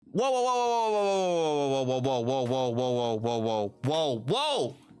Whoa, whoa, whoa, whoa, whoa, whoa, whoa, whoa, whoa, whoa, whoa, whoa, whoa,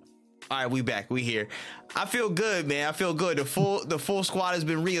 whoa. All right, we back. We here. I feel good, man. I feel good. The full squad has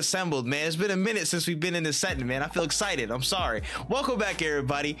been reassembled, man. It's been a minute since we've been in this setting, man. I feel excited. I'm sorry. Welcome back,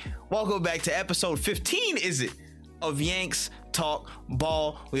 everybody. Welcome back to episode 15, is it, of Yanks Talk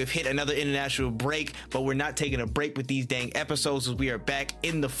Ball. We have hit another international break, but we're not taking a break with these dang episodes as we are back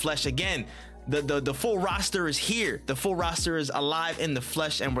in the flesh again. The full roster is here. The full roster is alive in the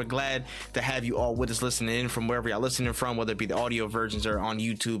flesh, and we're glad to have you all with us listening in from wherever y'all listening from, whether it be the audio versions or on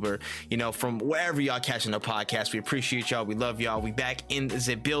YouTube or, you know, from wherever y'all catching the podcast. We appreciate y'all. We love y'all. We back in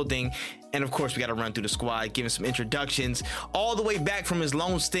the building. And of course, we got to run through the squad, giving some introductions all the way back from his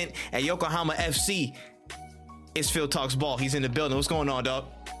lone stint at Yokohama FC. It's Phil Talks Ball. He's in the building. What's going on, dog?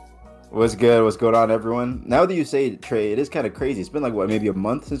 What's good? What's going on, everyone? Now that you say it, Trey, it is kind of crazy. It's been like, what, maybe a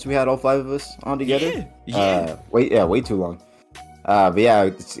month since we had all five of us on together? Yeah. Way too long. But yeah,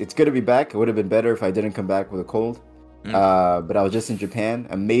 it's good to be back. It would have been better if I didn't come back with a cold. But I was just in Japan.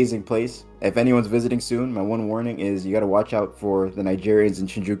 Amazing place. If anyone's visiting soon, my one warning is you got to watch out for the Nigerians in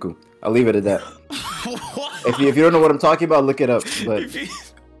Shinjuku. I'll leave it at that. If you don't know what I'm talking about, look it up. But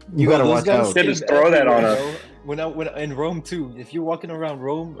you got to watch out. Just throw that on us. When in Rome too, if you're walking around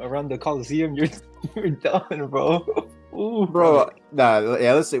Rome, around the Colosseum, you're done, bro. Ooh, bro. Nah,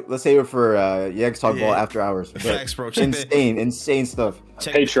 yeah. Let's save it for Yanks Talk Ball after hours. Facts, bro. Insane stuff.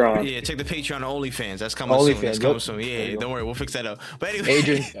 Patreon. Check the Patreon on OnlyFans. That's coming soon. That's coming soon. Yeah, don't worry, we'll fix that up. But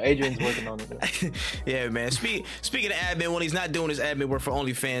anyway, Adrian's working on it. Yeah, man. Speaking of admin, when he's not doing his admin work for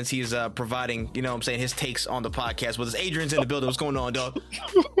OnlyFans, he's providing, you know what I'm saying, his takes on the podcast. With Adrian's in the building. What's going on, dog?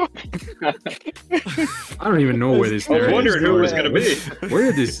 I don't even know where this I was wondering who it was going to be. Where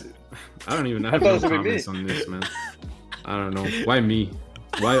did this... I don't even have no comments on this, man. I don't know. Why me?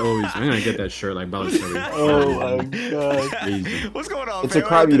 Why always? I'm going to get that shirt like Balotelli. Oh, my God. Crazy. What's going on, It's a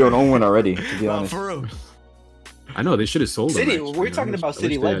crime you don't own one already, to be Oh, honest. for real. I know, they should have sold City, them. we're talking about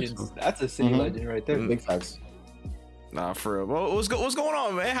City legends. That's a City Mhm. legend right there. Big facts. Nah, for real. Well, what's going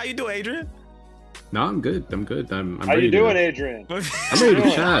on, man? How you doing, Adrian? No, I'm good. I'm How ready you doing, Adrian? I'm ready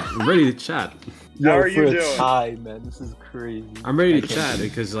to chat. I'm ready to chat. How are you for a doing? tie, man, this is crazy. I'm ready to chat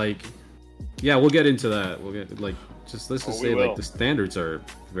because, like, yeah, we'll get into that. We'll get, like, let's just say, like, the standards are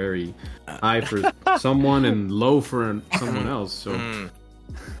very high for someone and low for someone else. So,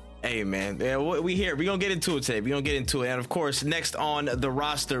 Hey, man, yeah, we here. We're going to get into it today. And, of course, next on the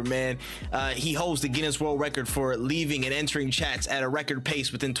roster, man, he holds the Guinness World Record for leaving and entering chats at a record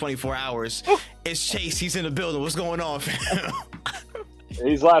pace within 24 hours. It's Chase. He's in the building. What's going on, fam?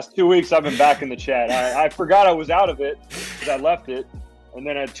 These last 2 weeks, I've been back in the chat. I forgot I was out of it because I left it. And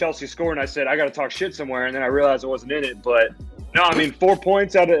then at Chelsea scored, and I said, I got to talk shit somewhere. And then I realized I wasn't in it. But, no, I mean, 4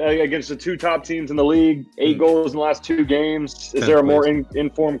 points against the two top teams in the league, 8 goals in the last 2 games. Is there a more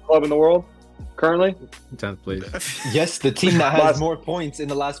informed club in the world currently? 10th place. Yes, the team that has more points in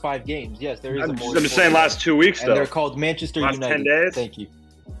the last 5 games. Yes, there is I'm a more. just saying last 2 weeks, and though. they're called Manchester Last United. 10 days? Thank you.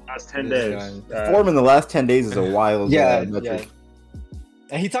 Last 10 days. Form in the last 10 days is a wild metric. Yeah.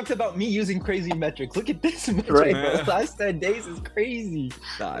 And he talked about me using crazy metrics. Look at this metric, Right. bro. Last 10 days is crazy.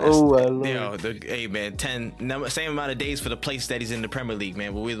 Nah, hey, man, 10 same amount of days for the place that he's in the Premier League,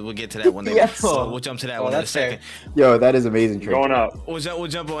 man. We'll get to that one. Yes. So we'll jump to that one in a second. Yo, that is amazing. Trey. Going up. We'll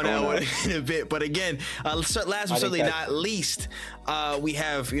jump on that one in a bit. But again, last but certainly not least, we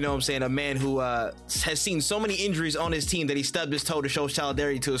have, you know what I'm saying, a man who has seen so many injuries on his team that he stubbed his toe to show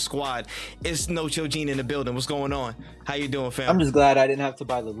solidarity to his squad. It's No Chill Gene in the building. What's going on? How you doing, fam? I'm just glad I didn't have to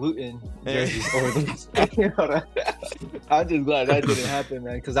buy the Luton jerseys over these. I'm just glad that didn't happen,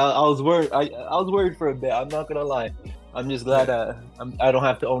 man, because I was worried. I was worried for a bit. I'm not gonna lie. I'm just glad I don't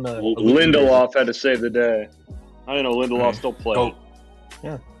have to own a Lindelof had to save the day. I didn't know Lindelof still played. Oh.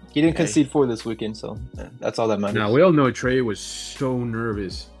 Yeah, he didn't concede 4 this weekend, so that's all that matters. Now, we all know Trey was so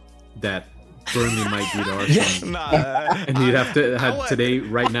nervous that Burnley might beat Arsenal. And he'd have to have today,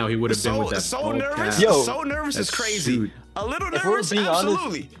 right now, he would have been with that. So nervous? Yo, so nervous is crazy. Suit. A little If we're nervous, being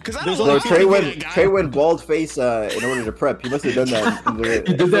absolutely. Because I there's don't only know. Trey went bald face in order to prep. He must have done that.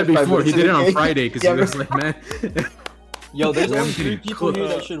 He did that before. He did it on Friday because he was like, man. Yo, there's We only haven't 3 been people here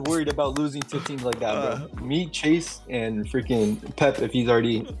cooked. that should worried about losing to teams like that, bro. Me, Chase, and freaking Pep if he's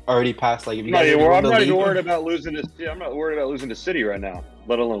already passed. Like, if you guys I'm won not the even league. worried about losing to. I'm not worried about losing to City right now,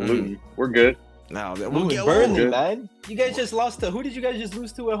 let alone Luton. We're good. No, Burnley, man. You guys just lost to who did you guys just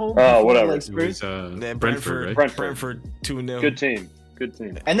lose to at home? Oh, whatever. Like It Spurs? was, Yeah, Brentford, right? Brentford. Brentford 2-0. Good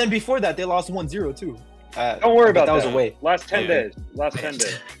team. And then before that, they lost 1-0 too. Don't worry about that. Was away. Last 10 days. Last 10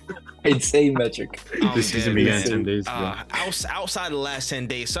 days. Insane metric. This season began 10 days ago. Outside of the last 10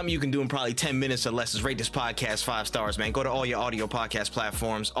 days, something you can do in probably 10 minutes or less is rate this podcast 5 stars, man. Go to all your audio podcast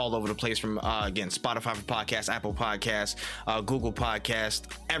platforms all over the place from, again, Spotify for podcasts, Apple Podcasts, Google Podcasts,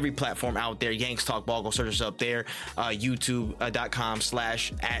 every platform out there. Yanks Talk Ball, go search us up there.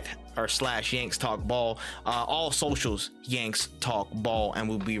 YouTube.com/Yanks Talk Ball. All socials, Yanks Talk Ball, and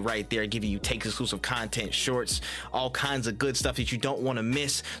we'll be right there giving you take exclusive content, shorts, all kinds of good stuff that you don't want to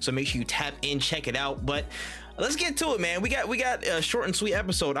miss. So make sure you tap in, check it out. But let's get to it, man. We got a short and sweet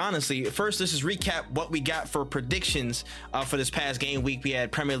episode, honestly. First, let's just recap what we got for predictions for this past game week. We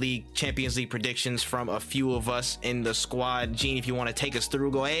had Premier League, Champions League predictions from a few of us in the squad. Gene, if you want to take us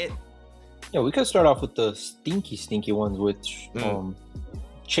through, go ahead. Yeah, we could start off with the stinky ones, which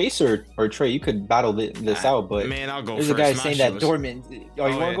Chase or Trey, you could battle this out, but man, I'll go there's first. a guy saying that Dortmund. Oh,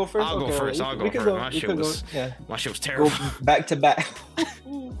 you want to go first? I'll go first. I'll go first. My shit was terrible. Go back to back.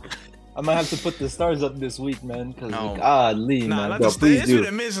 I might have to put the stars up this week, man. Because man. Bro, please do.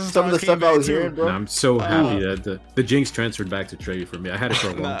 Some of the stuff I was hearing, bro. I'm so happy that the Jinx transferred back to Trey for me. I had it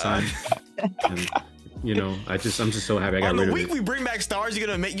for a long time. And, you know, I'm just so happy I got rid of it. On the week we bring back stars, you're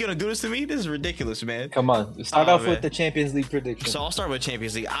gonna do this to me? This is ridiculous, man. Come on, start off with the Champions League prediction. So I'll start with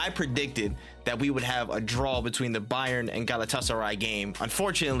Champions League. I predicted that we would have a draw between the Bayern and Galatasaray game.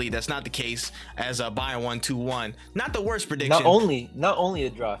 Unfortunately, that's not the case, as Bayern won 2-1. Not the worst prediction. Not only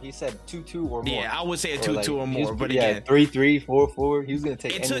a draw. He said 2-2 or more. Yeah, I would say a 2-2 or more. But again, 3-3, 4-4. He was gonna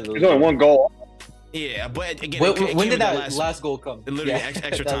take any of those. There's only one goal. Yeah, but again, when did that last goal come? Literally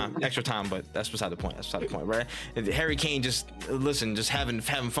extra time. But that's beside the point. Right? And Harry Kane just having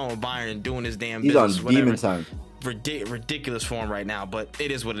fun with Bayern and doing his damn business. He's on demon time. Ridiculous form right now, but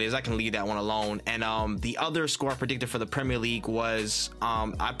it is what it is. I can leave that one alone. And the other score I predicted for the Premier League was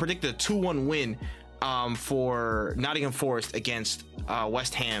I predicted a 2-1 win for Nottingham Forest against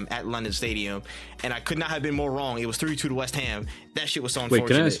West Ham at London Stadium, and I could not have been more wrong. It was 3-2 to West Ham. That shit was so unfortunate.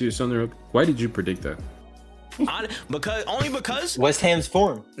 Wait, can I ask you something? Why did you predict that? Because West Ham's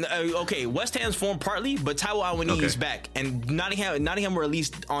form. Okay, West Ham's form partly, but Taiwo Awoniyi is back, and Nottingham were at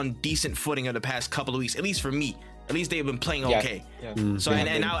least on decent footing of the past couple of weeks. At least for me. At least they've been playing okay. Yeah. So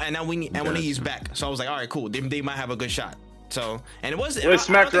and now Awoniyi's back. So I was like, all right, cool. They might have a good shot. So, and it wasn't. They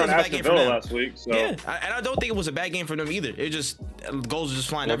smacked around Aston Villa last week. So. Yeah, and I don't think it was a bad game for them either. It just goals are just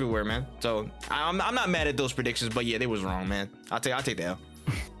flying everywhere, man. So I'm not mad at those predictions, but yeah, they was wrong, man. I'll take the L.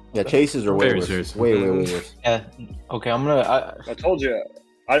 Yeah, chases are way worse. Way worse. Yeah. Okay, I told you.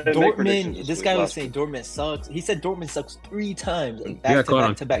 I didn't Dortmund. This guy was saying Dortmund sucks. He said Dortmund sucks 3 times. Like back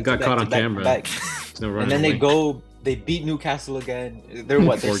to back. Got caught on camera. And then they beat Newcastle again. They're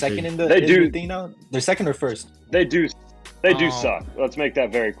what? They're second in the thing now. They're second or first. They do suck. Let's make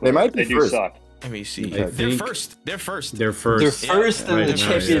that very clear. They might be first. Do suck. Let me see. They're first. They're first in the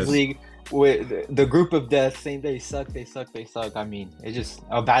Champions League with the group of death saying they suck. I mean, it's just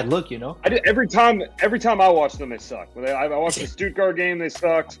a bad look, you know. Every time I watch them, they suck. I watched the Stuttgart game, they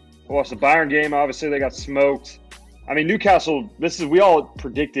sucked. I watched the Bayern game. Obviously, they got smoked. I mean, Newcastle. We all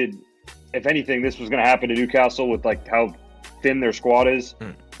predicted, if anything, this was going to happen to Newcastle with like how thin their squad is.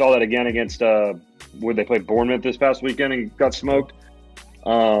 Saw that again against where they played Bournemouth this past weekend and got smoked.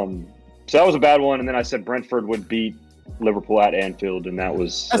 So that was a bad one. And then I said Brentford would beat Liverpool at Anfield, and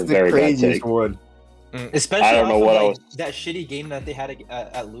that's a very bad take. One. Especially I don't know what that shitty game that they had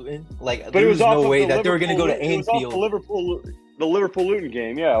at Luton. Like, there was no way that they were going to go to Anfield. It was the Liverpool Luton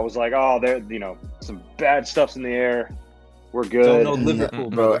game. Yeah, I was like, oh, there, some bad stuff's in the air. We're good. Don't know Liverpool,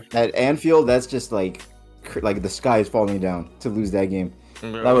 bro. At Anfield, that's just like the sky is falling down to lose that game.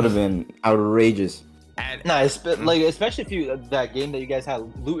 That would have been outrageous. Especially if that game that you guys had,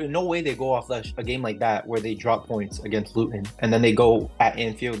 Luton. No way they go off a game like that where they drop points against Luton and then they go at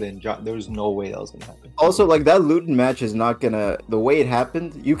Anfield and drop. There was no way that was gonna happen. Also, like that Luton match is not gonna. The way it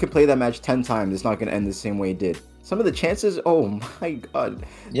happened, you could play that match 10 times. It's not gonna end the same way it did. Some of the chances. Oh my god.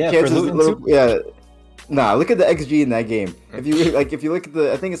 Yeah, chances, for Luton too? Yeah. Nah, look at the XG in that game. If you look at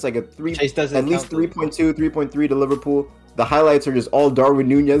I think it's like at least 3.2, 3.3 to Liverpool. The highlights are just all Darwin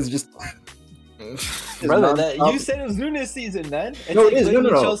Nunez just. Brother, you said it was Nunez season, man. No, it is. No.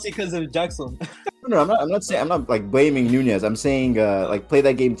 Chelsea because of Jackson. No, I'm not like blaming Nunez. I'm saying like play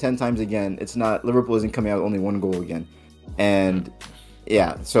that game 10 times again. It's not Liverpool isn't coming out with only 1 goal again, and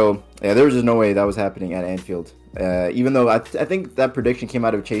there was just no way that was happening at Anfield. Even though I think that prediction came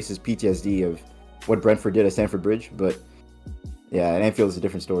out of Chase's PTSD of what Brentford did at Stamford Bridge, but yeah, at Anfield is a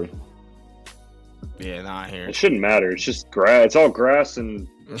different story. Yeah, I hear it. It shouldn't matter. It's just grass. It's all grass and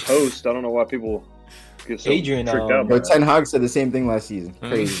toast. I don't know why people feel so Adrian, tricked out. Yo, Ten Hag said the same thing last season.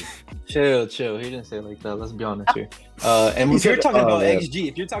 Crazy. Chill. He didn't say it like that. Let's be honest here. And if you're talking about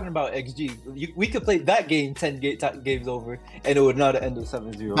XG, we could play that game 10 games over, and it would not have ended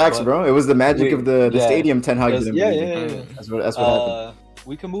 7-0. Facts, bro. It was the magic of the stadium. Ten Hag didn't believe in. Yeah. That's what happened.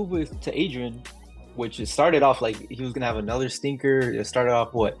 We can move to Adrian, which it started off like he was gonna have another stinker. It started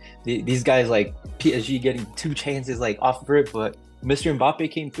off these guys like PSG getting 2 chances like off rip, but Mr. Mbappe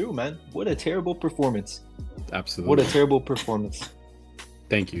came through, man. What a terrible performance. Absolutely. What a terrible performance.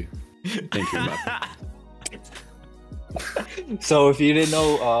 Thank you, Mbappe. So if you didn't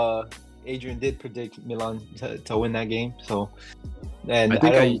know, Adrian did predict Milan to win that game. So, and I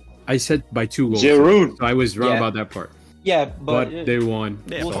think I said by 2 goals. Giroud. So I was wrong about that part. Yeah, but they won.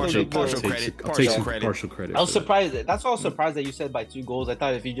 Yeah, so partial credit. Partial credit. I was surprised. That's why I was surprised that you said by 2 goals. I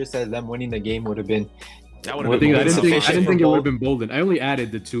thought if you just said them winning the game would have been. I didn't think it would have been bolden. I only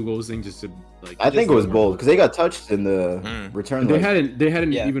added the 2 goals thing just to like. I think it was bold because they got touched in the return. They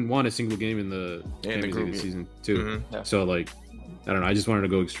hadn't even won a single game in the group season too. Mm-hmm. Yeah. So like, I don't know. I just wanted to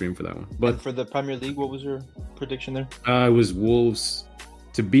go extreme for that one. But and for the Premier League, what was your prediction there? It was Wolves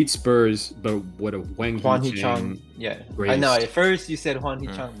to beat Spurs, but what a Hwang Hee-chan. Yeah, brace. I know. At first you said Hwang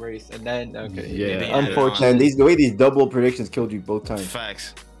Hee-chan brace, and then unfortunately, the way these double predictions killed you both times.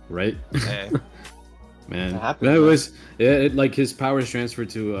 Facts. Right. Yeah. Man, happened, that was like his powers transferred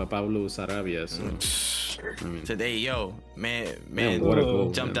to Pablo Sarabia. So I mean, Today, man, what a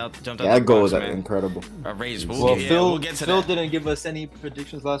goal, jumped man. out. That goal was incredible. Outrageous. Well, we'll get to Phil that. didn't give us any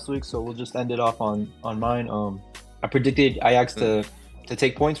predictions last week, so we'll just end it off on mine. I predicted Ajax to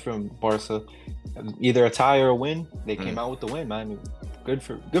take points from Barca, either a tie or a win. They came out with the win, man. Good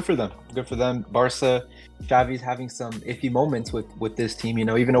for them. Good for them. Barca, Xavi's having some iffy moments with this team. You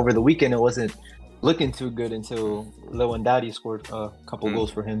know, even over the weekend, it wasn't looking too good until Lewandowski scored a couple goals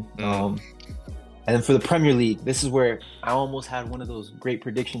for him. And for the Premier League, this is where I almost had one of those great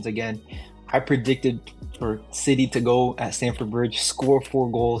predictions again. I predicted for City to go at Stamford Bridge, score 4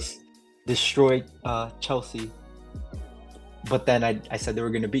 goals, destroy Chelsea. But then I said they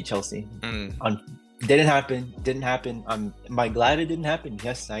were going to beat Chelsea. Didn't happen. Am I glad it didn't happen?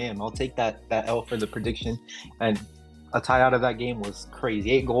 Yes, I am. I'll take that L for the prediction. And a tie out of that game was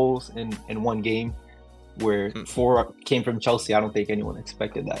crazy. 8 goals in one game, where 4 came from Chelsea. I don't think anyone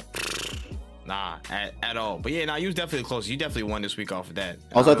expected that. Nah, at all. But yeah, you was definitely close. You definitely won this week off of that.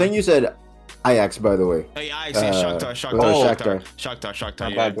 Also, I think you said Ajax, by the way. Oh, yeah, Ajax, Shakhtar.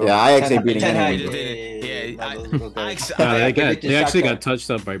 Yeah, Ajax ain't beating anyone. They actually got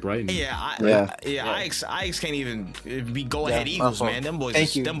touched up by Brighton. Ajax can't even be go-ahead Eagles, man. Them boys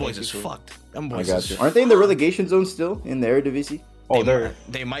is fucked. Them boys Aren't they in the relegation zone still in the Eredivisie? Oh,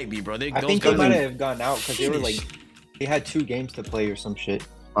 they might be, bro. I think they might have gone out because they were they had 2 games to play or some shit.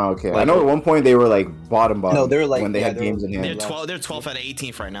 Oh, okay, I know at one point they were like bottom. No, they were like when they had games in hand. They're 12th out of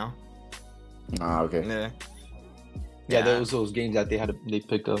 18th right now. Okay. Yeah, there was those games that they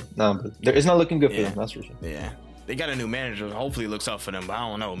picked up. No, but it's not looking good for them. That's for sure. Yeah, they got a new manager. Hopefully, it looks up for them. But I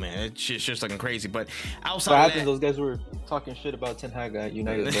don't know, man. It's just looking crazy. But outside, what happened? Those guys were talking shit about Ten Hag at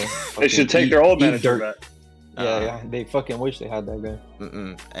United. They should take their old manager back. Yeah, they fucking wish they had that guy.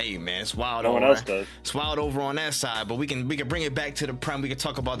 Hey man, it's wild. No one else does. It's wild over on that side, but we can bring it back to the Prem. We can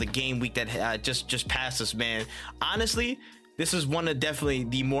talk about the game week that just passed us, man. Honestly, this is one of definitely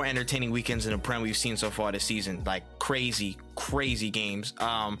the more entertaining weekends in the Prem we've seen so far this season. Like crazy games.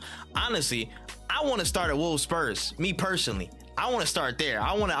 Honestly, I want to start at Wolves Spurs. Me personally, I want to start there.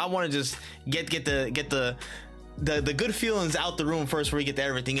 I want to just get the good feelings out the room first before we get to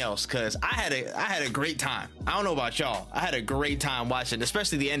everything else, because I had a great time. I don't know about y'all. I had a great time watching,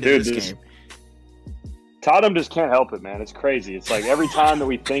 especially the end of this game. Tottenham just can't help it, man. It's crazy. It's like every time that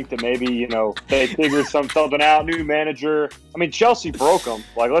we think that maybe, they figured something out, new manager. I mean, Chelsea broke them.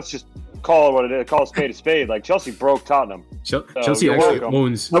 Like, let's just call it what it is. Call a spade. Like, Chelsea broke Tottenham. Chelsea actually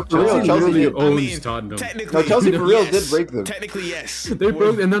owns. Chelsea owns Tottenham. No, Chelsea for real did break them. Technically, yes. They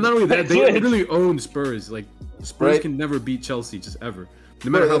broke, and then not only that, they literally own Spurs. Like, Spurs can never beat Chelsea, just ever. No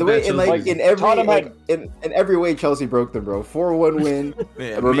matter how bad Chelsea is. In every way, Chelsea broke them, bro. 4-1 win.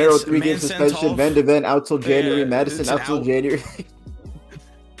 Romero 3-game suspension. Van de Ven out till January. Madison out till January.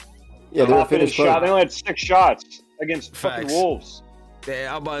 Yeah, they were finished. They only had 6 shots against fucking Wolves.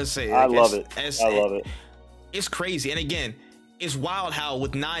 Yeah, I'm about to say. I love it. It's crazy, and again, it's wild how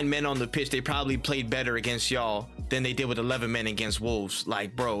with 9 men on the pitch, they probably played better against y'all than they did with 11 men against Wolves.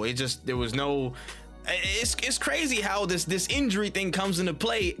 Like, bro, there was no. It's crazy how this injury thing comes into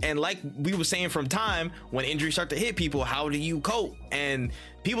play, and like we were saying from time, when injuries start to hit people, how do you cope? And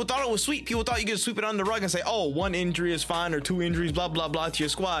People thought it was sweet. People thought you could sweep it under the rug and say, oh, 1 injury is fine or 2 injuries, blah, blah, blah to your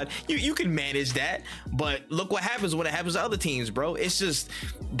squad. You can manage that. But look what happens when it happens to other teams, bro. It's just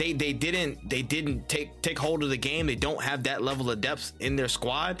they didn't take hold of the game. They don't have that level of depth in their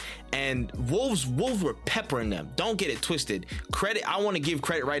squad. And Wolves were peppering them. Don't get it twisted. I want to give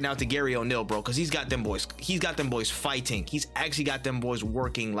credit right now to Gary O'Neil, bro, because he's got them boys fighting. He's actually got them boys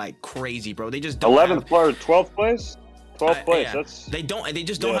working like crazy, bro. They just don't 11th place, 12th place? 12th place. Yeah. They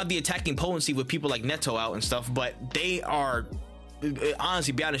just don't have the attacking potency with people like Neto out and stuff, but they are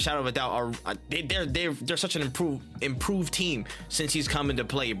honestly, beyond a shadow of a doubt, they're such an improved team since he's come into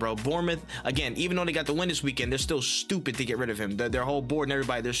play, bro. Bournemouth, again, even though they got the win this weekend, they're still stupid to get rid of him. Their whole board and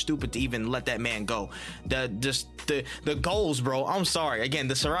everybody, they're stupid to even let that man go. The goals, bro. I'm sorry. Again,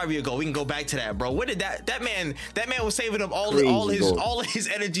 the Sarabia goal, we can go back to that, bro. What did that man was saving up all his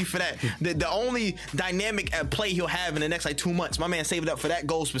energy for that. The only dynamic at play he'll have in the next like 2 months. My man saved it up for that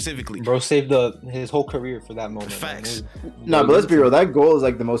goal specifically. Bro saved his whole career for that moment. Facts. No, but let's be real. That goal is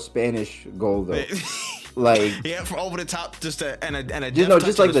like the most Spanish goal though. Like yeah, from over the top, just like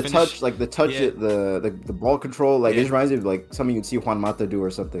the touch, the ball control. Like it reminds me of like something you'd see Juan Mata do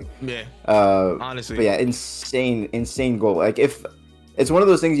or something. Yeah. Honestly. But yeah, insane goal. Like if it's one of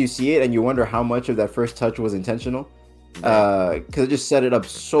those things you see it and you wonder how much of that first touch was intentional. Because it just set it up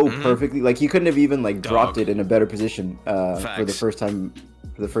so perfectly. Like he couldn't have even like dropped it in a better position for the first time.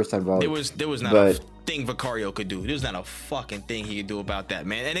 Volley. There was not a thing Vicario could do. There's not a fucking thing he could do about that,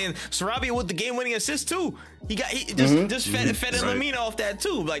 man. And then Sarabia with the game-winning assist too. He just fed Lamina off that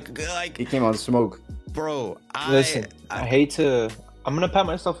too. Like he came on smoke, bro. I hate to. I'm gonna pat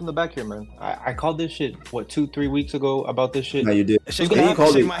myself in the back here, man. I called this shit 2-3 weeks ago about this shit. No, you did. You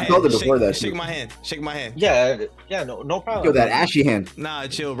called it before that. Shake my hand. Yeah, no problem. Yo, that ashy hand. Nah,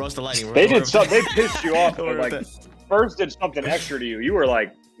 chill, roast the lightning. They pissed you off. Like first did something extra to you. You were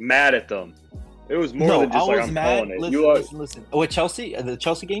like mad at them. It was more than just like I'm calling it. Listen. With Chelsea, the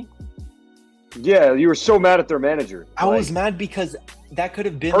Chelsea game. Yeah, you were so mad at their manager. I was mad because that could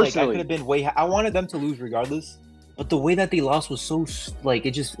have been way. I wanted them to lose regardless. But the way that they lost was so like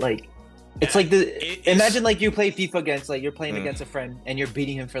it just like it's like imagine like you play FIFA against like you're playing against a friend and you're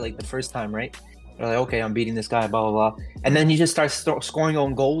beating him for like the first time, right? You're like, okay, I'm beating this guy, blah blah blah, and then you just start scoring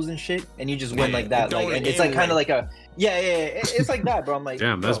own goals and shit, and you just win like that, like and it's like kind of like a it's like that, bro. I'm like,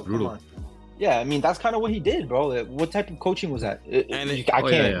 damn, that's brutal. Yeah, I mean that's kind of what he did, bro. What type of coaching was that? I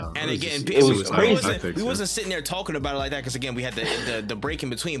can't. Yeah. And again, it was crazy. We wasn't sitting there talking about it like that because again we had the break in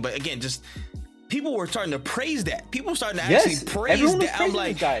between, but again just. People were starting to praise that. People starting to actually praise that. I'm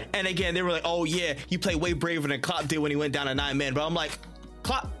like, and again, they were like, "Oh yeah, he played way braver than Klopp did when he went down to 9 men." But I'm like,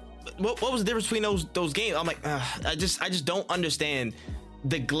 Klopp, what was the difference between those games? I'm like, I just don't understand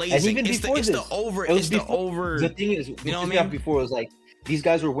the glazing. And even before it's the over. The thing is, you know what I mean? Before it was like these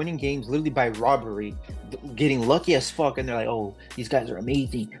guys were winning games literally by robbery, getting lucky as fuck, and they're like, "Oh, these guys are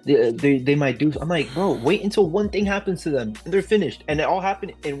amazing. They might do." I'm like, bro, wait until one thing happens to them, and they're finished. And it all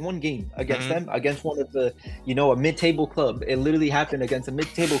happened in one game against them, against one of the, a mid-table club. It literally happened against a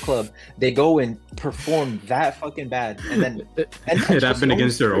mid-table club. They go and perform that fucking bad, and then it happened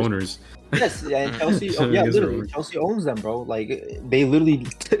against their owners. Yes, and Chelsea, literally, Chelsea owns them, bro. Like they literally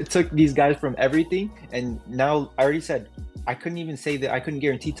took these guys from everything, and now I already said. I couldn't even say that I couldn't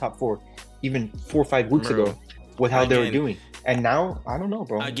guarantee top 4 even 4 or 5 weeks ago with how they were doing. And now, I don't know,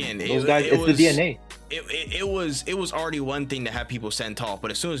 bro. Again, those guys, it's the DNA. It was already one thing to have people send talk, but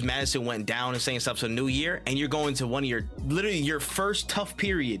as soon as Madison went down and saying stuff to the new year, and you're going to one of your first tough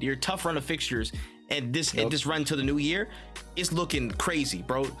period, your tough run of fixtures, and this run to the new year, it's looking crazy,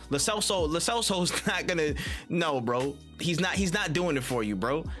 bro. Lo Celso's not gonna. No, bro. He's not doing it for you,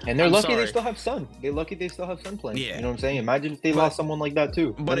 bro. And they're lucky they still have Son. They're lucky they still have Son playing. Yeah. You know what I'm saying? Imagine if they lost someone like that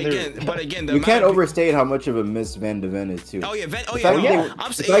too. But again, you can't overstate how much of a miss Van de Ven is too. Oh yeah, the fact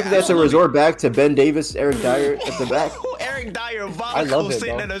that they have to resort back to Ben Davis, Eric Dyer at the back. Eric Dyer, I love it,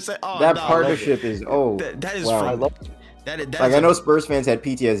 bro. That partnership is that is wow. I love it. I know Spurs fans had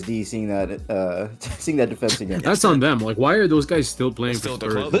PTSD seeing that defense again. That's on them. Like, why are those guys still playing for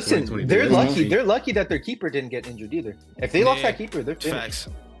Spurs? Listen, they're lucky. They're lucky that their keeper didn't get injured either. If they lost that keeper, they're finished. Facts.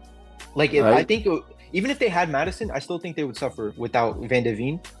 Like, I think even if they had Madison, I still think they would suffer without Van de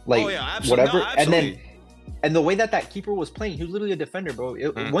Ven. Like, whatever. No, and the way that keeper was playing, he was literally a defender, bro.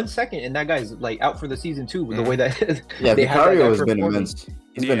 1 second, and that guy's like out for the season too. The way that Vicario has been immense.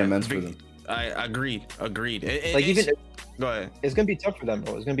 He's been immense for them. I agreed. Go ahead. It's gonna be tough for them,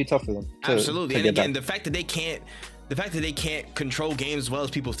 bro. It's gonna be tough for them. Absolutely. And again, the fact that they can't the fact that they can't control games as well as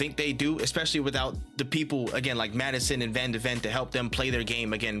people think they do, especially without the people again like Madison and Van de Ven to help them play their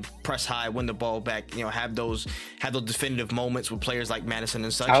game again, press high, win the ball back, you know, have those definitive moments with players like Madison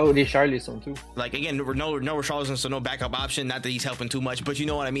and such. How old is Charlison too? Like again, no Richarlison, so no backup option. Not that he's helping too much, but you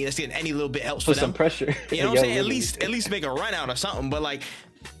know what I mean. Let's get any little bit helps Put for them. some pressure. You know what I'm saying? At least make a run out or something. But like,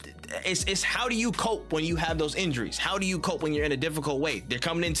 it's how do you cope when you have those injuries? How do you cope when you're in a difficult way? They're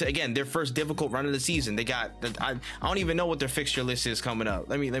coming into again their first difficult run of the season. They got I don't even know what their fixture list is coming up.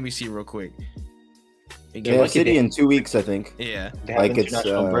 Let me see real quick. Yeah, City in 2 weeks, I think. Yeah, like it's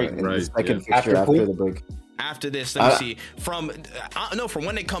break, in right, the second yeah. fixture after the break. After this, let me see. From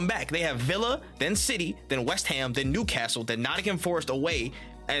when they come back, they have Villa, then City, then West Ham, then Newcastle, then Nottingham Forest away,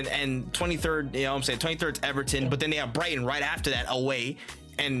 and 23rd. You know what I'm saying? 23rd 's Everton, but then they have Brighton right after that away,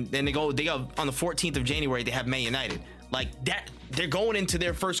 and then they go on the 14th of January. They have Man United. Like that, they're going into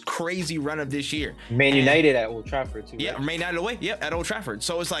their first crazy run of this year. Man United at Old Trafford too. Yeah, right? Man United away. Yep, at Old Trafford.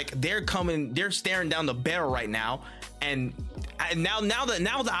 So it's like they're staring down the barrel right now, and now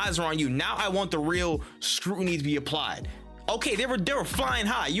the eyes are on you. Now I want the real scrutiny to be applied. Okay, they were flying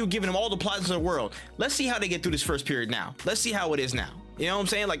high. You were giving them all the prizes in the world. Let's see how they get through this first period now. Let's see how it is now. You know what I'm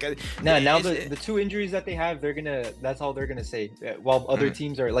saying? Like now the two injuries that they have, that's all they're gonna say. While other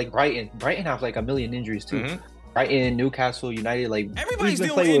teams are like Brighton have like a million injuries too. Mm-hmm. Brighton, Newcastle, United, like everybody's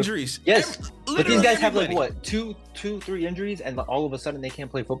dealing with injuries. Yes, but these guys have like everybody. what 3 injuries, and all of a sudden they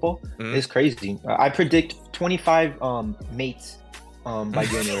can't play football. It's crazy. I predict 25 mates by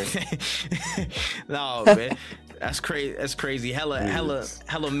January. No, man. That's crazy. That's crazy. Hella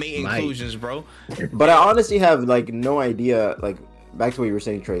mate inclusions, bro. But I honestly have like no idea. Like back to what you were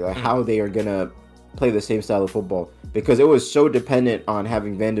saying, Trey. Like how they are gonna play the same style of football, because it was so dependent on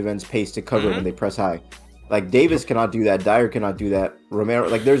having Van de Ven's pace to cover when they press high. Like Davis cannot do that. Dyer cannot do that. Romero,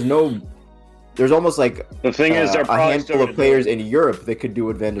 like there's almost like the thing is, they're a handful of players in Europe that could do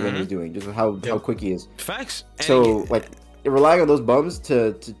what Van de Ven is doing, just how quick he is. Facts. So like relying on those bums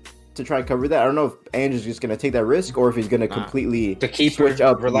to try and cover that. I don't know if Ange is just gonna take that risk or if he's gonna completely switch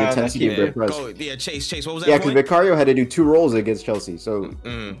up the intensity of their press. Chase. What was that? Yeah, because Vicario had to do 2 roles against Chelsea. So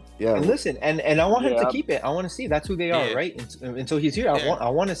yeah. And listen, and I want him to keep it. I want to see that's who they are, right? Until he's here,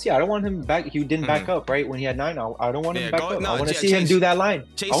 I want to see. I don't want him back. He didn't back up, right? When he had 9, I don't want him back up. I want to see him do that line.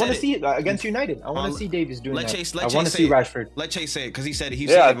 I want to see it against United. I want to see Davis doing that. I want to see Rashford. Let Chase say it because he said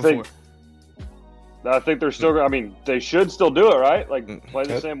it before. I think they're still. I mean, they should still do it, right? Like play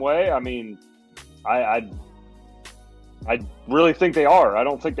the same way. I mean, I really think they are. I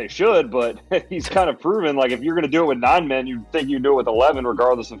don't think they should, but he's kind of proven. Like if you're going to do it with 9 men, you'd think you'd do it with 11,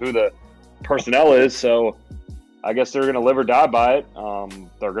 regardless of who the personnel is. So I guess they're going to live or die by it.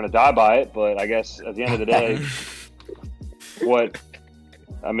 They're going to die by it, but I guess at the end of the day,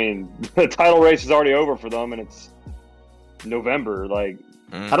 the title race is already over for them, and it's November. Like.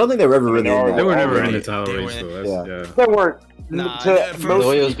 I don't think they were ever really. They were never in the title race, though. They weren't. For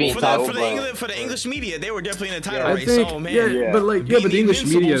the English media, they were definitely in the title race. Think, oh man, but the English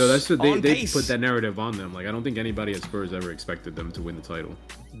media though, that's what they put that narrative on them. Like I don't think anybody at Spurs ever expected them to win the title.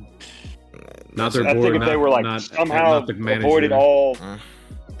 Not their board. I think if they were like somehow avoided all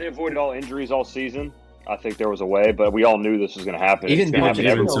injuries all season, I think there was a way. But we all knew this was going to happen. Even without the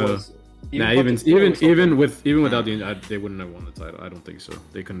they wouldn't have won the title. I don't think so.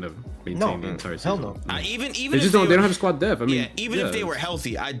 They couldn't have maintained the entire season. No. Even they just don't have squad depth. I mean, if they were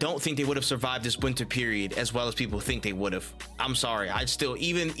healthy, I don't think they would have survived this winter period as well as people think they would have. I'm sorry. I'd still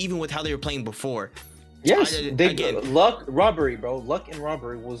even with how they were playing before. Yes, luck, robbery, bro. Luck and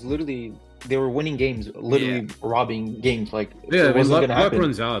robbery was literally. They were winning games, literally robbing games. Like luck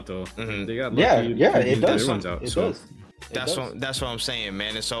runs out though. They got lucky. It does. It runs out. It does. That's what I'm saying,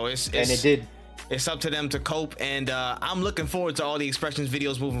 man. And so it did. It's up to them to cope, and I'm looking forward to all the expressions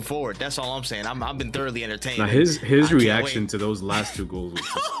videos moving forward. That's all I'm saying. I've been thoroughly entertained. Now his reaction to those last 2 goals was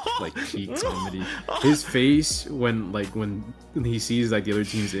just like peak comedy. His face when he sees like the other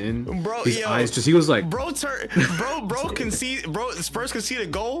team's in, his eyes he was like, Spurs concede a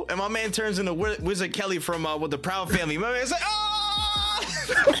goal, and my man turns into Wizard Kelly from with the Proud Family. My man's like, oh.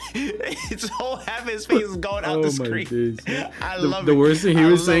 It's whole half his face is going out the screen. I love it. The worst thing he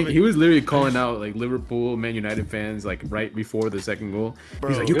was saying, he was literally calling out like Liverpool, Man United fans like right before the second goal.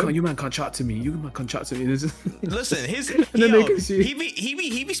 He's like, you man can't shot to me. You man can't shot to me. Listen,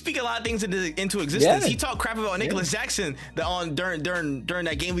 he be speaking a lot of things into existence. He talked crap about Nicholas Jackson during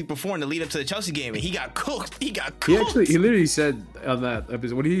that game week before in the lead up to the Chelsea game, and he got cooked. He literally said on that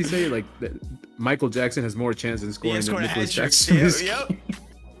episode, what did he say? Like that Michael Jackson has more chances of scoring than Nicholas Jackson.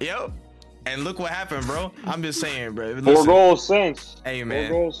 Yep. And look what happened, bro. I'm just saying, bro. Listen, 4 goals since. Hey, man.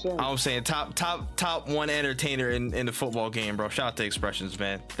 4 goals since. I'm saying top one entertainer in the football game, bro. Shout out to Expressions,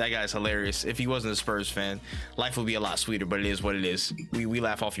 man. That guy's hilarious. If he wasn't a Spurs fan, life would be a lot sweeter, but it is what it is. We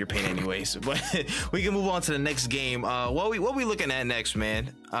laugh off your pain anyways. But we can move on to the next game. What we looking at next,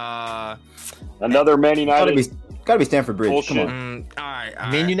 man? Another Man United. Gotta be Stamford Bridge. Bullshit. Come on. All right.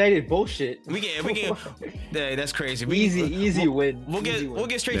 Man United bullshit. We can. That's crazy. Easy win. We'll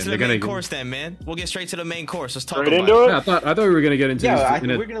get straight to the main course then, man. We'll get straight to the main course. Let's talk Straight about into it. it? Yeah, I thought we were gonna get into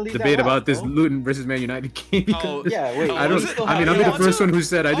we're gonna leave debate that about last, this bro. Luton versus Man United game. Oh, Yeah, wait. I don't. I mean, I'm the first one who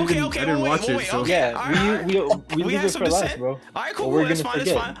said I didn't watch it. So Yeah, we leave have it some for last, dissent. bro. All right, cool. We're That's gonna fine.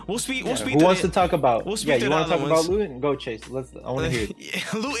 That's forget. fine. We'll speak. Who wants to talk about? We'll speak to you the want to other talk ones. about Luton? Go, Chase. I want to hear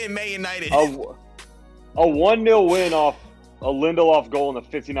it. Luton, Man United. A 1-0 win off a Lindelof goal in the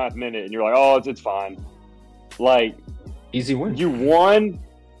 59th minute, and you're like, oh, it's fine. Like, Easy win. you won.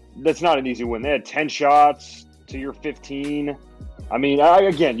 That's not an easy win. They had 10 shots to your 15. I mean,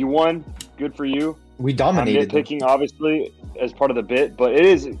 again, you won. Good for you. We I'm dominated. nitpicking, obviously, as part of the bit, but it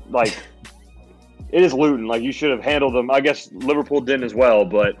is like it is Luton. Like, you should have handled them. I guess Liverpool didn't as well,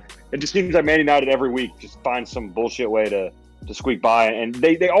 but it just seems like Man United every week just finds some bullshit way to squeak by, and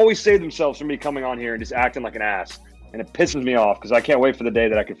they always save themselves from me coming on here and just acting like an ass, and it pisses me off because I can't wait for the day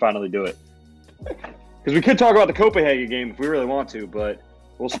that I can finally do it. Because we could talk about the Copenhagen game if we really want to, but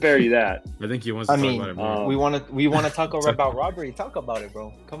we'll spare you that. I think he wants to talk about it more. we want to talk about robbery. Talk about it,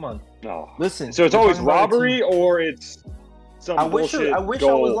 bro. Come on. No. Listen. So it's always robbery, or it's some I wish bullshit I was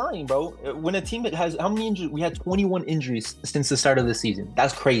goal. lying, bro. When a team that has how many injuries? We had 21 injuries since the start of the season.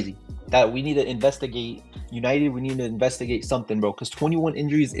 That's crazy. That we need to investigate. United, we need to investigate something, bro. Because 21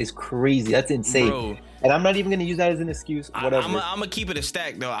 injuries is crazy. That's insane. Bro. And I'm not even gonna use that as an excuse. Whatever. I'm gonna keep it a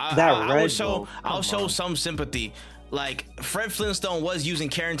stack though. I'll show some sympathy. Like, Fred Flintstone was using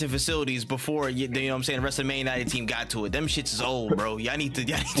Carrington facilities before you know what I'm saying, the rest of the Man United team got to it. Them shits is old, bro. Y'all need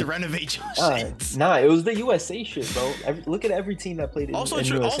to renovate your shit. Nah, it was the USA shit, bro. Look at every team that played in Also in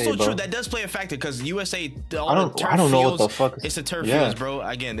true. USA, Also bro. true. That does play a factor because USA. I don't know what the fuck. It's the turf fields, bro.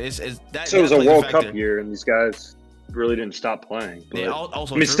 Again, it's that. So it was that a plays World factor. Cup year, and these guys really didn't stop playing. But, Yeah,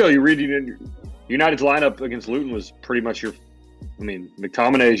 also I mean, true. still, you read United's lineup against Luton was pretty much your. I mean,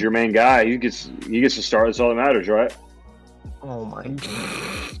 McTominay is your main guy. He gets to start. That's all that matters, right? Oh my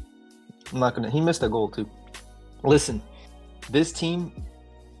god. I'm not gonna. He missed a goal too. Listen, this team.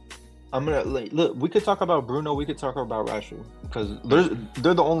 I'm gonna look. We could talk about Bruno. We could talk about Rashford because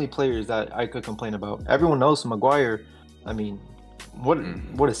they're the only players that I could complain about. Everyone else, Maguire. I mean, what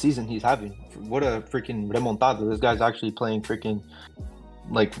a season he's having. What a freaking remontada. This guy's actually playing freaking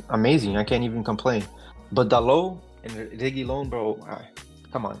like amazing. I can't even complain. But Dalot and Reguilón, bro.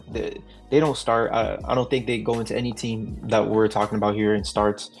 Come on, they don't start. I don't think they go into any team that we're talking about here and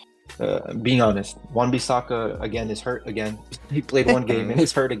starts. Being honest, Wan-Bissaka again is hurt again. He played one game and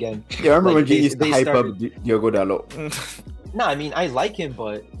is hurt again. Yeah, I remember when you used to hype up Diogo Dalot. No, I mean I like him,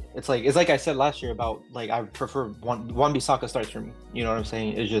 but it's like I said last year about like I prefer Wan-Bissaka starts for me. You know what I'm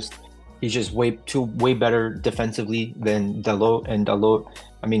saying? It's just he's just way better defensively than Dalot, and Dalot.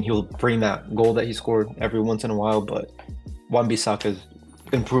 I mean he'll bring that goal that he scored every once in a while, but Wan-Bissaka's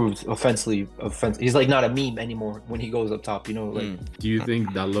improved offensively. He's like not a meme anymore when he goes up top, you know. Like, do you think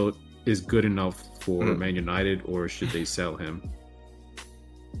Dalot is good enough for Man United, or should they sell him?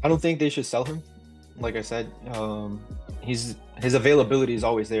 I don't think they should sell him. Like I said, his availability is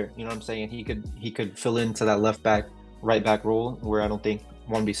always there. You know what I'm saying? He could fill into that left back, right back role where I don't think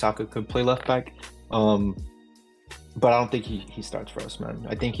Wan-Bissaka could play left back. But I don't think he starts for us, man.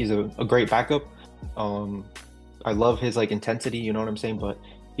 I think he's a great backup. I love his like intensity, you know what I'm saying? But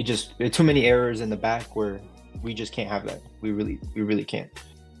there are too many errors in the back where we just can't have that. We really can't.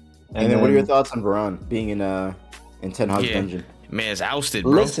 And then what are your thoughts on Varane being in Ten Hag's dungeon? Man's ousted,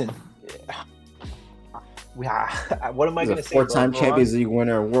 bro. Listen, what am I going to say? Four-time Champions League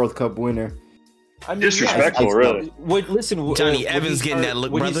winner, World Cup winner. I mean, disrespectful, really. Listen, Johnny Evans getting that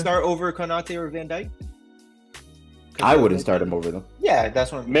look, would brother. Would he start over Konate or Van Dijk? I wouldn't start him over them. Yeah,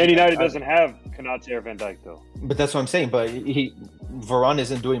 that's what I'm Man United doesn't have Konate or Van Dijk, though. But that's what I'm saying. But Varane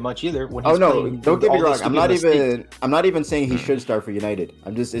isn't doing much either. When Oh he's no! playing, Don't get me wrong. I'm not even saying he Mm-hmm. should start for United.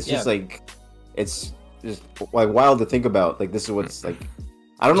 It's just like wild to think about. Like this is what's like.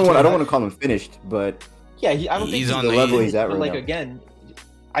 I don't want to call him finished, but yeah, I don't think he's on the level he's at but right like now. again,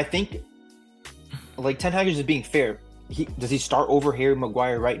 I think like Ten Hag is just being fair. Does he start over Harry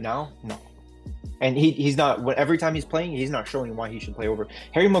Maguire right now? No. And he's not. Every time he's playing, he's not showing why he should play over.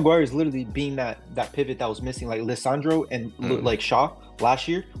 Harry Maguire is literally being that pivot that was missing, like Lissandro and like Shaw last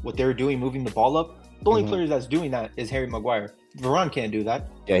year. What they were doing, moving the ball up. The only players that's doing that is Harry Maguire. Varane can't do that.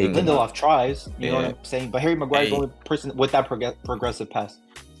 Yeah, Lindelof tries. You know what I'm saying? But Harry Maguire's the only person with that progressive pass.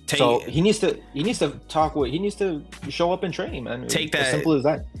 So he needs to talk with. He needs to show up and train, man. Take that. As simple as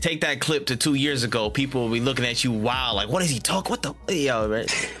that. Take that clip to 2 years ago. People will be looking at you wild, like, what is he talk? What the right?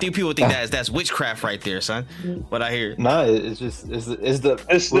 People think that's witchcraft right there, son. What I hear. Nah, it's just this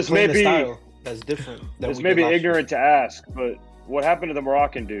may be style that's different. This may be ignorant to ask, but what happened to the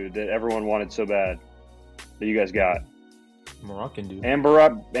Moroccan dude that everyone wanted so bad that you guys got? Moroccan dude.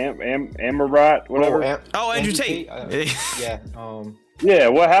 Amrabat, whatever. Andrew Tate. Yeah. Yeah,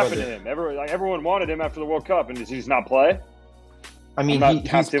 what happened to him? Everyone wanted him after the World Cup, and does he just not play? I mean,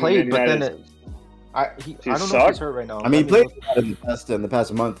 he's played, but then I don't know if he's hurt right now. I mean, he played in the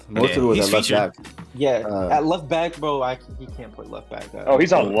past month. Most of it was at left back. Yeah, at left back, bro, he can't play left back.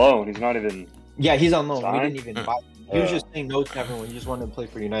 He's on loan. He's not even. Yeah, he's on loan. We didn't even buy him. He was just saying no to everyone. He just wanted to play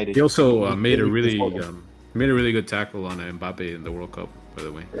for United. He also made a really good tackle on Mbappe in the World Cup, by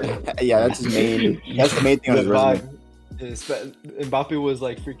the way. Yeah, that's his main. That's the main thing on his resume. Mbappe was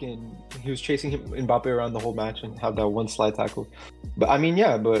like freaking. He was chasing Mbappe around the whole match and have that one slide tackle. But I mean,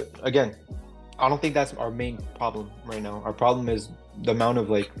 yeah. But again, I don't think that's our main problem right now. Our problem is the amount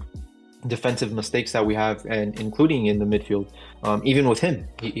of like defensive mistakes that we have, and including in the midfield. Even with him,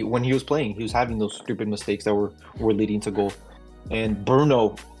 when he was playing, he was having those stupid mistakes that were leading to goal. And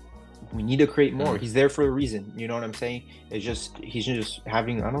Bruno, we need to create more. He's there for a reason. You know what I'm saying? It's just he's just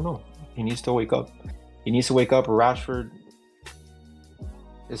having. I don't know. He needs to wake up. He needs to wake up. Rashford,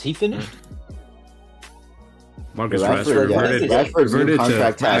 is he finished? Marcus Rashford reverted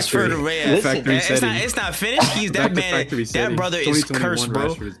to factory setting. It's not finished. He's that man. That brother is cursed,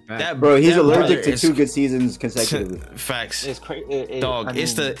 bro. He's allergic to 2 good seasons consecutively. Facts. It's crazy, dog. I mean,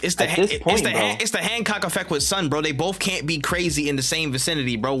 it's the Hancock effect with Son, bro. They both can't be crazy in the same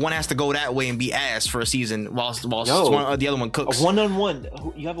vicinity, bro. One has to go that way and be ass for a season, whilst the other one cooks. A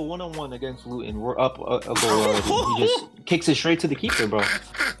one-on-one. You have a one-on-one against Luton. We're up a goal already. He just kicks it straight to the keeper, bro.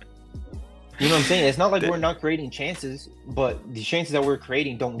 You know what I'm saying? It's not like we're not creating chances, but the chances that we're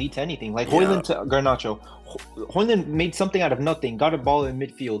creating don't lead to anything. Like Højlund to Garnacho. Højlund made something out of nothing, got a ball in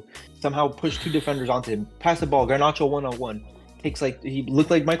midfield, somehow pushed 2 defenders onto him, passed the ball, Garnacho one-on-one. He looked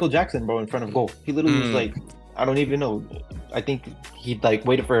like Michael Jackson, bro, in front of goal. He literally was like, I don't even know. I think he like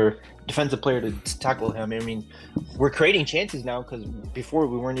waited for a defensive player to tackle him. I mean, we're creating chances now because before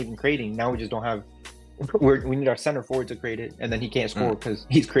we weren't even creating. Now we just don't have. We need our center forward to create it, and then he can't score because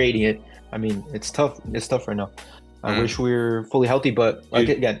he's creating it. I mean, it's tough. It's tough right now. I wish we were fully healthy, but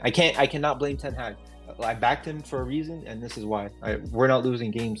again, I cannot blame Ten Hag. I backed him for a reason, and this is why. We're not losing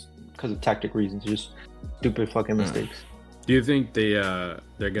games because of tactic reasons, just stupid fucking mistakes. Do you think they're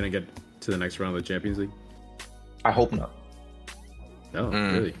gonna get to the next round of the Champions League? I hope not. No,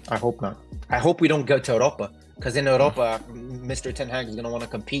 really. I hope not. I hope we don't go to Europa. Because in Europa, Mr. Ten Hag is going to want to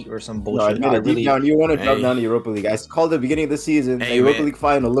compete or some bullshit. No, deep down, you want to drop down the Europa League. I called the beginning of the season, the Europa League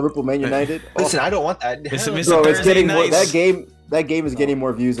final, Liverpool, Man United. Listen, I don't want that. It's getting more, that game is getting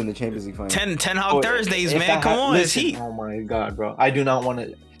more views than the Champions League final. 10 Hog Thursdays, man. Come on, it's heat. Oh my God, bro. I do not want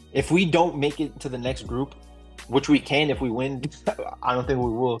to. If we don't make it to the next group, which we can if we win, I don't think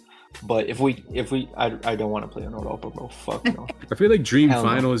we will. But if we, I don't want to play in Europa, bro. Fuck no. I feel like dream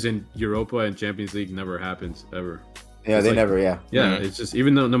finals in Europa and Champions League never happens ever. Yeah, it's they never. Yeah. It's just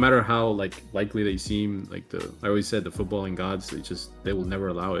even though no matter how like likely they seem, like I always said, the footballing gods, they will never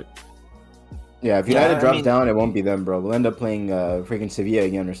allow it. Yeah, if United drops down, it won't be them, bro. We'll end up playing freaking Sevilla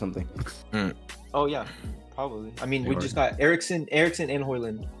again or something. Oh yeah, probably. I mean, we just got Eriksen and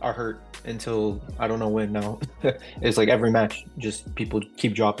Højlund are hurt until I don't know when now. It's like every match, just people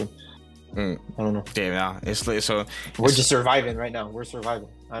keep dropping. I don't know. Damn, so we're just surviving right now. We're surviving.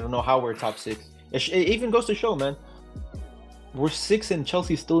 I don't know how we're top 6. It even goes to show, man. We're 6th and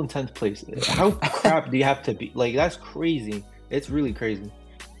Chelsea's still in 10th place. How crap do you have to be? Like, that's crazy. It's really crazy.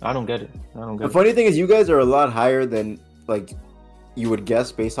 I don't get it. The funny thing is, you guys are a lot higher than like you would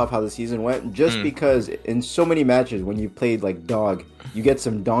guess based off how the season went. Just because in so many matches when you played like dog, you get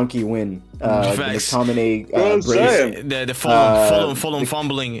some donkey win. The McTominay brace, the Fulham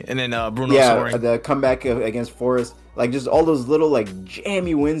fumbling, and then Bruno scoring. The comeback against Forest. Like just all those little like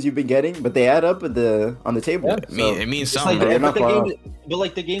jammy wins you've been getting, but they add up on the table. Yeah, it means something. But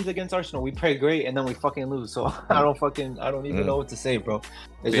like the games against Arsenal, we play great and then we fucking lose. So I don't even know what to say, bro.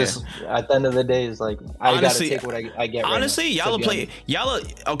 It's just at the end of the day, it's like I gotta take what I get. Honestly,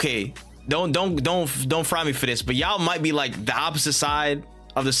 okay. Don't fry me for this, but y'all might be like the opposite side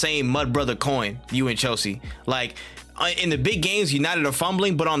of the same mud brother coin. You and Chelsea, like. in the big games, United are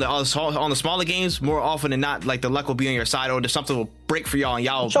fumbling, but on the smaller games, more often than not, like the luck will be on your side, or there's something will break for y'all, and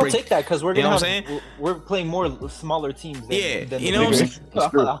y'all I'll break. take that because we're gonna we're playing more smaller teams. Than you know what I'm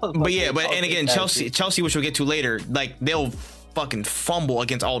saying. But and again, Chelsea, which we'll get to later, like they'll fucking fumble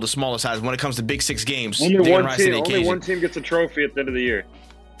against all the smaller sides when it comes to Big Six games. Only one team gets a trophy at the end of the year.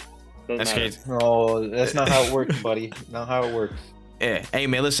 That's crazy. No, that's not how it works, buddy. Not how it works. Yeah. Hey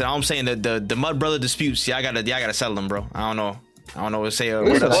man, listen. I'm saying that the Mud Brother disputes. Y'all gotta settle them, bro. I don't know what to say. I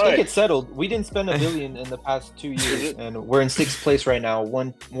think it's settled. We didn't spend $1 billion in the past 2 years, and we're in 6th place right now.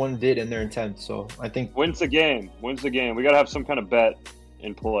 One did, and they're in 10th. So I think wins the game. We gotta have some kind of bet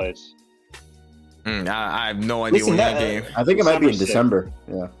in place. I have no idea when that game. I think it might be in December.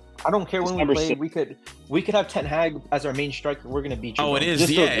 Yeah. I don't care when we play. We could have Ten Hag as our main striker. We're gonna beat you. Oh, it is.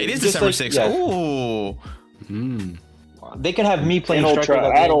 It is December 6th. Yeah. Ooh. They could have me playing striker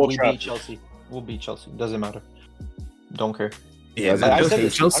that game. We beat Chelsea. We'll beat Chelsea. Doesn't matter. Don't care. Yeah,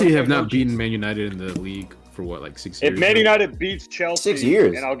 Chelsea have not beaten Man United in the league for what, like 6 years? If Man United beats Chelsea, 6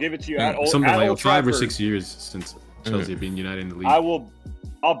 years, and I'll give it to you something at like Old 5 or Trafford, 6 years since Chelsea being United in the league.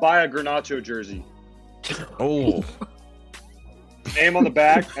 I'll buy a Garnacho jersey. Oh. Name on the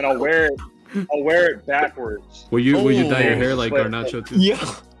back, and I'll wear it backwards. Will you dye your hair like Garnacho too?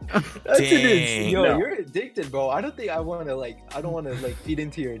 Yeah. Dang. You're addicted, bro. I don't want to feed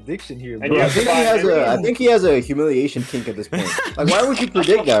into your addiction here, bro. And I think he has a humiliation kink at this point. Like, why would you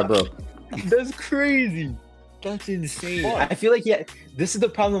predict that, bro? That's crazy. That's insane. I feel like this is the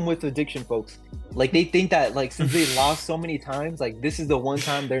problem with addiction, folks. Like they think that like since they lost so many times, like this is the one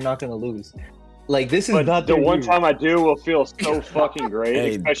time they're not gonna lose. Like this is not the one time I do will feel so fucking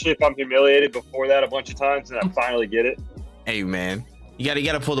great, especially if I'm humiliated before that a bunch of times and I finally get it. Hey man, you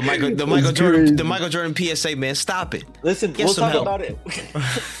gotta pull the Michael Jordan PSA, man. Stop it. Listen, we'll talk about it.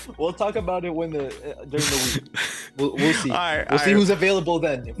 We'll talk about it during the week. We'll see. We'll see who's available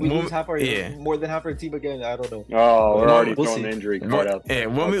then. If we lose more than half our team again, I don't know. Oh, we're already throwing the injury card out there. Yeah,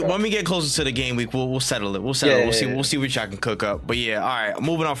 when we get closer to the game week, we'll settle it. We'll see what y'all can cook up. But yeah, all right.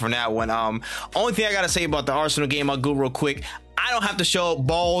 Moving on from that one. Only thing I gotta say about the Arsenal game, I'll go real quick. I don't have to show up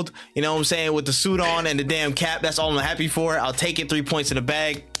bald, you know what I'm saying, with the suit on and the damn cap. That's all I'm happy for. I'll take it. 3 points in the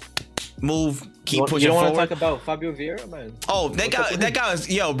bag. Move. Keep pushing forward. You don't want to talk about Fabio Vieira, man? Oh, that guy is,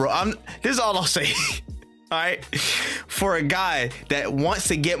 bro. This is all I'll say. All right, for a guy that wants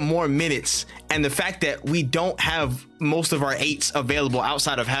to get more minutes, and the fact that we don't have most of our 8s available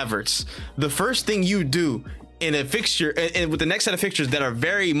outside of Havertz, the first thing you do in a fixture and with the next set of fixtures that are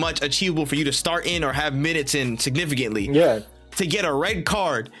very much achievable for you to start in or have minutes in significantly. Yeah. To get a red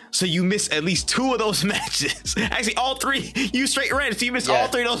card, so you miss at least 2 of those matches. Actually, all 3, you straight red. So you miss all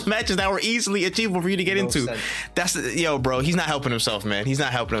 3 of those matches that were easily achievable for you to get into. Sense. That's bro. He's not helping himself, man. He's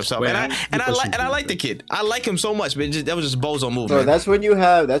not helping himself. And I like the kid. I like him so much, but that was just bozo move. So that's when you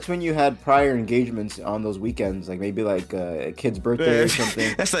had prior engagements on those weekends, like maybe like a kid's birthday or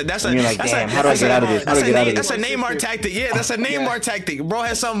something. That's you're like, damn, how do I get out of this? That's a Neymar tactic. Yeah, that's a Neymar tactic. Bro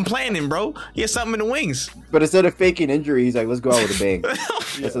has something planning, bro. He has something in the wings. But instead of faking injury, he's like, let's go out with a bang.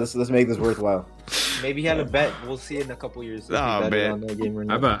 Let's make this worthwhile. Maybe he had a bet. We'll see it in a couple years. Oh, man. On that game or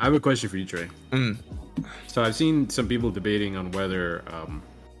not. I have a question for you, Trey. So I've seen some people debating on whether,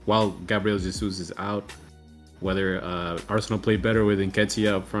 while Gabriel Jesus is out, whether Arsenal played better with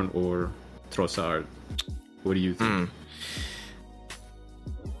Nketiah up front or Trossard. What do you think?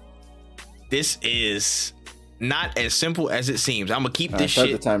 This is not as simple as it seems. I'm gonna keep this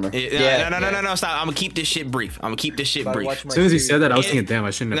shit. The timer. No, stop. I'm gonna keep this shit brief. As soon as he said that, I was thinking, damn, I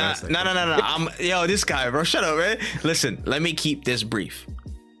shouldn't have asked that. No. This guy, bro. Shut up, man. Listen, let me keep this brief.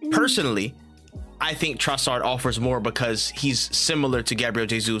 Personally, I think Trossard offers more because he's similar to Gabriel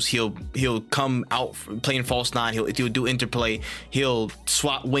Jesus. He'll come out playing false 9. He'll do interplay. He'll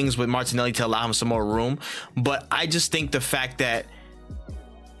swap wings with Martinelli to allow him some more room. But I just think the fact that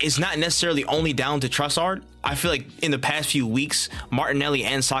it's not necessarily only down to Trossard. I feel like in the past few weeks, Martinelli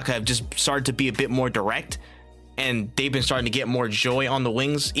and Saka have just started to be a bit more direct, and they've been starting to get more joy on the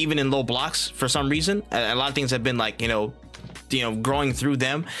wings, even in low blocks for some reason. A lot of things have been like, growing through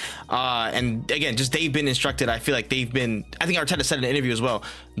them. And again, just they've been instructed. I feel like I think Arteta said in an interview as well,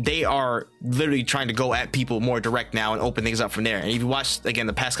 they are literally trying to go at people more direct now and open things up from there. And if you watch, again,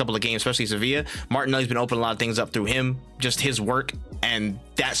 the past couple of games, especially Sevilla, Martinelli's been opening a lot of things up through him, just his work. And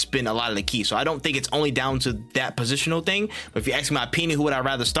that's been a lot of the key. So I don't think it's only down to that positional thing. But if you ask me my opinion, who would I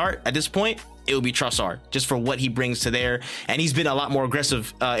rather start at this point? It would be Trossard, just for what he brings to there, and he's been a lot more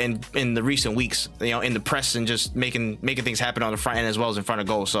aggressive in the recent weeks, in the press and just making things happen on the front end as well as in front of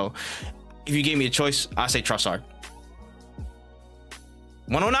goal. So, if you gave me a choice, I say Trossard.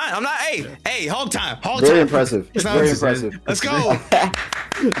 109. I'm not. Hey, hog time. Very impressive. Very impressive. Let's go.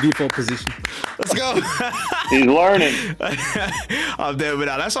 Default position. Let's go. He's learning. I'm dead, but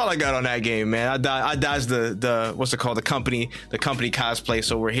that's all I got on that game, man. I dodged the what's it called, the company cosplay.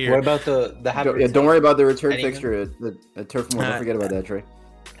 So we're here. What about the Havertz? Don't worry about the return fixture at Turf Moor. Don't forget about that, Trey.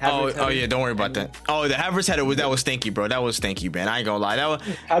 Oh yeah, don't worry about that. Oh, the Havertz header that was stinky, bro. That was stinky, man. I ain't gonna lie.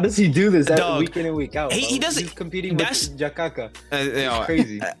 How does he do this week in and week out? He doesn't. He's competing with Jakaka. It's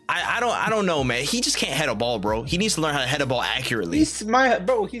crazy. I don't know, man. He just can't head a ball, bro. He needs to learn how to head a ball accurately. He's the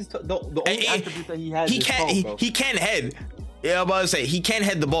only attribute that he has. He can't head. Yeah, I'm about to say he can't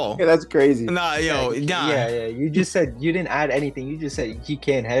head the ball. Yeah, that's crazy. Nah. Yeah. You just said you didn't add anything. You just said he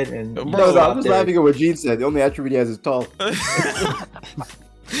can't head, and bro, I'm just laughing at what Gene said. The only attribute he has is tall.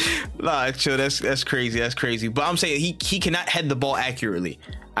 Nah, chill. That's crazy. That's crazy. But I'm saying he cannot head the ball accurately.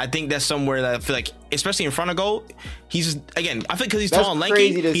 I think that's somewhere that I feel like, especially in front of goal, he's again. I think because he's tall and lanky,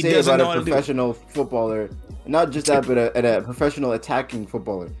 crazy to he say doesn't know about how a to professional footballer. Not just that, but a professional attacking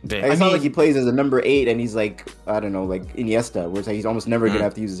footballer. Yeah. It's not like he plays as a number 8 and he's like, I don't know, like Iniesta, where it's like he's almost never gonna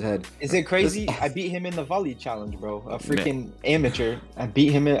have to use his head. Is it crazy? I beat him in the volley challenge, bro. A freaking amateur. I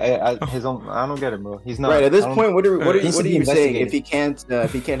beat him at his own. I don't get it, bro. He's not right at this point. What are you saying? If he can't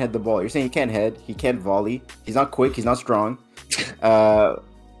head the ball, you're saying he can't head, he can't volley. He's not quick. He's not strong. Yeah.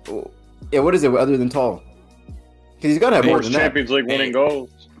 What is it other than tall? Because he's got to have more than that. Champions League winning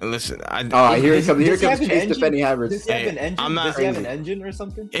goals. Listen, here it comes. Here comes Chase defending Havertz. Does he have an engine? Does he have an engine or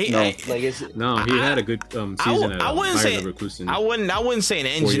something? No, he had a good season at Bayer Leverkusen. I wouldn't say an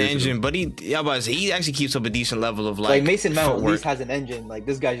engine, but he actually keeps up a decent level of like Mason Mount at least has an engine. Like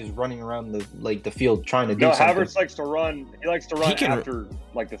this guy's just running around the field trying to do something. Havertz likes to run. He likes to run after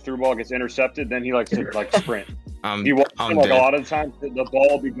like the through ball gets intercepted. Then he likes to like sprint. He watches a lot of the time the ball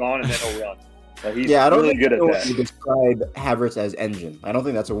will be gone and then he'll run. I don't really good at that. You describe Havertz as engine. I don't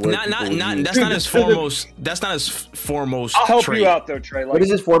think that's a word. That's not his foremost. That's not his foremost. I'll help trait. You out though, Trey. Like, what is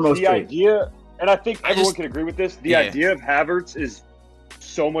his foremost trait? Idea, and I think everyone can agree with this. The idea of Havertz is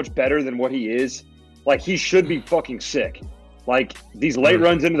so much better than what he is. Like he should be fucking sick. Like these late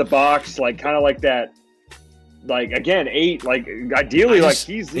runs into the box, like kind of like that. Like again, 8. Like ideally,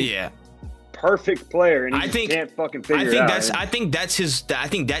 he's the perfect player, and he can't fucking figure it out. I think that's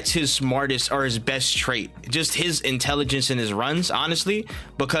his smartest or his best trait, just his intelligence in his runs, honestly,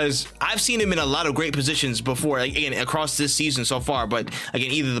 because I've seen him in a lot of great positions before, like again across this season so far, but again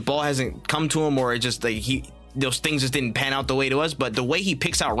either the ball hasn't come to him or it just like those things just didn't pan out the way it was. But the way he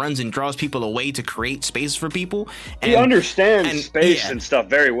picks out runs and draws people away to create space for people, he understands space and stuff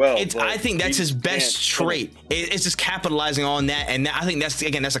very well. I think that's his best trait. It's just capitalizing on that, and I think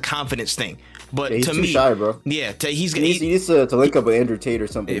that's a confidence thing. But he's to too me, shy, bro. Yeah, he needs to link up with Andrew Tate or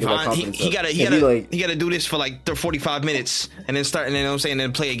something. He gotta do this for like 45 minutes and then start, and then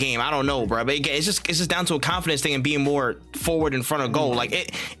then play a game. I don't know, bro. But it's just down to a confidence thing and being more forward in front of goal. Like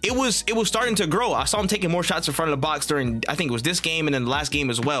it was starting to grow. I saw him taking more shots in front of the box during, I think it was this game and then the last game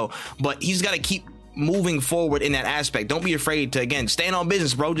as well. But he's got to keep moving forward in that aspect. Don't be afraid to, again, stand on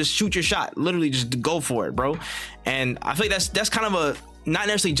business, bro. Just shoot your shot. Literally just go for it, bro. And I feel like that's kind of not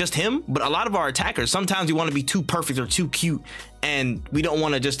necessarily just him, but a lot of our attackers, sometimes we want to be too perfect or too cute, and we don't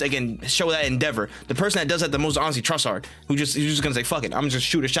want to just, again, show that endeavor. The person that does that the most, honestly, Trossard, who's just gonna say, fuck it, I'm just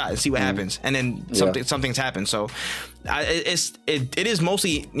shoot a shot and see what happens, and then something's happened. So it is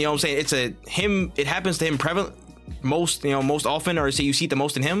mostly, you know what I'm saying, it happens to him prevalent most often, or say you see it the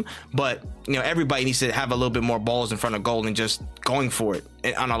most in him, but everybody needs to have a little bit more balls in front of goal and just going for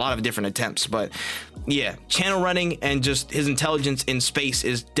it on a lot of different attempts. But yeah, channel running and just his intelligence in space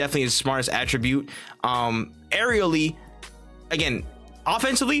is definitely his smartest attribute. Aerially, again,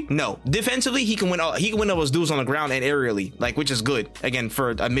 offensively, no. Defensively, he can win all those duels on the ground and aerially, like, which is good. Again,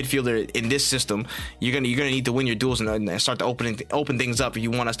 for a midfielder in this system, you're gonna need to win your duels and start to open things up if you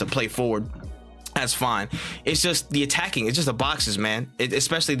want us to play forward. That's fine. It's just the attacking. It's just the boxes, man.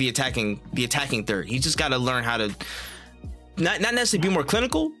 Especially the attacking third. He's just got to learn how to not necessarily be more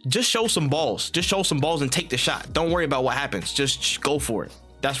clinical. Just show some balls. Just show some balls and take the shot. Don't worry about what happens. Just go for it.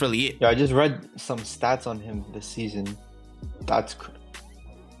 That's really it. Yeah, I just read some stats on him this season. That's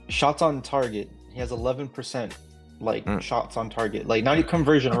shots on target. He has 11% shots on target. Like, not a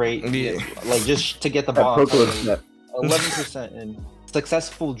conversion rate. Like, just to get the ball. 11% and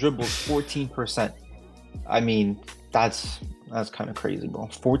successful dribbles 14%. I mean, that's kind of crazy, bro.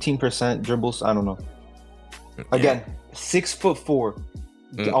 14% dribbles. I don't know. Again, 6'4".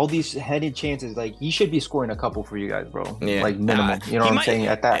 All these headed chances, like, he should be scoring a couple for you guys, bro. Yeah. Like, minimum. You know what I'm saying?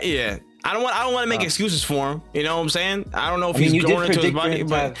 At that. Yeah. I don't want to make excuses for him. You know what I'm saying? I don't know if he's going into his body,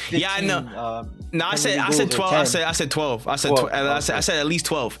 but 15, No, I said 12. I said 12. I said at least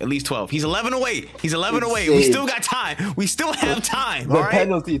 12. At least 12. He's 11 away. He's 11 away. We still got time. We still have time. The all right?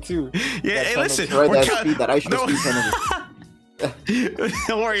 penalty too. Yeah, hey, listen. That ice speed penalty.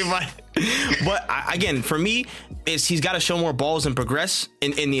 Don't worry about it. But again, for me, he's got to show more balls and progress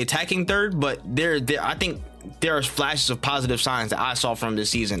in the attacking third. But I think there are flashes of positive signs that I saw from this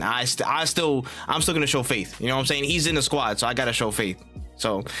season. I'm still going to show faith. You know what I'm saying? He's in the squad, so I got to show faith.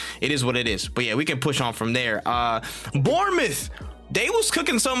 So it is what it is. But yeah, we can push on from there. Bournemouth, they was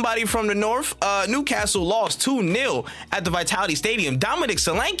cooking somebody from the north. Newcastle lost 2-0 at the Vitality Stadium. Dominic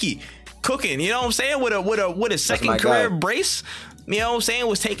Solanke cooking, you know what I'm saying? With a second career brace. You know what I'm saying?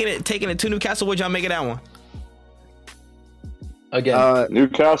 Was taking it to Newcastle. What'd y'all make of that one? Again,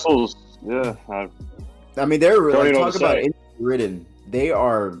 Newcastle's I mean, they're like, talk about injury ridden. They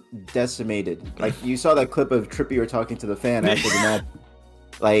are decimated. Like you saw that clip of Trippier talking to the fan after the match.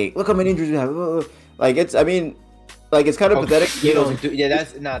 Like, look how many injuries we have. Like it's kind of pathetic.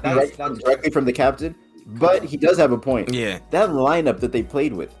 That's directly from the captain. But he does have a point. Yeah, that lineup that they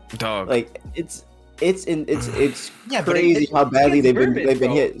played with, dog. Like it's crazy how badly they've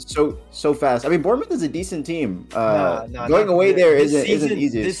been hit so fast. I mean, Bournemouth is a decent team. Going away there isn't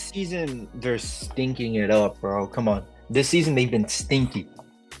easy. This season they're stinking it up, bro. Come on, this season they've been stinky.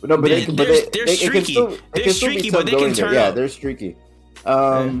 No, but they're streaky. They're streaky, but they can turn. Yeah, they're streaky.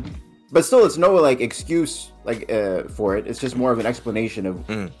 But still, it's no like excuse for it. It's just more of an explanation of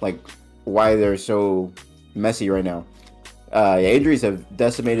like why they're so messy right now. Injuries have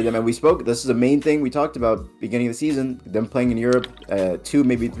decimated them, and this is the main thing we talked about beginning of the season, them playing in Europe, 2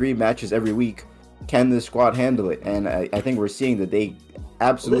 maybe 3 matches every week. Can the squad handle it? And I think we're seeing that they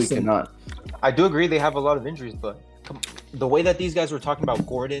absolutely cannot. I do agree they have a lot of injuries, but the way that these guys were talking about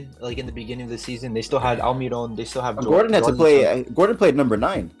Gordon, like in the beginning of the season, they still had Almiron, they still have Gordon had to play. Gordon played number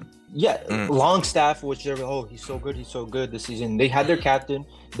 9. Yeah, Longstaff, which they're he's so good this season. They had their captain,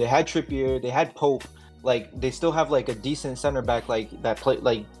 they had Trippier, they had Pope. Like they still have like a decent center back like that play.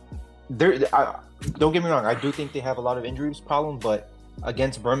 Like don't get me wrong, I do think they have a lot of injuries problem, but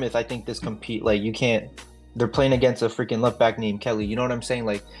against Bournemouth, I think this compete like you can't. They're playing against a freaking left back named Kelly. You know what I'm saying?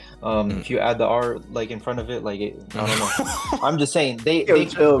 Like, if you add the R like in front of it, like I don't know. I'm just saying they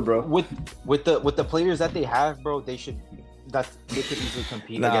chill, bro. With the players that they have, bro, they could easily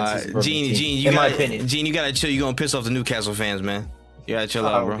compete against this Gene, in my opinion. Gene, you gotta chill. You're gonna piss off the Newcastle fans, man. You gotta chill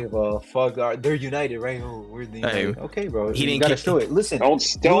out, bro. I don't give a fuck. They're united, right? Oh, we're the United. Okay, bro. He didn't gotta show it. Listen, don't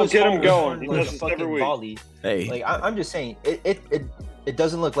get him going. He like does a this every fucking week. volley. Hey, like I'm just saying, it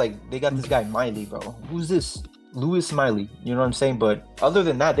doesn't look like they got this guy Miley, bro. Who's this? Lewis Miley. You know what I'm saying? But other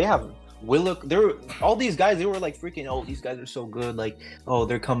than that, they have Willock. All these guys. They were like freaking. Oh, these guys are so good. Like, oh,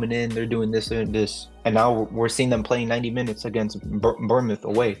 they're coming in. They're doing this and this. And now we're seeing them playing 90 minutes against Bournemouth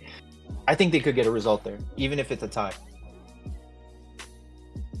away. I think they could get a result there, even if it's a tie.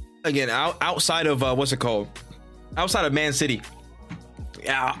 Again, outside of what's it called? Outside of Man City,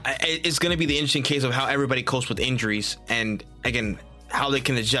 it's going to be the interesting case of how everybody copes with injuries, and again, how they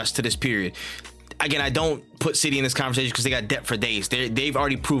can adjust to this period. Again, I don't put City in this conversation because they got depth for days. They've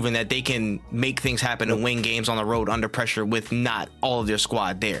already proven that they can make things happen and win games on the road under pressure with not all of their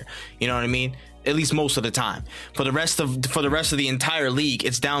squad there. You know what I mean? At least most of the time. For the rest of the entire league,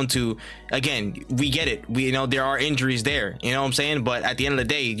 it's down to, again, we get it. There are injuries there. You know what I'm saying? But at the end of the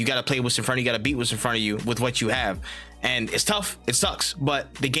day, you got to play what's in front of you. You got to beat what's in front of you with what you have. And it's tough. It sucks.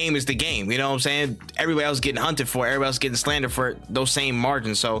 But the game is the game. You know what I'm saying? Everybody else getting hunted for. Everybody else getting slandered for those same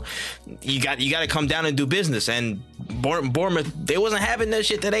margins. So you got to come down and do business. And Bournemouth, they wasn't having that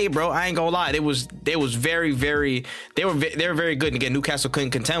shit today, bro. I ain't gonna lie. They was very, very. They were very good. And again, Newcastle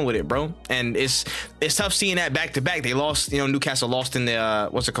couldn't contend with it, bro. And it's tough seeing that back to back. They lost. Newcastle lost in the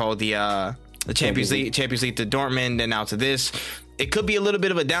the Champions League to Dortmund, and now to this. It could be a little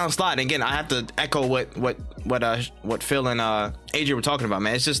bit of a downslide. And again, I have to echo what Phil and Adrian were talking about,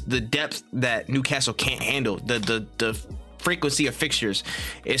 man. It's just the depth that Newcastle can't handle. The frequency of fixtures,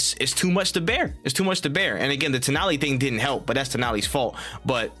 it's too much to bear. It's too much to bear. And again, the Tonali thing didn't help, but that's Tonali's fault.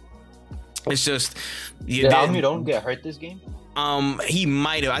 But it's just did Almiron get hurt this game? He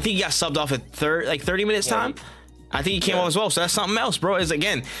might have. I think he got subbed off at 30 minutes time. I think he came off as well. So that's something else, bro. Is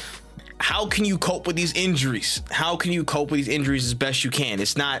again, how can you cope with these injuries? How can you cope with these injuries as best you can?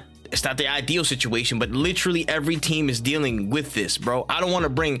 It's not the ideal situation, but literally every team is dealing with this, bro. I don't want to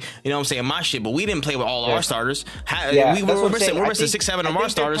bring, my shit, but we didn't play with all our starters. We're missing 6, 7 of our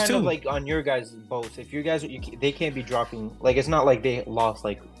starters too. Like on your guys both, if you guys, they can't be dropping. Like it's not like they lost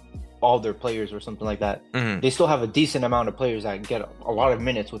like all their players or something like that. Mm-hmm. They still have a decent amount of players that get a lot of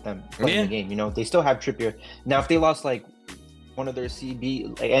minutes with them playing the game. They still have Trippier. Now, if they lost like one of their CB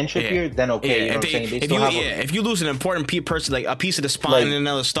and Trippier, then okay. You know what I'm saying? They still have if you lose an important person, like a piece of the spine and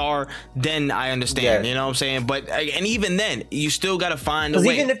another star, then I understand. You know what I'm saying? But and even then, you still got to find a way.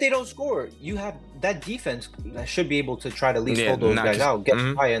 Because even if they don't score, you have that defense that should be able to try to at least hold those guys out, get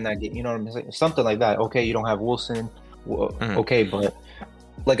high in that game. You know what I'm saying? Something like that. Okay, you don't have Wilson. Okay, but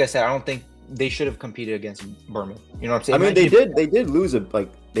like I said, I don't think they should have competed against Bournemouth. You know what I'm saying? I mean, they did lose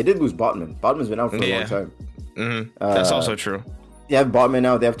Botman. Botman's been out for a long time. That's also true. They have Botman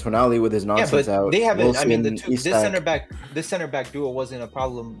out. They have Tonali with his nonsense out. They haven't. Wilson, I mean, this center back duo wasn't a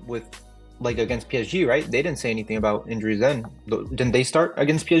problem with against PSG, right? They didn't say anything about injuries then. Didn't they start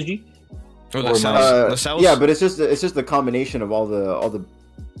against PSG? Yeah, but it's just the combination of all the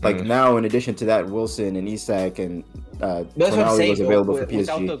now in addition to that, Wilson and Isak and Tonali was available for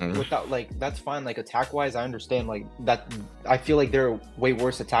PSG. Without that's fine. Like attack wise, I understand that. I feel like they're way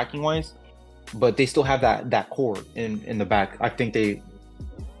worse attacking wise. But they still have that core in the back. I think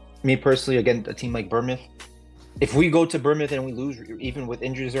me personally, again, a team like Bournemouth, if we go to Bournemouth and we lose, even with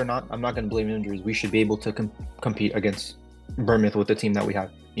injuries or not, I'm not going to blame injuries. We should be able to compete against Bournemouth with the team that we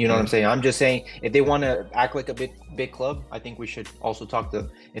have. You know what I'm saying? I'm just saying, if they want to act like a big club, I think we should also talk to,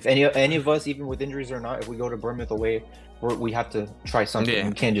 if any of us, even with injuries or not, if we go to Bournemouth away, we have to try something. Yeah.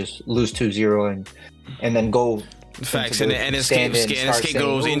 We can't just lose 2-0 and then go. Facts, and escape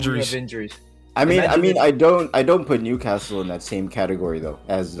those injuries. I mean, I don't put Newcastle in that same category though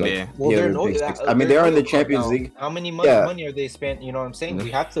as the other big six. I mean, they are in the Champions League. How many money are they spent? You know what I'm saying?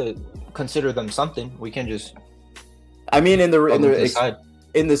 We have to consider them something. We can just. I mean, in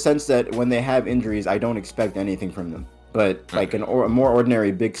the sense that when they have injuries, I don't expect anything from them. But like a more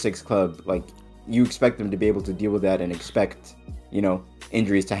ordinary Big Six club, like you expect them to be able to deal with that and expect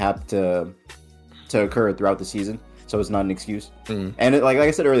injuries to have to occur throughout the season. So it's not an excuse. And like I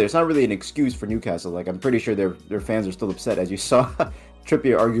said earlier, it's not really an excuse for Newcastle. Like I'm pretty sure their fans are still upset, as you saw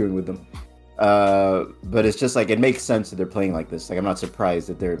Trippier arguing with them. But it's just it makes sense that they're playing like this. Like I'm not surprised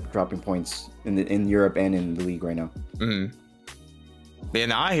that they're dropping points in Europe and in the league right now. Yeah,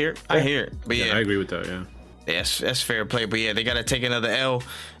 no, I hear it. But I agree with that. Yeah. That's fair play, but yeah, they got to take another L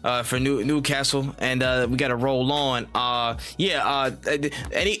for Newcastle, and we got to roll on.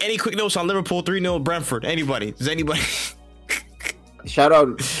 Any quick notes on Liverpool 3-0 Brentford? Anybody? Does anybody? Shout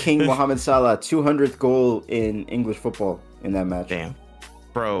out King Mohamed Salah, 200th goal in English football in that match. Damn,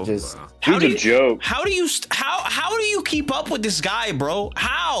 bro, he's a joke. How do you keep up with this guy, bro?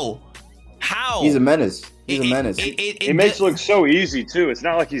 How? He's a menace. It makes it look so easy too. It's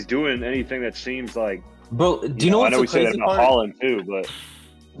not like he's doing anything that seems like. Bro, do you know what's the crazy part? Holland too, but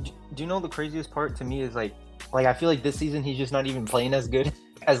do you know the craziest part to me is like I feel like this season he's just not even playing as good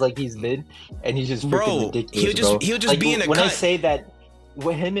as he's been, and he's just freaking ridiculous. He'll just be in the when cut. I say that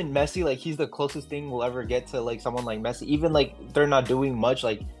with him and Messi, he's the closest thing we'll ever get to someone like Messi. Even they're not doing much,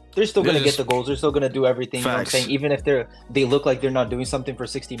 they're still gonna get the goals. They're still gonna do everything. Facts. You know what I'm saying? Even if they look like they're not doing something for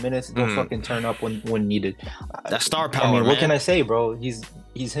 60 minutes, they'll fucking turn up when needed. That star power. I mean, man. What can I say, bro? He's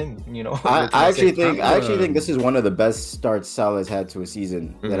him. You know. I actually think this is one of the best starts Salah's had to a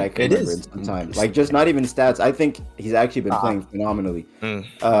season that I can remember in some time. Just not even stats. I think he's actually been playing phenomenally.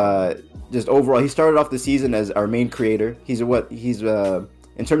 Just overall, he started off the season as our main creator. He's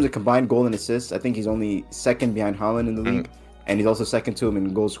in terms of combined goal and assists, I think he's only second behind Haaland in the league. And he's also second to him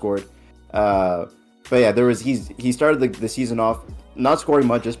in goals scored. But yeah, he started the season off not scoring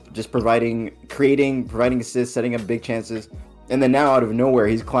much, just providing assists, setting up big chances. And then now out of nowhere,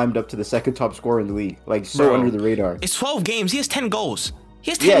 he's climbed up to the second top scorer in the league, under the radar. It's 12 games. He has 10 goals.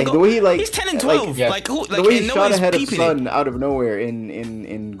 He has 10 goals. The way he he's 10 and 12. The way he shot ahead of Son out of nowhere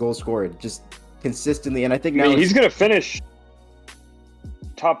in goals scored, just consistently. And I think now he's gonna finish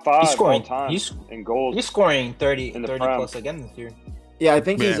top 5 all time in goals. He's scoring 30 plus again this year. Yeah, I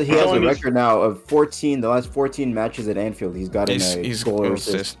think he has a record now of 14. The last 14 matches at Anfield, he's gotten a goal or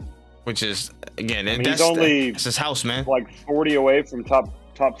assist. Which is again, that's his house, man. 40 away from top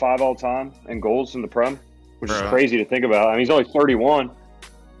 5 all time in goals in the Prem, which is crazy to think about. I mean, he's only 31.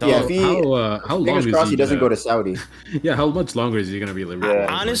 Yeah, how long is he doesn't go to Saudi? Yeah, how much longer is he going to be Liverpool? Yeah.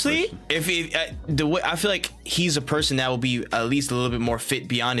 Honestly, if the way I feel like he's a person that will be at least a little bit more fit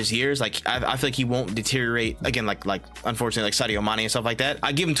beyond his years. I feel like he won't deteriorate again. Like unfortunately, Sadio Mane and stuff like that.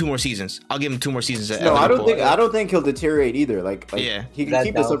 I give him 2 more seasons. I'll give him 2 more seasons. I don't think he'll deteriorate either. He can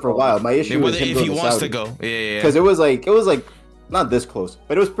keep this up for a while. My issue is him if he wants Saudi. To go. Yeah. Because it was like. Not this close,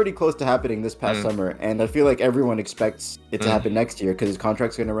 but it was pretty close to happening this past summer, and I feel like everyone expects it to happen next year because his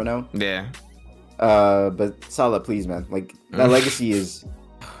contract's going to run out. Yeah. But Salah, please, man, that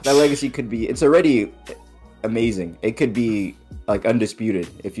legacy could be. It's already amazing. It could be undisputed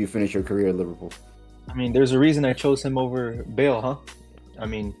if you finish your career at Liverpool. I mean, there's a reason I chose him over Bale, huh? I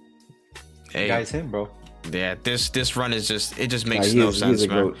mean, Hey, guy's him, bro. yeah, this run is just makes no sense,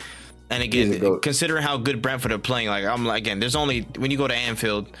 man. GOAT. And again, considering how good Brentford are playing, like again, there's only when you go to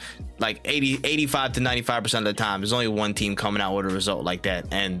Anfield, like 85 to 95% of the time, there's only one team coming out with a result like that.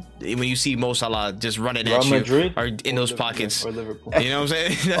 And when you see Mo Salah just running at you or in those pockets, or Liverpool. You know what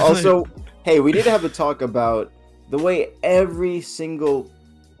I'm saying? Also, hey, we need to have a talk about the way every single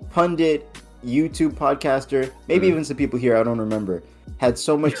pundit, YouTube podcaster, maybe even some people here, I don't remember, had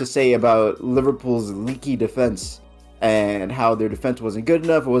so much to say about Liverpool's leaky defense and how their defense wasn't good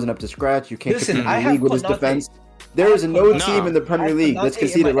enough, it wasn't up to scratch. You can't compete in the league with this defense. There is no team in the Premier League that's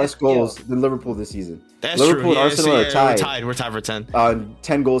conceded less goals than Liverpool this season. That's Liverpool true. and Arsenal are tied. We're tied for 10.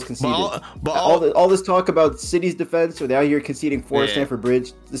 10 goals conceded. All this talk about City's defense, so they're out here conceding 4 at Stamford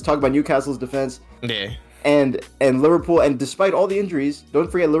Bridge. Let's talk about Newcastle's defense. Yeah. And Liverpool, and despite all the injuries,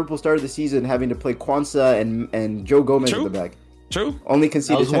 don't forget Liverpool started the season having to play Kwanzaa and Joe Gomez at the back. True. Only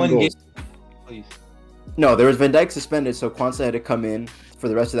conceded 10 goals. No, there was Van Dijk suspended, so Kwanzaa had to come in for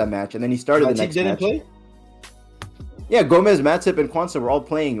the rest of that match, and then he started the next match. Play? Yeah, Gomez, Matip, and Kwanzaa were all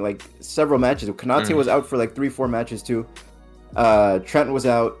playing like several matches. Konate was out for like 3-4 matches too. Trent was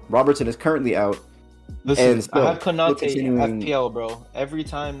out. Robertson is currently out. Listen, and still, I have Konate FPL, bro. Every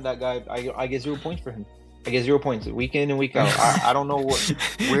time that guy, I get 0 points for him. I get 0 points week in and week out. I don't know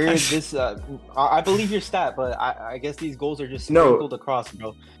where this. I believe your stat, but I guess these goals are just sprinkled across,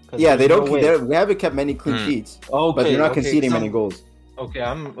 bro. Yeah, they don't. They haven't kept many clean sheets, but they're not conceding many goals. Okay,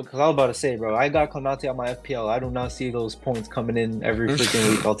 because I was about to say, bro, I got Konate on my FPL. I do not see those points coming in every freaking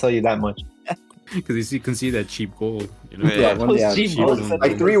week. I'll tell you that much. Because you can see that cheap goal. You know? Cheap goals.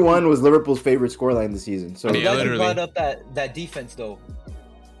 Like 3-1 was Liverpool's favorite scoreline this season. So I'm glad you brought up that defense, though.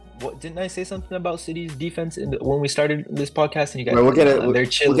 What didn't I say something about City's defense when we started this podcast? And you guys, we'll get it. They're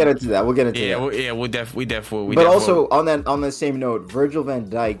chilling. We'll get into that. We definitely. But also on that same note, Virgil van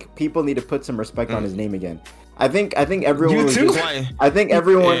Dijk. People need to put some respect on his name again. I think everyone. You was too? I think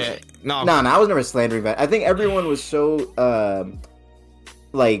everyone. Yeah. No, I was never slandering that. I think everyone was so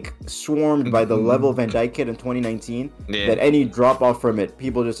swarmed by the level Van Dijk hit in 2019 that any drop off from it,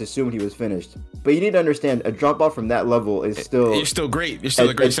 people just assumed he was finished. But you need to understand, a drop off from that level is still you're still great. You're still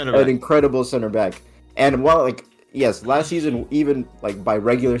a great center back, an incredible center back. And while yes, last season even by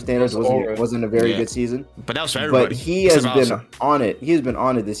regular standards wasn't a very good season. But that was for everybody. But he has been on it. He has been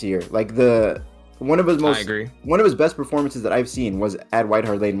on it this year. Like one of his best performances that I've seen was at White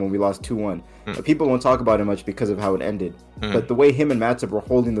Hart Lane when we lost 2-1. But people won't talk about it much because of how it ended. But the way him and Matip were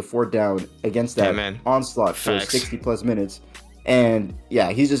holding the fort down against that onslaught for 60 plus minutes, and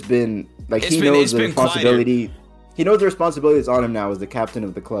he's just been he knows the responsibility. Quieter. He knows the responsibility that's on him now as the captain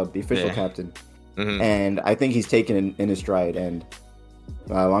of the club, the official captain. And I think he's taken it in his stride. And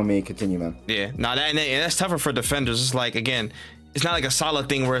long may it continue, man. Yeah, that's tougher for defenders. It's like, again, it's not like a solid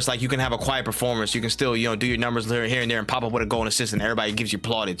thing where it's like you can have a quiet performance. You can still, do your numbers here and there and pop up with a goal and assist and everybody gives you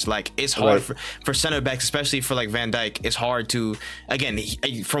plaudits. Like, it's hard for center backs, especially for like Van Dijk. It's hard to, again,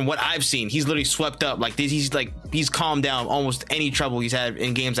 from what I've seen, he's literally swept up. Like, he's calmed down almost any trouble he's had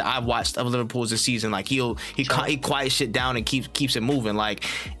in games that I've watched of Liverpool's this season. Like, he quiets shit down and keeps it moving. Like,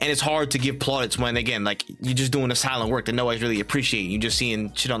 and it's hard to give plaudits when, again, like, you're just doing the silent work that nobody's really appreciating. You're just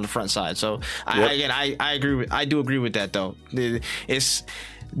seeing shit on the front side. So I agree. I do agree with that though. It's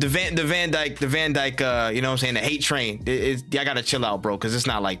the Van Dijk, you know what I'm saying, the hate train. I gotta chill out, bro, because it's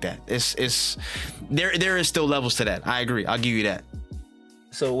not like that. It's there is still levels to that. I agree. I'll give you that.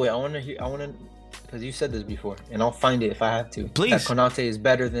 So wait, I want to, because you said this before, and I'll find it if I have to. Please. That Konate is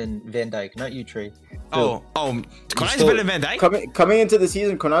better than Van Dijk, not you, Trey. So, Konate's better than Van Dijk? Coming into the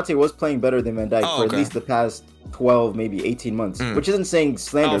season, Konate was playing better than Van Dijk for at least the past 12, maybe 18 months, which isn't saying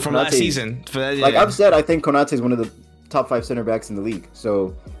slander. From last season. I've said, I think Konate is one of the top 5 center backs in the league.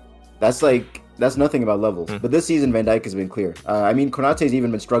 So that's nothing about levels. But this season, Van Dijk has been clear. I mean, Konate's even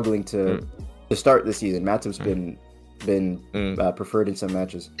been struggling to start this season. Matip's been preferred in some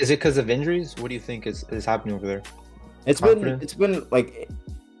matches. Is it because of injuries? What do you think is happening over there? It's been like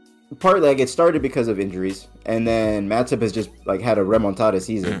partly it started because of injuries, and then Matip has just had a remontada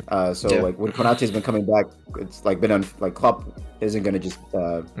season. When Konate's been coming back, it's been Klopp isn't gonna just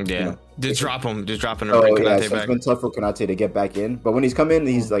drop him, just dropping him. Konate back. It's been tough for Konate to get back in, but when he's come in,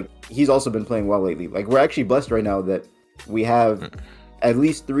 he's also been playing well lately. We're actually blessed right now that we have at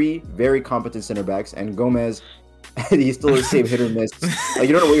least 3 very competent center backs, and Gomez, he's still the same hit or miss. You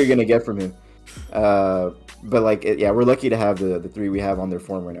don't know what you're gonna get from him. But we're lucky to have the 3 we have on their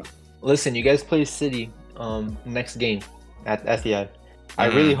form right now. Listen, you guys play City next game at Etihad. I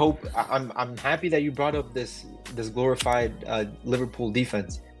really hope. I'm happy that you brought up this glorified Liverpool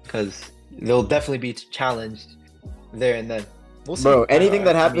defense, because they'll definitely be challenged there and then. We'll see. Bro, anything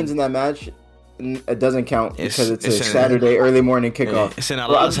that happens in that match, it doesn't count because it's a Saturday early morning kickoff. It's in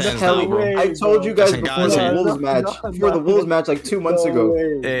Allah's hands now, bro. I told you guys before the Wolves match like 2 months ago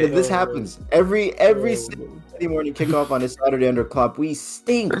that this happens every Saturday morning kickoff on a Saturday under Klopp. We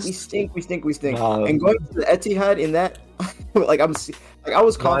stink. And going to the Etihad in that, I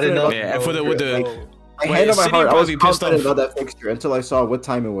was confident. Yeah, I hand on my heart, I was confident about that fixture until I saw what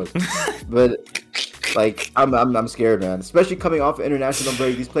time it was. But I'm scared, man. Especially coming off international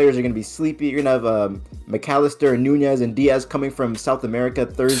break, these players are gonna be sleepy. You're gonna have McAllister, Nunez, and Diaz coming from South America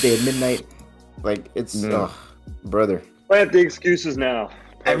Thursday at midnight. It's brother. Plant the excuses now.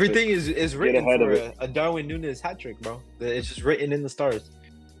 Perfect. Everything is written for a Darwin Nunez hat trick, bro. It's just written in the stars.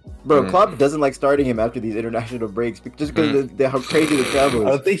 Bro, Klopp doesn't like starting him after these international breaks just because of how crazy the travel is. I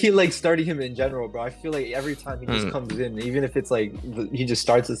don't think he likes starting him in general, bro. I feel like every time he just comes in, even if it's like he just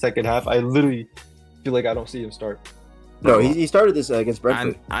starts the second half, I literally feel like I don't see him start. No, he started this against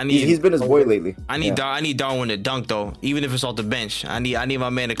Brentford. He's been his boy lately. I need Darwin to dunk though, even if it's off the bench. I need my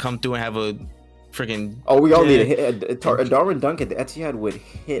man to come through and have a freaking. Oh, we all need a Darwin dunk at the Etihad would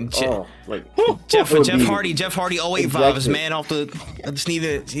hit. Jeff Hardy 08 vibes, man. Off the. I just need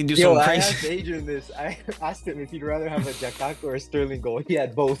to do something crazy. I asked Adrian this. I asked him if he'd rather have a Jakarta or a Sterling goal. He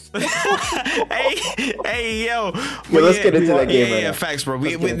had both. hey, yo. Let's get into that game. Yeah, facts, bro.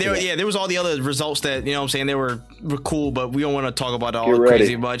 There was all the other results that what I'm saying they were cool, but we don't want to talk about it all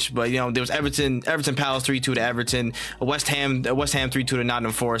crazy much. But there was Everton Palace 3-2 to Everton, West Ham 3-2 to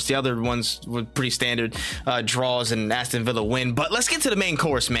Nottingham Forest. The other ones were pretty standard draws and Aston Villa win. But let's get to the main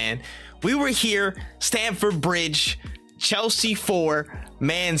course, man. We were here, Stamford Bridge, Chelsea 4,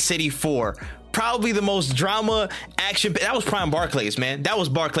 Man City 4. Probably the most drama action. That was prime Barclays, man. That was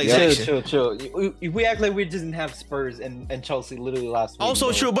Barclays action. Chill. We act like we didn't have Spurs and Chelsea literally last week.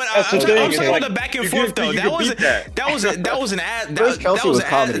 Also true, but I'm talking about the back and forth though. That was an ass. That was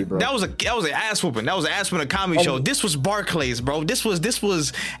comedy, bro. That was an ass whooping. That was an ass whooping, a comedy show. This was Barclays, bro. This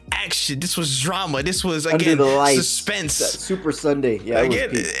was action. This was drama. This was again suspense. Super Sunday. Yeah,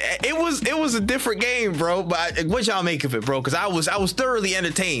 it was a different game, bro. But what y'all make of it, bro? Because I was thoroughly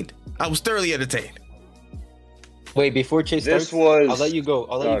entertained. Wait, before Chase starts, I'll let you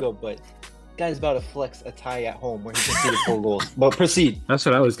go. But guy's about to flex a tie at home where he conceded 4 goals. But proceed. That's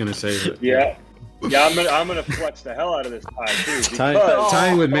what I was gonna say. But... Yeah, I'm gonna flex the hell out of this tie too.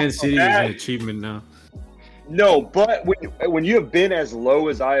 Tying with Man City is an achievement now. No, but when you have been as low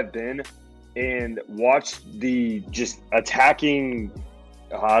as I have been and watched the just attacking.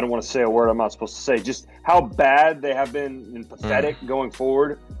 I don't want to say a word I'm not supposed to say. Just how bad they have been and pathetic going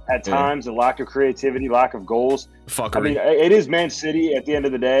forward at times, and lack of creativity, lack of goals. Fuckery. I mean, it is Man City at the end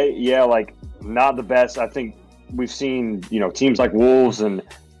of the day. Yeah, not the best. I think we've seen teams like Wolves and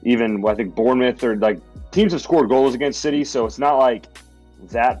even I think Bournemouth or teams have scored goals against City, so it's not like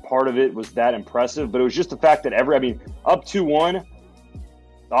that part of it was that impressive. But it was just the fact that up 2-1.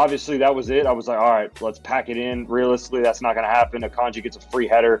 Obviously, that was it. I was like, all right, let's pack it in. Realistically, that's not going to happen. Akanji gets a free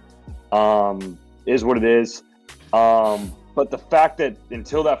header. Is what it is. But the fact that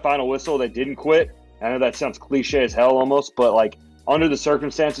until that final whistle, they didn't quit. I know that sounds cliche as hell almost, but under the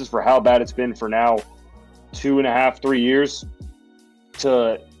circumstances for how bad it's been for now 2.5, 3 years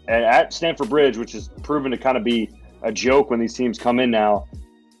at Stamford Bridge, which is proven to kind of be a joke when these teams come in now,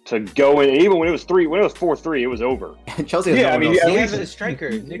 to go in, even when it was 4-3, it was over. Chelsea, he has a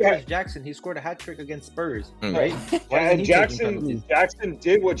striker, Nicholas Jackson. He scored a hat trick against Spurs, right? And Jackson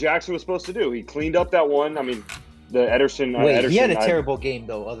did what Jackson was supposed to do. He cleaned up that one. I mean, the Ederson. He had a terrible game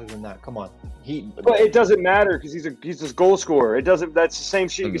though. Other than that, come on. But it doesn't matter because he's a goal scorer. It doesn't. That's the same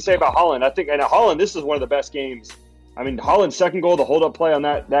shit you can say about Haaland. I think, and Haaland, this is one of the best games. I mean, Haaland's second goal, the hold up play on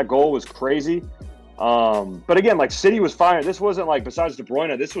that goal was crazy. But again, City was firing. This wasn't besides De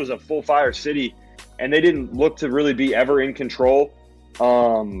Bruyne, this was a full fire City, and they didn't look to really be ever in control. It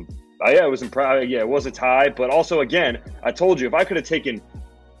was it was a tie, but also again, I told you if I could have taken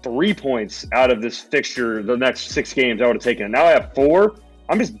 3 points out of this fixture, the next 6 games, I would have taken it. Now I have 4.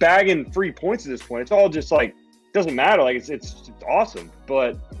 I'm just bagging 3 points at this point. It's all just doesn't matter. It's awesome,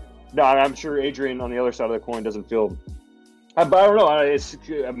 but no, I'm sure Adrian on the other side of the coin doesn't feel. But I don't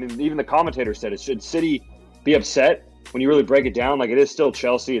know. Even the commentator said it. Should City be upset when you really break it down? It is still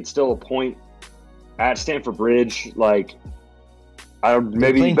Chelsea. It's still a point at Stamford Bridge. But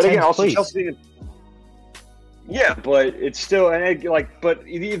again, also Chelsea. Yeah, but it's still but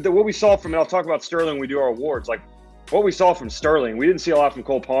what we saw from it. I'll talk about Sterling when we do our awards. What we saw from Sterling, we didn't see a lot from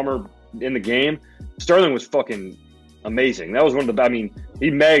Cole Palmer in the game. Sterling was fucking amazing. That was one of the. He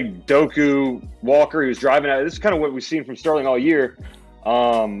megged Doku, Walker. He was driving out. This is kind of what we've seen from Sterling all year.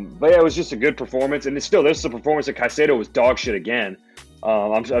 But yeah, it was just a good performance, and this is a performance that Caicedo was dog shit again.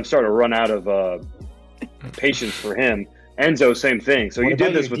 I'm starting to run out of patience for him. Enzo, same thing. So what you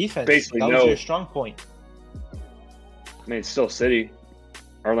did this your with defense? basically that was your strong point. I mean, it's still City.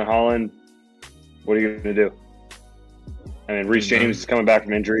 Erling Haaland. What are you going to do? I mean, Reece James is coming back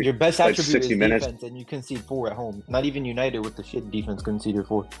from injury. Your best Played attribute 60 is minutes. defense, and you concede 4 at home. Not even United with the shit defense conceded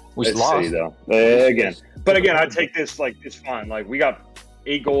 4. We It's lost. City, though. But again, I take this like it's fine. Like we got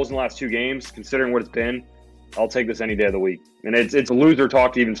 8 goals in the last 2 games. Considering what it's been, I'll take this any day of the week. And it's a loser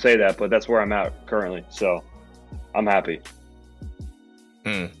talk to even say that, but that's where I'm at currently. So I'm happy.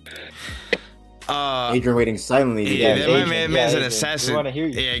 Adrian waiting silently. Yeah, Yeah, man's an assassin. We want to hear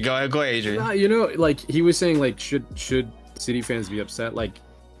you. Yeah, go ahead, Adrian. Nah, you know, like he was saying, like should City fans be upset? Like,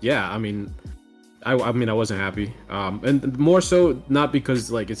 yeah, I mean, I wasn't happy, and more so not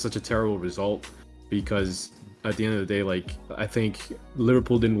because like it's such a terrible result, because at the end of the day, like I think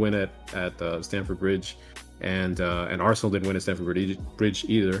Liverpool didn't win at Stamford Bridge, and Arsenal didn't win at Stamford Bridge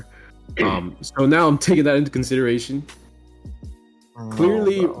either. So now I'm taking that into consideration.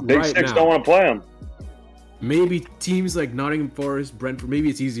 Clearly, Big right Six now, don't want to play them. maybe teams like Nottingham Forest, Brentford, maybe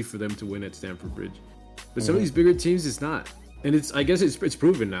it's easy for them to win at Stamford Bridge, but some of these bigger teams, it's not. And I guess it's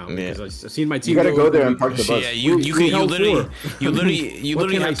proven now because I've seen my team. You gotta go there and park the bus. Yeah, you literally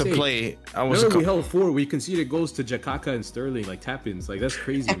have to play. Remember we held 4. We conceded goals to Jakaka and Sterling, like tap-ins. Like that's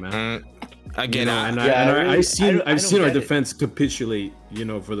crazy, man. Again, I've seen our get defense capitulate. You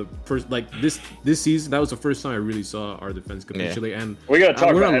know, for the first this season, that was the first time I really saw our defense capitulate. And We got to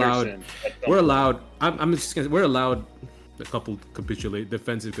talk we're about allowed. Henderson. We're allowed. I'm just gonna. We're allowed a couple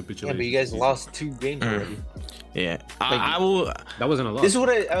defensive capitulation. Yeah, but you guys lost 2 games already. Yeah, I will. That wasn't a lot. This is what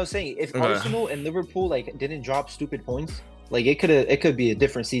I was saying. If Arsenal and Liverpool like didn't drop stupid points, like it could be a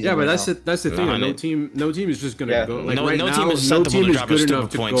different season. Yeah, but right that's the thing. No team is just gonna go. Like No right team now, is no susceptible team to is dropping good enough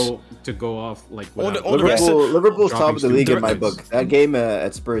stupid to go off like. All the without- rest of- Liverpool's top of the dropping league in my stupid book. That game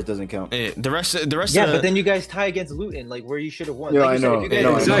at Spurs doesn't count. The rest Yeah, of but then you guys tie against Luton, like where you should have won. Yeah, like you I know. Said, if you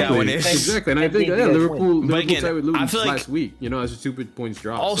guys No, Exactly, Exactly. And I think you guys win. Liverpool again, tied with I Luton feel like- last week. You know, as a stupid points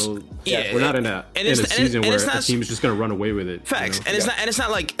drop. Also- So yeah, we're not in a season where a team is just gonna run away with it. facts, you know? and it's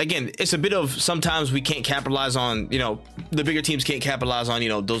not like, again, it's a bit of sometimes we can't capitalize on, the bigger teams can't capitalize on,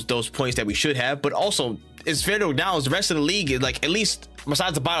 those points that we should have, but also it's fair to acknowledge the rest of the league is like, at least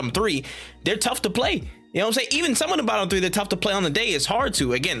besides the bottom 3, they're tough to play. You know what I'm saying? Even some of the bottom 3, they're tough to play on the day. It's hard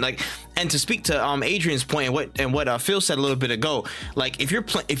to, again, like, and to speak to Adrian's point and what Phil said a little bit ago, like if you're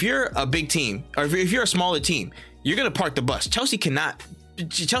a big team or if you're a smaller team, you're gonna park the bus. Chelsea don't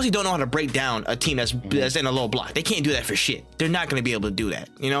know how to break down a team that's in a low block. They can't do that for shit. They're not going to be able to do that.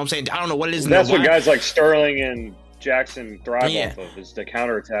 You know what I'm saying? I don't know what it is. That's what guys like Sterling and Jackson thrive off of, is the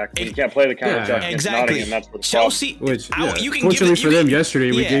counterattack. When you can't play the counterattack against Nottingham, that's what Chelsea. You can fortunately for them,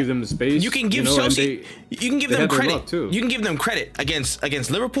 yesterday we gave them the space. You can give Chelsea. You can give them credit. You can give them credit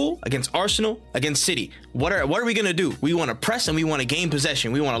against Liverpool, against Arsenal, against City. What are we gonna do? We want to press and we want to gain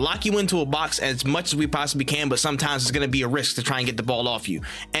possession. We want to lock you into a box as much as we possibly can, but sometimes it's gonna be a risk to try and get the ball off you.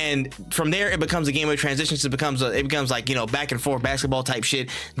 And from there, it becomes a game of transitions. It becomes like back and forth basketball type shit.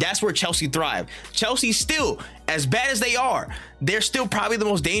 That's where Chelsea thrive. Chelsea still, as bad as they are, they're still probably the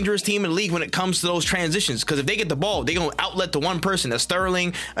most dangerous team in the league when it comes to those transitions. Because if they get the ball, they're gonna outlet the one person, a Sterling.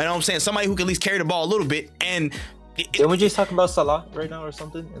 You know what I'm saying? Somebody who can at least carry the ball a little bit. And didn't we just talk about Salah right now or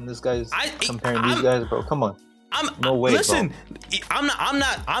something? And this guy's comparing these guys, bro. Come on. No way. Listen, bro.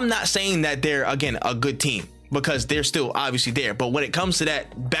 I'm not saying that they're, again, a good team, because they're still obviously there. But when it comes to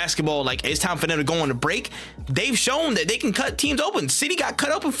that basketball, like, it's time for them to go on a break. They've shown that they can cut teams open. City got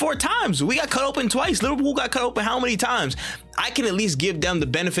cut open 4 times. We got cut open twice. Liverpool got cut open how many times? I can at least give them the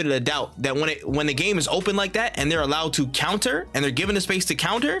benefit of the doubt that when the game is open like that and they're allowed to counter and they're given the space to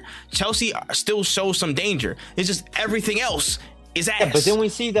counter, Chelsea still shows some danger. It's just everything else is ass. Yeah, but then we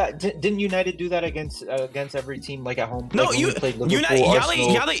see that didn't United do that against every team, like at home? No, like you played Liverpool, United,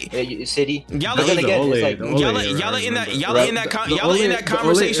 Arsenal, City. Y'all in that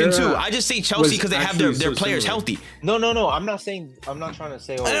conversation too. I just say Chelsea because they have their players healthy. No. I'm not trying to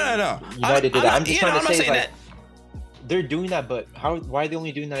say no. United did that. I'm just trying to say that they're doing that, but why are they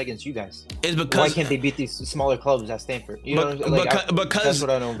only doing that against you guys? It's because why can't they beat these smaller clubs at Stanford? You know, because that's what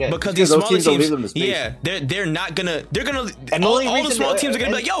I don't get. Because these smaller teams don't leave them the space. Yeah, they're not gonna. They're gonna. And all the small teams are gonna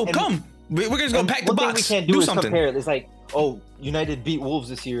be like, "Yo, come, we're just gonna pack the box." We can't do do is something. compare. It's like, oh, United beat Wolves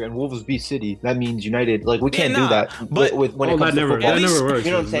this year, and Wolves beat City. That means United, like, we can't do that. But when it comes to football, that never works.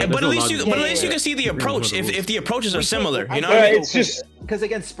 You know what I'm saying? But at least you can see the approach. If the approaches are similar, you know, it's just because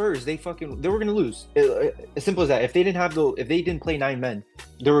against Spurs, they were gonna lose. As simple as that. If they didn't play 9 men,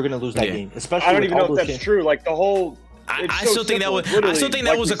 they were gonna lose that game. Especially I don't even know if that's true. Like the whole I still think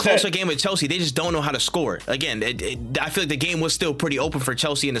that was a closer game with Chelsea. They just don't know how to score. Again, I feel like the game was still pretty open for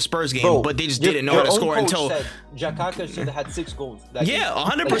Chelsea in the Spurs game, but they just didn't know how to score until. Xhaka should have had 6 goals.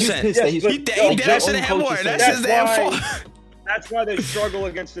 100%. He dead should have had more. That's his damn fault. That's why they struggle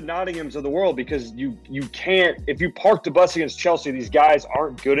against the Nottinghams of the world, because you can't, if you park the bus against Chelsea, these guys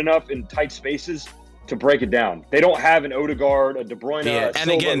aren't good enough in tight spaces to break it down. They don't have an Odegaard, a De Bruyne, a and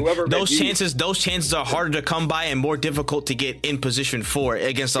Silva, again, those chances are harder to come by and more difficult to get in position for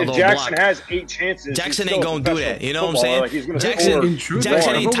against a low block. Jackson has 8 chances. Jackson ain't gonna do that. You know what I'm saying?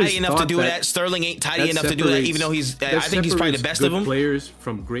 Jackson ain't tight enough to do that. Sterling ain't tight enough to do that. Even though I think he's probably the best of them. Players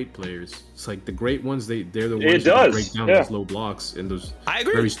from great players. It's like the great ones. They're the ones that break down those low blocks and those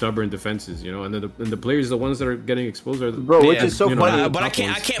very stubborn defenses. You know, and the players, the ones that are getting exposed are which is so funny. But I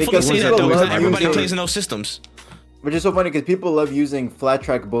can't fully say that though, because not everybody plays in those systems. Which is so funny because people love using flat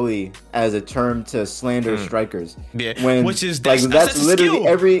track bully as a term to slander strikers. Yeah, which is that's literally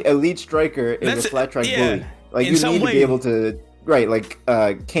every elite striker is a flat track bully. Like you need to be able to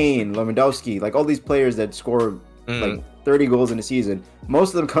Kane, Lewandowski, like all these players that score like 30 goals in a season. Most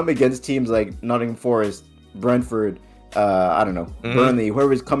of them come against teams like Nottingham Forest, Brentford, Burnley,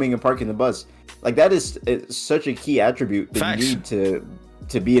 whoever's coming and parking the bus. Like that is such a key attribute that you need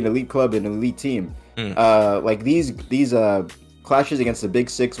to be an elite club and an elite team. Like these clashes against the Big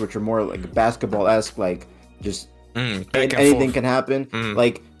Six, which are more like basketball-esque, like just anything can happen.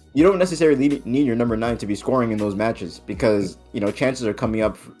 Like you don't necessarily need your number 9 to be scoring in those matches, because chances are coming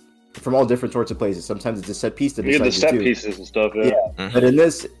up from all different sorts of places. Sometimes it's a set piece to decide. You need the set pieces and stuff. But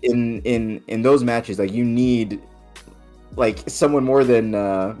in those matches, like you need like someone more than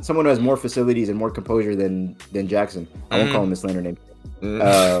someone who has more facilities and more composure than Jackson. I won't call him a slander name.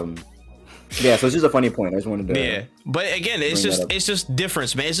 So it's just a funny point. I just wanted to. But again, it's just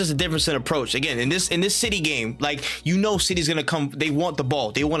difference, man. It's just a difference in approach. Again, in this City game, like City's gonna come. They want the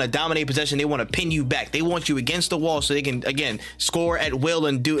ball. They want to dominate possession. They want to pin you back. They want you against the wall so they can again score at will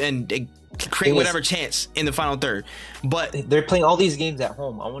and create whatever chance in the final third. But they're playing all these games at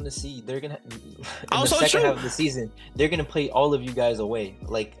home. I want to see they're gonna in the second half of the season. They're gonna play all of you guys away.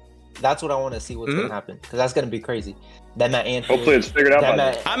 Like that's what I want to see what's gonna happen, because that's gonna be crazy. That Matt Anfield. Hopefully it's figured out.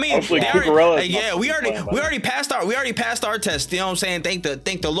 I mean, we already passed our test. You know what I'm saying?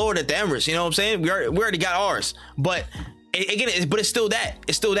 Thank the Lord at the Emirates. You know what I'm saying? We already got ours. But it's still that.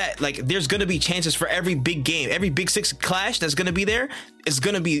 It's still that. Like there's gonna be chances for every big game, every Big Six clash that's gonna be there. It's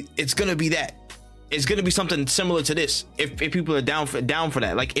gonna be that. It's gonna be something similar to this. If people are down for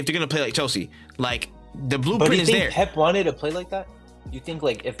that, like if they're gonna play like Chelsea, like the blueprint is there. Pep wanted to play like that. You think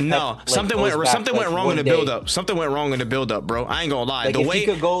like if Pep, something went wrong in the build up. Something went wrong in the build up, bro. I ain't gonna lie. Like if he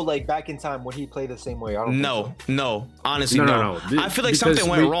could go like back in time, would he play the same way? I don't think so. No. Honestly, no. I feel like something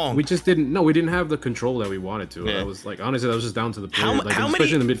went wrong. We just didn't. No, we didn't have the control that we wanted to. I was like, honestly, that was just down to the player.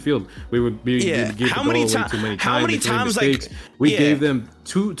 Especially in the midfield, we would be give the ball away too many times. How many times we gave them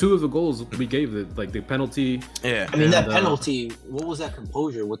two of the goals? We gave the penalty. Yeah, I mean that penalty. What was that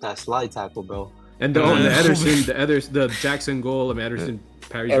composure with that slide tackle, bro? And the Jackson goal. I mean, Ederson.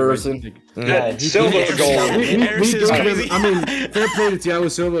 Silva's goal. I mean, fair play to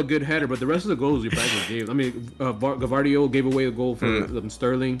Thiago Silva, a good header, but the rest of the goals we practically gave. I mean, Gavardio gave away a goal for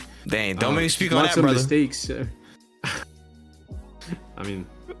Sterling. Dang, don't make me speak on that, some brother. Mistakes. I mean,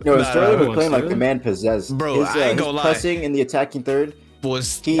 Sterling was playing like the man possessed. Bro, I ain't gonna lie. Pressing in the attacking third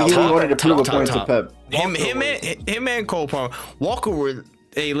was he wanted to prove a point to Pep. Him and Cole Palmer. Walker were.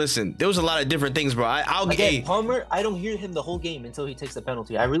 Hey, listen, there was a lot of different things, bro. Palmer, I don't hear him the whole game until he takes the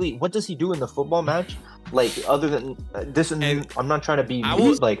penalty. What does he do in the football match? Like, other than this, and I'm not trying to be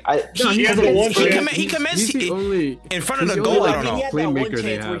he commenced in front of the goal. I don't know. He had that one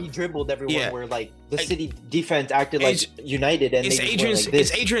chance where he dribbled everyone, where like the City defense acted like United, and it's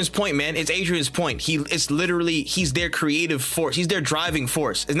Adrian's point, man. It's Adrian's point. He's their creative force. He's their driving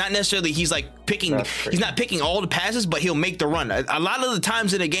force. It's not necessarily he's not picking all the passes, but he'll make the run. A lot of the times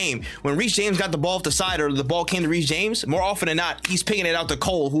in a game when Reece James got the ball off the side or the ball came to Reece James, more often than not, he's picking it out to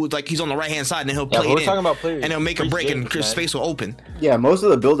Cole, who like he's on the right hand side, and he'll play it in, and he'll make a break and space will open. Yeah, most of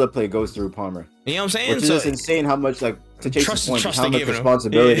the build-up play goes through Palmer. You know what I'm saying? Which is just insane how much, like, to Chase's point, how much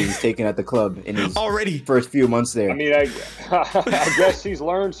responsibility he's taken at the club in his first few months there. I mean, I guess he's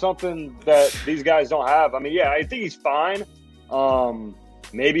learned something that these guys don't have. I mean, yeah, I think he's fine.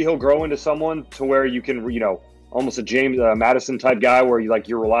 Maybe he'll grow into someone to where you can, almost a James Madison type guy where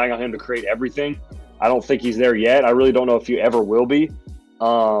you're relying on him to create everything. I don't think he's there yet. I really don't know if you ever will be.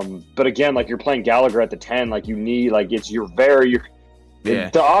 But again, like you're playing Gallagher at the 10, like you need, like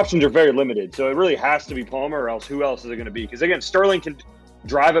the options are very limited. So it really has to be Palmer, or else who else is it going to be? Because again, Sterling can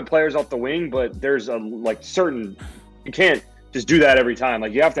drive at players off the wing, but there's a certain You can't just do that every time.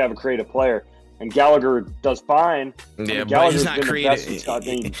 Like, you have to have a creative player. And Gallagher does fine. Yeah, but he's not creative.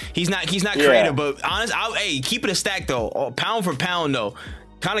 He's not creative. But honest, keep it a stack though. Pound for pound though,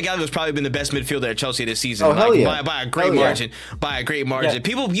 Conor Gallagher's probably been the best midfielder at Chelsea this season. Oh, hell yeah. By a great margin. By a great margin. Yeah.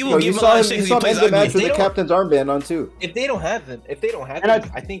 People give him a lot of shit because he plays ugly. Match with the captain's armband on too. If they don't have him,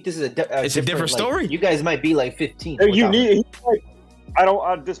 I think this is a different story. You guys might be like 15.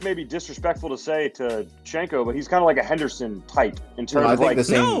 This may be disrespectful to say to Schenko, but he's kind of like a Henderson type in terms of like.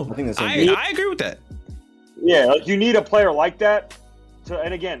 I agree with that. Yeah, like you need a player like that.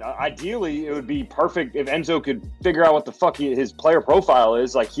 And again, ideally, it would be perfect if Enzo could figure out what the fuck his player profile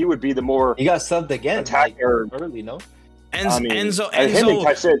is. Like, he would be the more. He got subbed again. Attacker early, no. Enzo,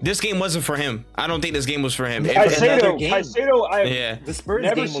 this game wasn't for him. I don't think this game was for him. Caicedo, I've the Spurs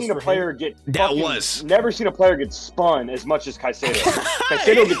never game seen a player get never seen a player get spun as much as Caicedo.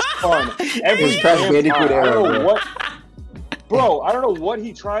 Caicedo gets spun every time. Bro, I don't know what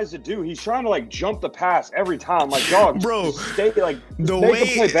he tries to do. He's trying to like jump the pass every time. Like, dog, bro, stay like the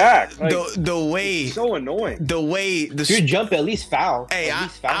way play back. Like, the way it's so annoying. The way you jump, at least foul. Hey, I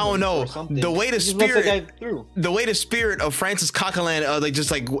don't know. The way the spirit of Francis Coquelin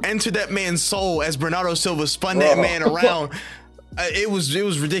just entered that man's soul as Bernardo Silva spun that man around. It was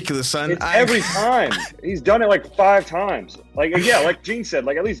ridiculous, son. Every time he's done it like 5 times. Like, yeah, like Gene said,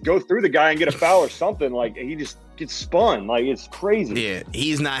 like at least go through the guy and get a foul or something. Like, he just gets spun. Like, it's crazy. Yeah,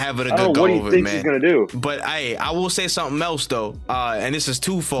 he's not having a good go of it, man. What he thinks he's gonna do? But I will say something else though, and this is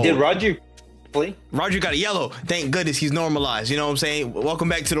twofold. Did Roger play? Roger got a yellow. Thank goodness he's normalized. You know what I'm saying? Welcome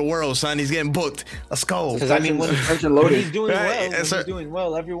back to the world, son. He's getting booked. Let's go. Because I mean, when he's doing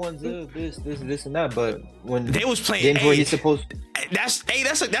well, everyone's this and that. But when they was playing, where he's supposed. That's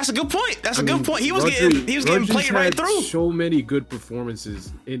a good point. That's a good point. He was getting played right through. So many good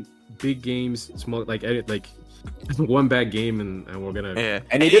performances in big games, small like one bad game and we're gonna. Yeah,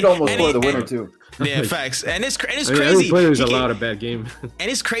 and he did almost score the winner too. Yeah, facts. And it's crazy. Every player's allowed a bad game. And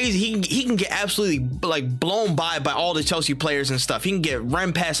it's crazy. He can get absolutely blown by all the Chelsea players and stuff. He can get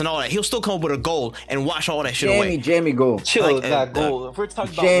run past and all that. He'll still come up with a goal and wash all that shit away. Jamie goal. Chill that goal. If we're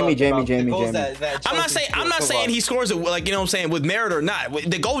talking about Jamie. I'm not saying he scores it with merit or not.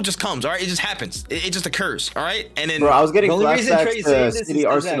 The goal just comes. All right, it just happens. It just occurs. All right, and then bro, I was getting flashbacks to City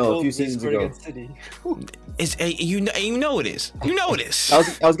Arsenal a few seasons ago. You know it is. You know it is.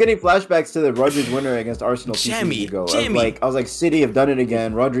 I was getting flashbacks to the Rodgers winner against Arsenal a few seasons ago. I was like, City have done it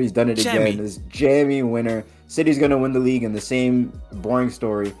again. Rodri's done it again. This Jamie winner. City's gonna win the league in the same boring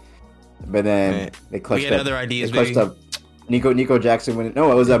story. But then they clutched up. Other ideas, they clutched up. Nico Jackson winning.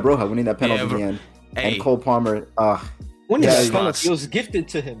 No, it was Broja winning that penalty at the end. And Cole Palmer. It was gifted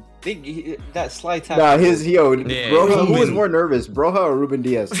to him. That slide tackle. Broja. Who was more nervous, Broja or Ruben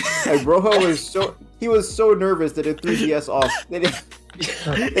Diaz? Like, Broja was so nervous that it threw Diaz off. He didn't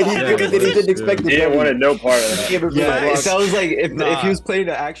expect it. He didn't want no part of that. It sounds like if he was playing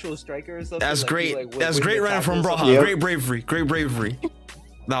an actual striker or something. That's great. That's great running from Broja. Yep. Great bravery.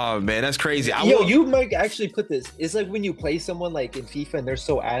 No, man, that's crazy. You might actually put this. It's like when you play someone like in FIFA and they're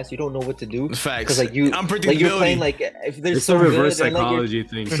so ass, you don't know what to do. Facts. Because you're playing if they're it's so a reverse good, psychology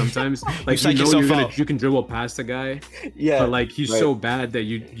thing. Sometimes you can dribble past the guy. Yeah. But he's so bad that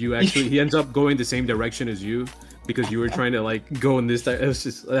you actually he ends up going the same direction as you because you were trying to go in this. That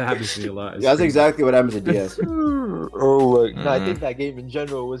happens to me a lot. That's exactly what happens to Diaz. I think that game in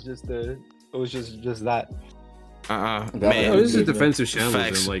general was just that. Man, this is defensive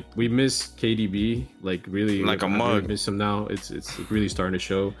shambles, and we miss KDB, really, a mug. We miss him now. It's really starting to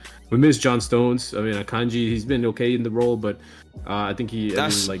show. We miss John Stones. I mean, Akanji, he's been okay in the role, but I think the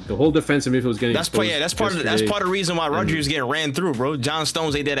whole defensive midfield is getting. That's part of the reason why Rodgers is getting ran through, bro. John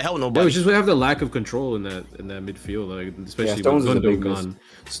Stones ain't there to help nobody. We have the lack of control in that midfield, especially with Gundo gone.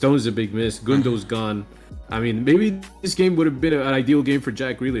 Stones is a big miss. Gundo's gone. I mean, maybe this game would have been an ideal game for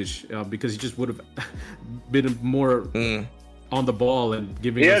Jack Grealish because he just would have been more on the ball and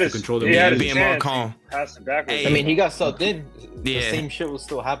giving us the control that we had. Being more calm. I mean, he got subbed in. The same shit was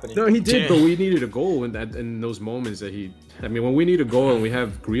still happening. No, he did, but we needed a goal in those moments that he. I mean, when we need a goal and we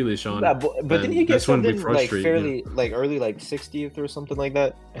have Grealish on, but didn't he get subbed in fairly early, 60th or something like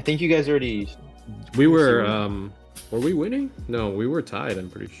that? I think you guys already. We were. Were we winning? No, we were tied. I'm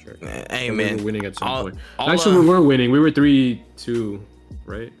pretty sure. Hey, man, we were winning at some point. Actually, we weren't winning. We were 3-2,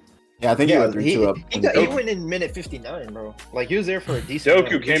 right? Yeah, I think you were 3-2 up. He went in minute 59, bro. He was there for a decent.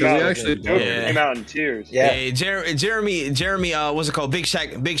 Doku came out in tears. Yeah. Hey, Jeremy, what's it called? Big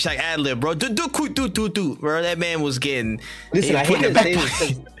Shaq ad-lib, bro. Do. Bro, that man was getting. Listen, I hate to say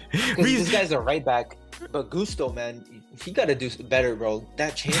this because this guy's a right back. But Gusto, man, he got to do better, bro.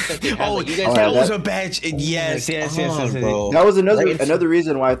 That chance that they had, Oh, like, you guys that was a bad. Yes. bro. That was another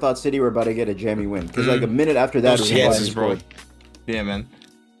reason why I thought City were about to get a jammy win. Because like a minute after that, those chances, bro. Yeah, man.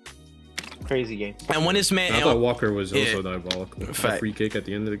 Crazy game. And when this man, I thought Walker was also diabolical. A free kick at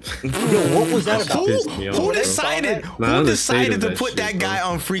the end of the game. Yo, what was that about? Who decided to put that guy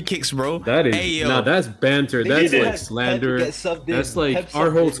on free kicks, bro? That is that's banter. That's like slander. That's like our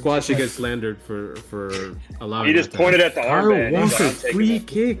whole squad should get slandered for allowing. He just pointed at the armband. Walker free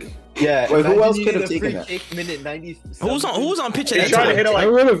kick. Yeah. Wait, who else could have taken that? Minute 90. Who was on pitch at that trying to hit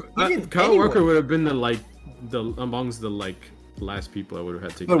time? it Kyle Walker would have been amongst the last people I would have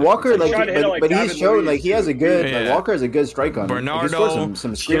had taken. But Walker, but he's shown like he has a good. Like, Walker has a good strike on him. Bernardo,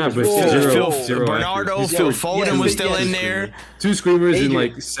 some Bernardo, Phil Foden was still in there. 2 screamers in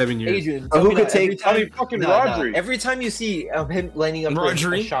like 7 years. Adrian, who could take? Fucking Rodri. Every time you see him lining up for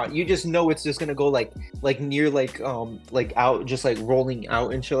a shot, you just know it's just gonna go like near like out, just like rolling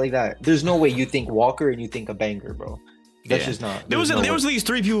out and shit like that. There's no way you think Walker and you think a banger, bro. That's just not. There was at least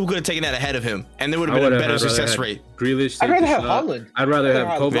 3 people who could have taken that ahead of him, and there would have been a better success rate. Grealish. I'd rather have Haaland. I'd rather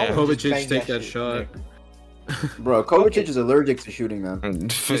have Kovacic take that shot. Bro, Kovacic is allergic to shooting, man.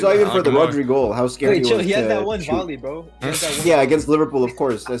 It's not even for the Rodri goal. How scary he was. He had that one volley, bro. Yeah, against Liverpool, of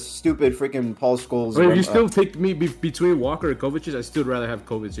course. That stupid freaking Paul Scholes. But if you still take me between Walker and Kovacic, I'd still rather have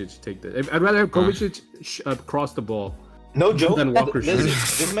Kovacic take that. I'd rather have Kovacic cross the ball. No joke. Than Walker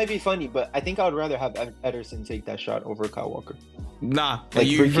this might be funny, but I think I would rather have Ederson take that shot over Kyle Walker. Nah, like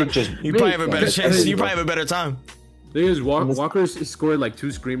you probably have a better chance. You probably have a better time. The thing is, Walker's scored like 2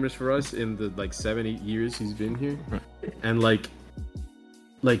 screamers for us in the like 7-8 years he's been here, and like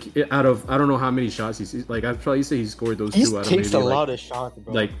out of I don't know how many shots he's like. I'd probably say he scored those 2 out of maybe takes a lot of shots,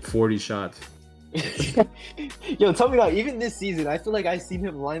 bro. Like 40 shots. Yo, tell me now. Even this season, I feel like I've seen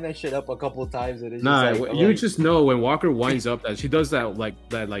him line that shit up a couple of times. And it's just know when Walker winds up that she does that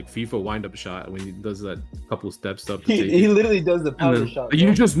FIFA wind up shot when he does that couple steps up. He literally does the power shot. Bro.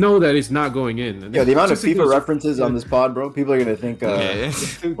 You just know that it's not going in. Yeah, the amount of FIFA references on this pod, bro. People are gonna think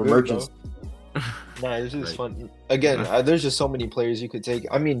we're merchants. Nah, it's just fun. Again, there's just so many players you could take.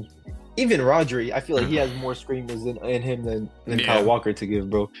 I mean, even Rodri, I feel like he has more screamers in him than Kyle Walker to give,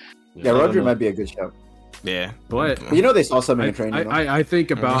 bro. Yeah, Rodri might be a good shout. Yeah, but you know they saw something in training. I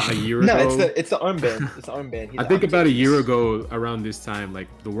think about a year ago. No, it's the armband. It's the armband. I think about a year ago around this time, like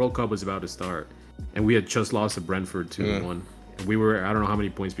the World Cup was about to start, and we had just lost to Brentford 2-1. And we were I don't know how many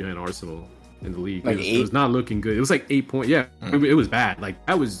points behind Arsenal in the league. Like it was not looking good. It was like 8 points. Yeah, it was bad. Like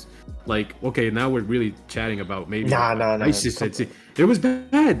that was like okay. Now we're really chatting about maybe. Nah. It was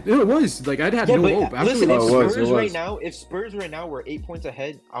bad. It was like I'd had no hope. Listen, if Spurs right now were 8 points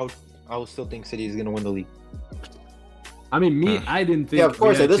ahead, I would still think City is gonna win the league. I mean, I didn't think. Yeah, of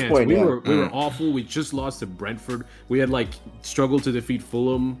course. At this point, we were awful. We just lost to Brentford. We had like struggled to defeat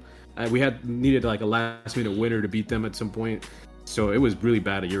Fulham. We had needed like a last minute winner to beat them at some point. So it was really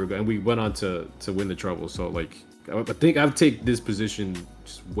bad a year ago, and we went on to win the treble. So like, I think I'd take this position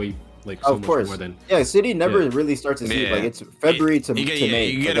just way. Like so much more than City never really starts to see like it's February to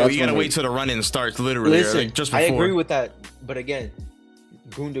May. You gotta wait till the run-in starts. Literally, listen, like, just before. I agree with that, but again,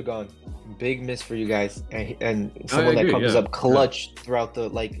 Gundogan, big miss for you guys, and someone that comes up clutch throughout the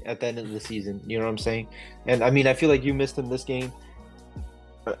at the end of the season. You know what I'm saying? And I mean, I feel like you missed him this game.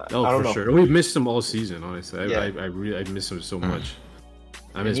 I don't know. Sure. We've missed him all season. Honestly, I miss him so much.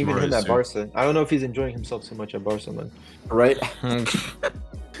 I miss even him at Barca. I don't know if he's enjoying himself so much at Barcelona. Right.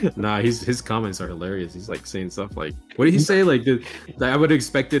 Nah, his comments are hilarious. He's like saying stuff like, "What did he say?" Like, I would have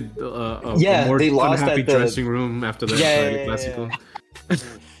expected a more unhappy dressing room after the Clasico. It's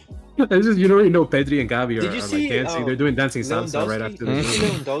just, you know, Pedri and Gavi are like dancing. They're doing dancing salsa right after the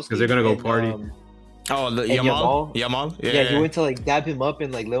game because they're gonna go party. Yamal? Yeah, he went to like dab him up,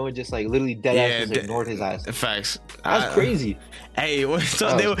 and like Leo just like literally dead ass just ignored his ass. Facts. That's crazy. Hey,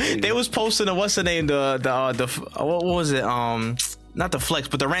 so they was posting what's the name the what was it not the flex,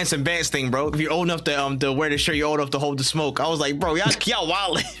 but the ransom bands thing, bro. If you're old enough to wear the shirt, you're old enough to hold the smoke. I was like, bro, y'all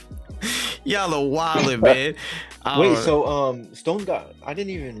wildin'. Y'all are wildin', man. Wait, so Stones I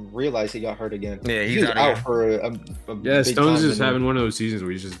didn't even realize he got hurt again. Yeah, he's out for a Stones is having one of those seasons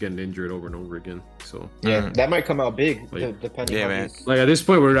where he's just getting injured over and over again. So that might come out big, depending on man. Like at this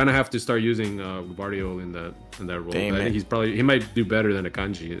point, we're gonna have to start using Guardiola in that role. Damn, I think he might do better than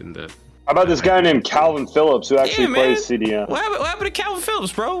Akanji in that. How about this guy named Calvin Phillips who actually plays CDM? What happened to Calvin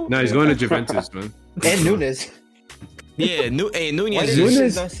Phillips, bro? No, he's going to Juventus, man. And Nunes. Yeah, Nunez.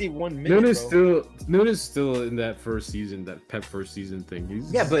 Nunez not see 1 minute, Nunes still in that first season, that Pep first season thing.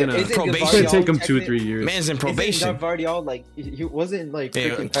 He's yeah, but it's gonna take him 2-3 years. Man's in probation. Gvardiol, like he wasn't like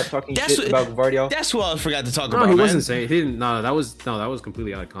freaking Pep talking shit about Gvardiol. That's what I forgot to talk about. No, he wasn't saying. He didn't. No, that was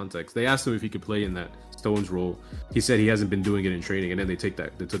completely out of context. They asked him if he could play in that Stones role. He said he hasn't been doing it in training, and then they took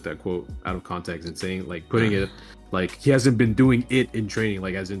that quote out of context and saying like putting it like he hasn't been doing it in training,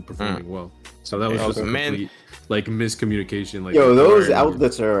 like as in performing well. So that was just a complete like miscommunication. Like, yo, those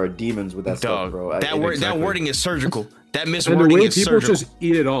outlets are demons with that stuff, bro. That wording is surgical. That and miswording the way is people surgical. just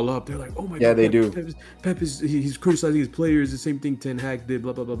eat it all up. They're like, oh my god. Yeah, they do. Pep is he's criticizing his players. The same thing Ten Hag did.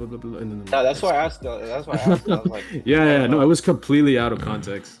 Blah blah blah blah blah blah. And then No, that's why I asked. That's why I asked. I was like, no, it was completely out of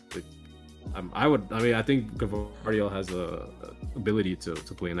context. Like, I think Gvardiol has the ability to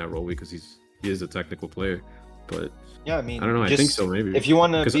play in that role because he is a technical player. But yeah, I mean, I don't know. I think so, maybe. If you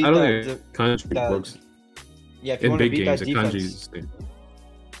want to beat I don't think Kanji works. Yeah, if you in want to big beat games, that defense, Kanji's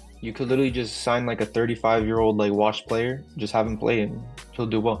you could literally just sign like a 35-year-old like washed player, just have him play, and he'll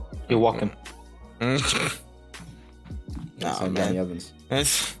do well. You'll walk him. Danny Evans.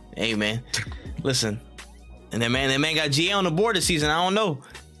 Hey man, listen, and that man got GA on the board this season. I don't know.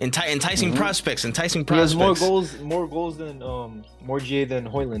 Enticing prospects. He has more goals than more GA than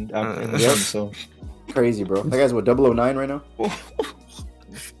Højlund in the game. So crazy, bro. That guy's what 009 right now.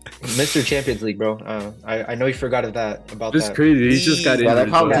 Mr. Champions League, bro. I know you forgot about that. It's crazy. He just got that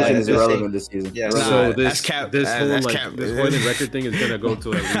competition is irrelevant irrelevant this season. Yeah. So that's cap. This whole That's like cap. this Højlund record thing is gonna go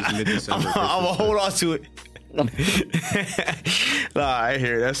to at least mid-December. I'm gonna hold on to it. Nah, I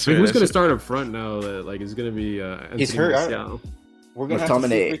hear that's. Wait, who's gonna start up front now? That like it's gonna be. He's hurt. We're gonna have to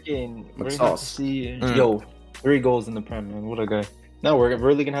see freaking. We're gonna have to see 3 goals in the Prem, man. What a guy. No, we're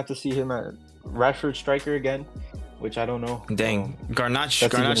really gonna have to see him at Rashford striker again, which I don't know. Dang,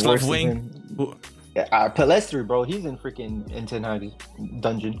 Garnacho left wing. Yeah, Palestri, bro, he's in freaking Ten Hag's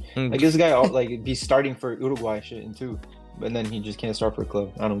dungeon. Like this guy, like be starting for Uruguay shit and too, but then he just can't start for a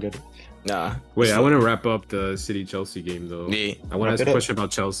club. I don't get it. Nah. Wait, I want to wrap up the City Chelsea game though. Yeah. I want to ask a question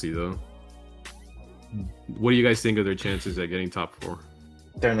about Chelsea though. What do you guys think of their chances at getting top 4?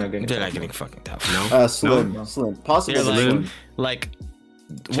 They're not getting fucking top 4. No. Slim. Possibly slim. Like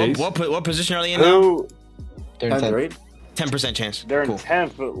what position are they in now? They're in 10th. 10% chance. They're in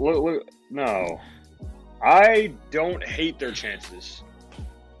 10th, but look, no. I don't hate their chances,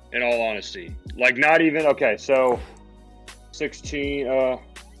 in all honesty. Like, not even, okay, so 16,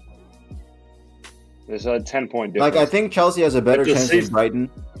 there's a 10-point difference. Like, I think Chelsea has a better chance than Brighton.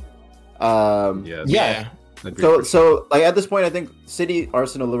 Yeah. So like at this point, I think City,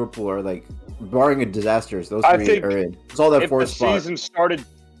 Arsenal, Liverpool are like, barring a disasters, those 3 are in. It's all that 4th spot.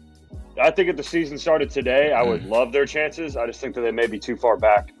 I think if the season started today, I would love their chances. I just think that they may be too far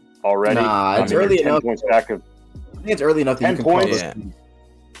back already. Nah, it's early enough. Points back I think it's early enough that you can points.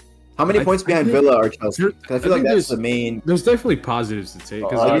 How many points behind Villa are Chelsea? I feel like that's the main. There's definitely positives to take. You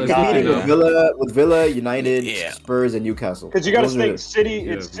compete with Villa, United, Spurs, and Newcastle. Because you got to think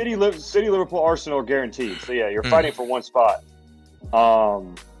City, Liverpool, Arsenal guaranteed. So yeah, you're fighting for one spot.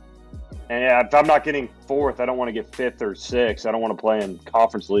 And yeah, if I'm not getting 4th, I don't want to get 5th or 6th. I don't want to play in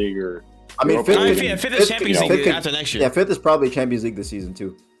Conference League or. I mean, 5th is Champions League after next year. Yeah, 5th is probably Champions League this season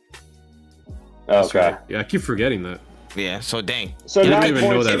too. Okay. Yeah, I keep forgetting that. Yeah, so dang. So 9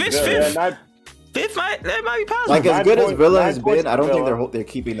 points. If it's 5th, 5th might be positive. Like as good as Villa has been, I don't think they're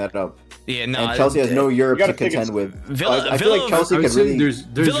keeping that up. Yeah, no. And Chelsea has no Europe to contend with. I feel like Chelsea could really.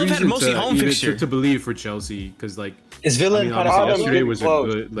 There's reason to believe for Chelsea because like is Villa yesterday was a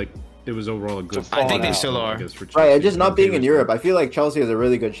good like. It was overall a good. I think they still are. Right, and just not being in Europe, I feel like Chelsea has a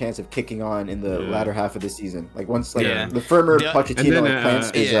really good chance of kicking on in the latter half of the season. Like once, the firmer Pochettino plants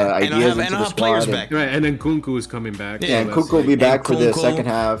his ideas into the squad. Right, and then Kunku is coming back. Yeah, and Kunku will be back for the second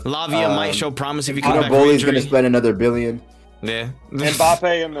half. Lavia might show promise if he comes back. Boli's going to spend another $1 billion. Yeah,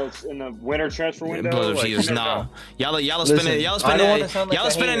 Mbappe in the winter transfer window. Nah, y'all spending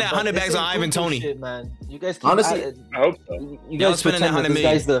that 100 bags on Ivan Toney. Shit, man. You guys honestly, I hope so. You guys spending that 100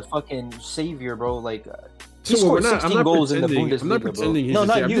 million. This guy's the fucking savior, bro. Like he scored 16 goals in the Bundesliga. I'm not pretending. No,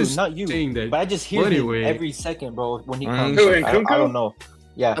 not you. But I just hear him every second, bro. When he comes, I don't know.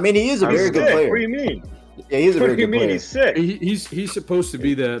 Yeah, I mean he is a very good player. What do you mean? Yeah, he's a very good player. He's sick. He's supposed to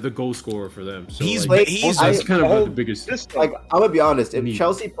be the goal scorer for them. So that's kind of the biggest. Like I'm gonna be honest, if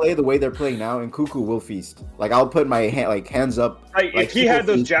Chelsea play the way they're playing now, and Kunku will feast. Like I'll put my hands up. Like if he had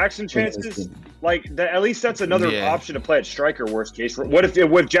those Jackson chances, like at least that's another option to play at striker. Worst case, what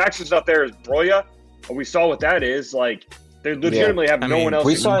if Jackson's not there as Broya? We saw what that is. Like they legitimately have no one else.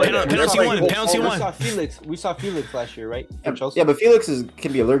 We saw penalty one. We saw Felix last year, right? Yeah, but Felix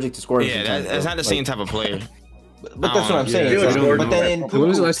can be allergic to scoring. Yeah, that's not the same type of player. But that's what I'm saying. Felix But Gordon. then in When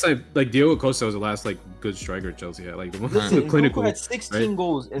was the Cuckoo, last time, like, Diogo Costa was the last, like, good striker Chelsea had? Like, the one listen, clinical. Cuckoo had 16 right?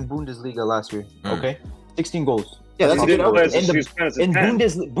 goals in Bundesliga last year. Okay, 16 goals. Yeah, that's He a good didn't play as output. a- he was playing as a In 10.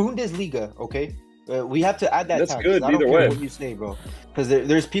 Bundesliga, okay? We have to add that That's tax. good I don't either care way. what you say, bro. Because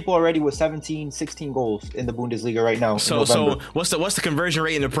there's people already with 17, 16 goals in the Bundesliga right now. So in November. what's the conversion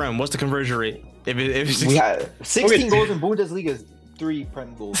rate in the Prem? What's the conversion rate? If it's We had 16 Okay. goals in Bundesliga is 3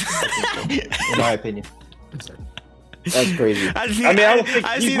 Prem goals, I think, so, in my opinion. That's crazy. I don't think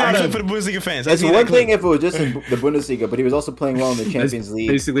I he's see that not clip a- for the Bundesliga fans. I It's see one that clip. thing if it was just in the Bundesliga, but he was also playing well in the Champions League.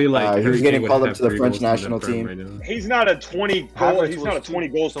 Basically, like, he Harry was getting Kane would called up have to the 3 French goals in the national Prem team. right now. He's not a 20 goal. Havertz He's was not a 20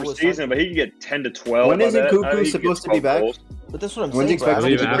 goals so per was season, Sancho. but he can get 10 to 12. When I isn't bet. Cuckoo I think he can supposed get to be 12 back? goals. But that's what I'm When's saying, he bro. I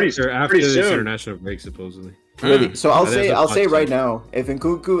expected don't to think be it's- After pretty this soon. international break, supposedly. Really? So I'll say That's right a now, if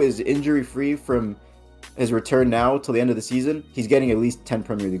Nkunku is injury free from his return now till the end of the season, he's getting at least 10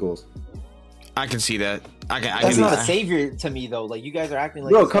 Premier League goals. I can see that. I That's can. not a savior to me, though. Like, you guys are acting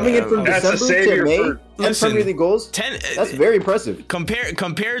like... Bro, it's coming in from That's a December to savior May, for- 10 Listen, Premier League goals. 10. That's very impressive.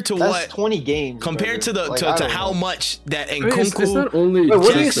 Compared to That's what? 20 games. Compared to brother. the Like, to, I to don't how know. much that I mean, it's Nkunku. not only. Wait,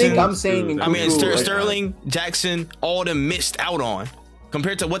 what do you Jackson, think I'm saying? I mean, Nkunku, like- Sterling, Jackson, all of them missed out on.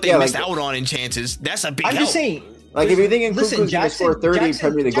 Compared to what they Yeah, missed like- out on in chances, that's a big I'm help. just saying... Like, if you think Listen, Nkunku's going to score 30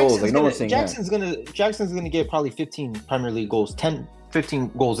 Premier League goals, like, no one's saying that. Jackson's gonna get probably 15 Premier League goals, 10,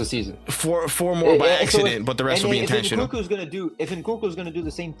 15 goals a season. Four more by So if- accident, but the rest and will be then intentional. If Nkunku's gonna do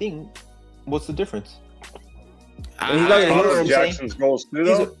the same thing, what's the difference? And he's not gonna hit Follow what I'm saying? Jackson's goals too,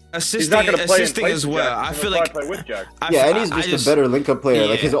 though. Assisting, He's not going to play in assisting place as with well. Jackson. I He'll feel probably like play with Jackson. Yeah, and he's just a better link-up player.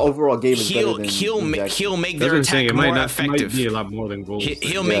 Like, his overall game is better than Jackson. he'll make That's their what I'm saying. attack It might more not. It might effective. be a lot more than goals.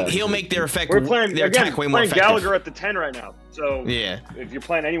 He'll make their effect We're playing their again. attack way more Playing effective. Gallagher at the 10 right now. So Yeah. if you're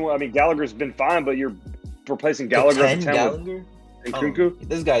playing anyone, I mean Gallagher's been fine, but you're replacing Gallagher at the 10 Gallagher? with Nkunku.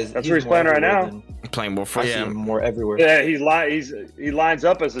 This guy's That's where he's playing right now. Playing more I free. see Yeah. him more everywhere. Yeah, he lines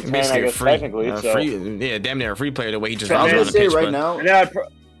up as a 10, I Basically guess, free. technically. So. Free. Yeah, damn near a free player the way he just So I'm runs going around to the say pitch. right but- now, And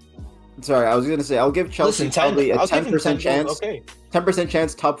then sorry, I was going to say, I'll give Chelsea Listen, probably a I'll give him 10% 10 chance. goals, okay. 10%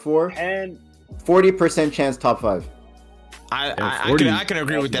 chance top 4, and 40% chance top 5. I can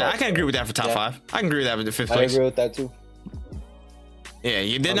agree with that. I can agree with that for top Yeah. 5. I can agree with that for the 5th I place. agree with that too.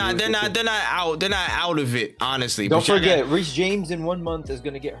 Yeah, they're not out of it, honestly. Don't But y'all forget, Reece James in 1 month is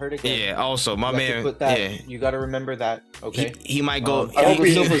gonna get hurt again. Yeah, also my You have to man. put that, Yeah, you got to remember that. Okay. he might go. I hope Thiago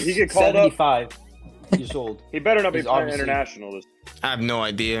he- Silva's he get called up. 75 years old. he better not be He's playing obviously- international. I have no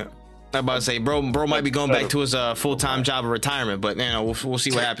idea. I'm about to say, bro might be going back to his full-time job of retirement, but you know, we'll see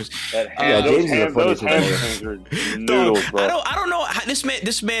what happens. Yeah, James is a funny those player. hamstrings are Dog, noodles, bro. I don't know how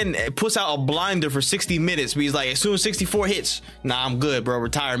this man puts out a blinder for 60 minutes, but he's like, as soon as 64 hits, nah, I'm good, bro.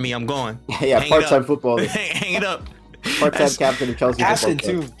 Retire me, I'm going. Yeah, Hang it part-time up. footballer. Hang it up. Part-time That's captain of Chelsea Captain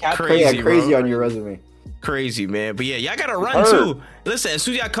football too. club. Captain. Crazy, Yeah, crazy bro. on your resume. Crazy, man. But yeah, y'all gotta run Hurt. too. Listen, as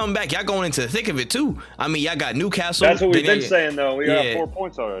soon as y'all come back, y'all going into the thick of it too. I mean, y'all got Newcastle. That's what we've then been y'all- saying, though. We got Yeah. 4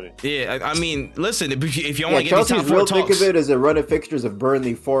 points already. Yeah, I mean, listen, if you Yeah, want to get these Chelsea's top 4 real thick talks, of it is a run of fixtures of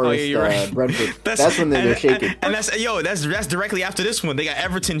Burnley, Forest, you're right. Brentford. That's when they're shaking. And that's directly after this one. They got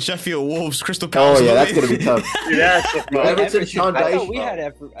Everton, Sheffield, Wolves, Crystal Palace. Oh yeah, that's Luton. gonna be tough. See, that's the Yeah, problem. Everton, Sean I Dyche. thought we had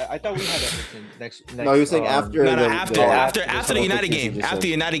Everton next. No, he was saying after. No, the- after the the United fixtures game. you just After the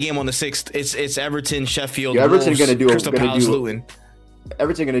said. United game on the 6th, it's Everton, Sheffield, Yeah, Everton Wolves, gonna do- Crystal gonna Palace, do- Luton.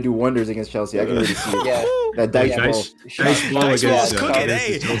 Everton gonna do wonders against Chelsea. I can already see it. Yeah. That Dyche ball. Dice ball Dice Ball's against cooking, against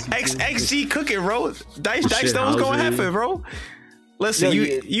hey. Chelsea. XG cooking, bro. Dice Shit, knows what's gonna Housley. happen, bro. Listen,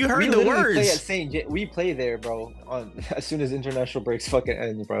 you we heard the literally Play at words. St. We play there, bro. As soon as international breaks fucking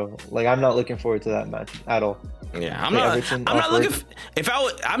ends, bro. Like, I'm not looking forward to that match at all. Yeah, I'm Play not. Everton I'm not off looking.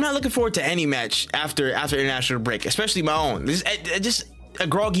 break. I'm not looking forward to any match after international break, especially my own. This just a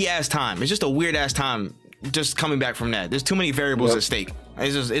groggy ass time. It's just a weird ass time. Just coming back from that. There's too many variables at stake.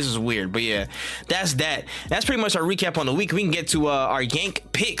 It's just weird. But yeah, that's that. That's pretty much our recap on the week. We can get to our Yank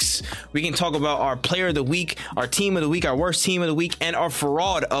picks. We can talk about our player of the week, our team of the week, our worst team of the week, and our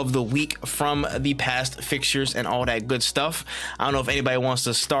fraud of the week from the past fixtures and all that good stuff. I don't know if anybody wants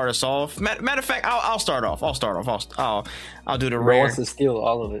to start us off. Matter of fact, I'll start off. I'll do the Bro rare. wants to steal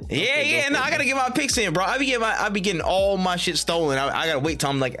all of it. Yeah, Okay, yeah. go No, for I it. gotta get my picks in, bro. I be getting all my shit stolen. I gotta wait till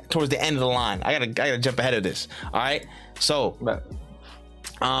I'm like towards the end of the line. I gotta jump ahead of this. All right. So, But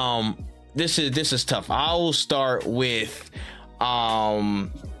this is tough. I will start with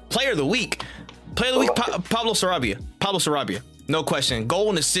player of the week. Player of the week, Pablo Sarabia. Pablo Sarabia. No question. Goal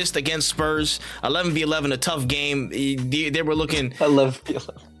and assist against Spurs. 11v11, a tough game. They were looking. I love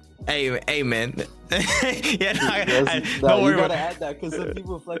Hey, man. Yeah, don't worry. You gotta add that because some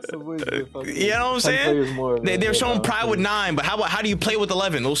people flex the wins with fucking. You know what I'm saying? More, they're showing pride with 9, but how do you play with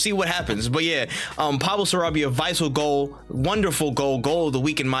 11? We'll see what happens. But yeah, Pablo Sarabia, vital goal, wonderful goal of the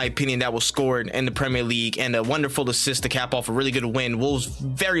week in my opinion that was scored in the Premier League, and a wonderful assist to cap off a really good win. Wolves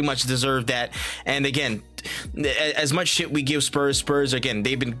very much deserve that. And again, as much shit we give Spurs again,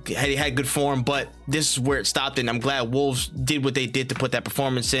 they had good form, but this is where it stopped, and I'm glad Wolves did what they did to put that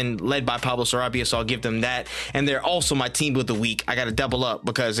performance in, led by Pablo Sarabia, so I'll give them that. And they're also my team of the week. I got to double up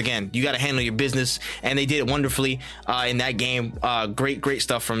because again, you got to handle your business, and they did it wonderfully in that game. Great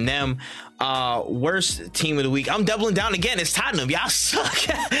stuff from them. Worst team of the week, I'm doubling down again. It's Tottenham. Y'all suck.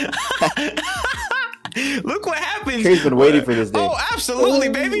 Look what happens. Trey's been waiting for this day. Oh, absolutely,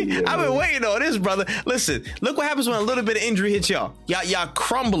 baby. I've been waiting on this, brother. Listen, look what happens when a little bit of injury hits y'all. Y'all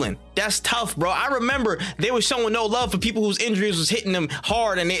crumbling. That's tough, bro. I remember they were showing no love for people whose injuries was hitting them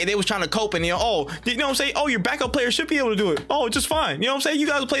hard, and they was trying to cope, and you know what I'm saying? Oh, your backup player should be able to do it. Oh, just fine. You know what I'm saying? You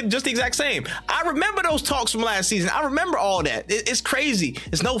guys played just the exact same. I remember those talks from last season. I remember all that. It's crazy.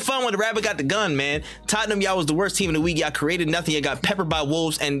 It's no fun when the rabbit got the gun, man. Tottenham, y'all was the worst team in the week. Y'all created nothing. You got peppered by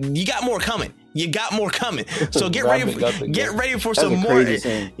Wolves, and you got more coming. So get ready for some more.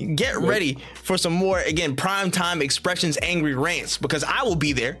 Get ready for some more, again, primetime expressions, angry rants, because I will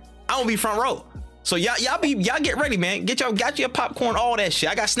be there. I will be front row. So y'all get ready, man. Got your popcorn, all that shit.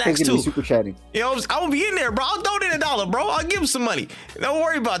 I got snacks too. Super chatting. You know, I will be in there, bro. I'll donate $1, bro. I'll give him some money. Don't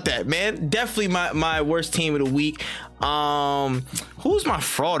worry about that, man. Definitely my worst team of the week. Who's my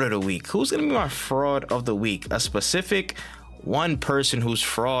fraud of the week? Who's gonna be my fraud of the week? A specific one person who's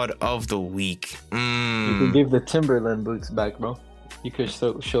fraud of the week. You can give the Timberland boots back, bro. You could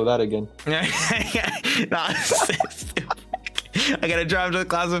show that again. Nah, I gotta drive to the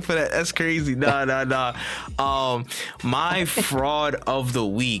closet for that. That's crazy. Nah. My fraud of the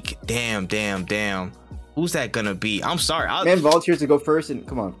week. Damn. Who's that gonna be? I'm sorry. Man volunteers to go first, and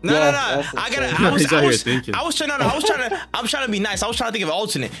come on. No. I was trying to be nice. I was trying to think of an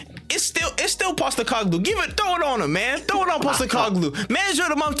alternate. It's still Postecoglou. Throw it on him, man. Throw it on Postecoglou. Manager of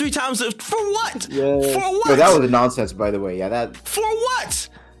the month 3 times. For what? Yeah. For what? But that was a nonsense, by the way. Yeah, that. For what?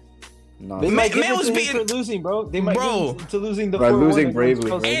 They might give it to him for losing, bro. They might give it to losing the 4-1. Losing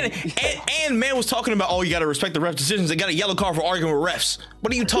bravely. And man was talking about, oh, you got to respect the ref decisions. They got a yellow card for arguing with refs.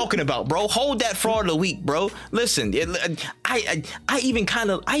 What are you talking about, bro? Hold that fraud of the week, bro. Listen, I even kind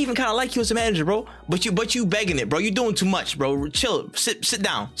of like you as a manager, bro. But you begging it, bro. You're doing too much, bro. Chill. Sit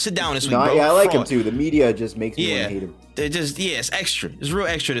down this week, bro. Yeah, I like him too. The media just makes me want to hate him. It's extra. It's real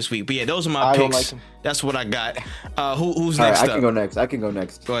extra this week. But yeah, those are my picks. Like him. That's what I got. Who's next? Right, I can go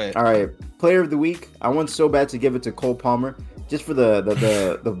next. Go ahead. All right. Player of the week. I want so bad to give it to Cole Palmer, just for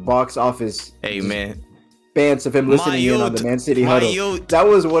the box office. Hey man. Bans of him listening in on the Man City huddle. That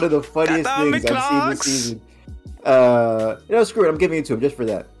was one of the funniest things I've seen this season. Screw it. I'm giving it to him just for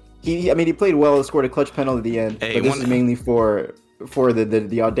that. He played well. Scored a clutch penalty at the end. But this is mainly for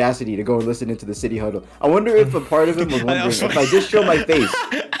the audacity to go and listen into the City huddle. I wonder if a part of him was wondering if I just show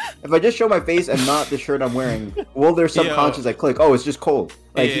my face and not the shirt I'm wearing, will there subconscious I click, oh, it's just Cole,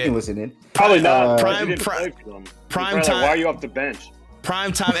 he can listen in. Probably not. Prime time. Why are you off the bench?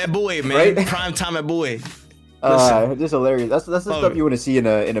 Prime time at Bowie, man. Right? Prime time at Bowie. Just hilarious. That's the stuff you want to see in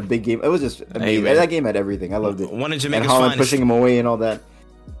a big game. It was just amazing. That game had everything. I loved it. One of Jamaica's and Holland finest. pushing him away and all that.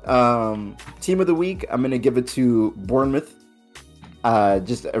 Team of the week, I'm gonna give it to Bournemouth.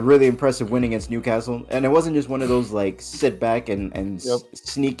 Just a really impressive win against Newcastle, and it wasn't just one of those like sit back and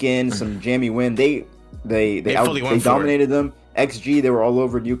sneak in some jammy win. They dominated them. XG, they were all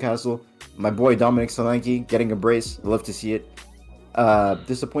over Newcastle. My boy Dominic Solanke getting a brace. Love to see it.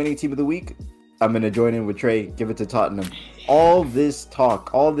 Disappointing team of the week. I'm gonna join in with Trey. Give it to Tottenham. All this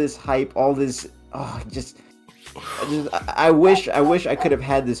talk, all this hype, all this. I wish I could have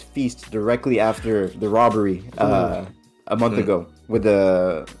had this feast directly after the robbery a month ago with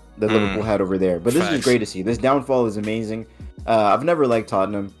the Liverpool had over there. But this is great to see. This downfall is amazing. I've never liked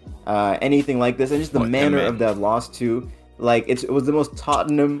Tottenham anything like this, and just the manner of that loss too. Like it was the most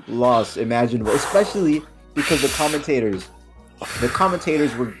Tottenham loss imaginable, especially because the commentators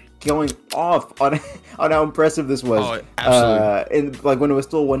were going off on how impressive this was. Oh, absolutely. And like when it was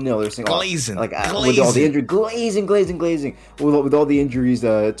still 1-0, they're saying glazing, with all the injury, glazing. With all the injuries,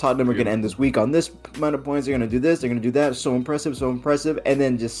 Tottenham are going to end this week on this amount of points. They're going to do this. They're going to do that. So impressive, and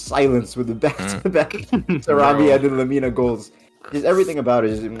then just silence with the back-to-back Sarabia and Lamina goals. Just everything about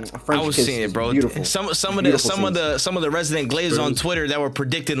it. Just, French I was kiss seeing it, bro. Beautiful. Some of the resident Glazers on Twitter that were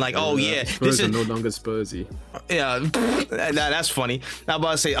predicting like, oh yeah, Spurs this is no longer Spursy. Yeah, that's funny. I'm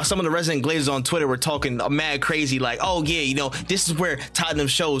about to say some of the resident Glazers on Twitter were talking mad crazy, like, oh yeah, you know, this is where Tottenham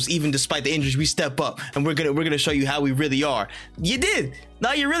shows, even despite the injuries, we step up and we're gonna show you how we really are. You did.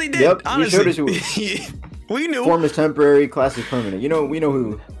 No, you really did. Yep, honestly. You showed us we knew. Form is temporary, class is permanent. We know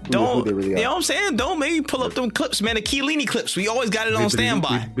who they really are. You know what I'm saying? Don't maybe pull up them clips, man. The Chiellini clips. We always got it on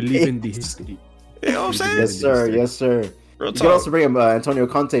standby. We believe in the history. You know what I'm saying? Yes, sir. Yes, sir. You can also bring up Antonio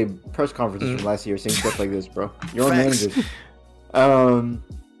Conte press conferences from last year saying stuff like this, bro. Your own managers. And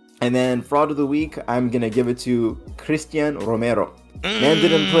then fraud of the week, I'm gonna give it to Christian Romero. Man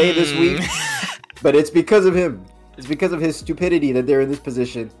didn't play this week, but it's because of him. It's because of his stupidity that they're in this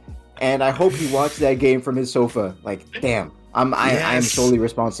position. And I hope he watched that game from his sofa. Like, damn, I am solely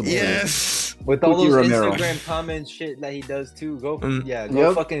responsible. Yes. With all those Instagram comments shit that he does too. Go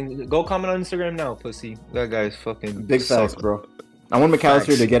go comment on Instagram now, pussy. That guy's fucking big facts, bro. I want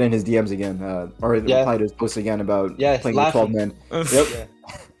McAllister to get in his DMs again, or reply to his post again about playing with 12 men. Yep. Yeah.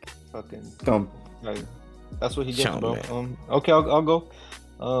 Fucking dumb. That's what he gets, bro. Okay, I'll go.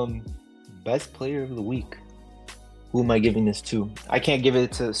 Best player of the week. Who am I giving this to? I can't give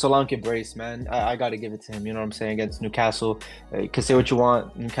it to Solanke Brace, man. I got to give it to him. You know what I'm saying? Against Newcastle. You can say what you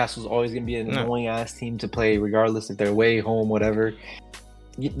want. Newcastle's always going to be an annoying-ass team to play, regardless if they're away, home, whatever.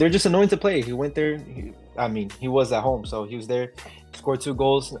 They're just annoying to play. He went there. He was at home, so he was there. Scored 2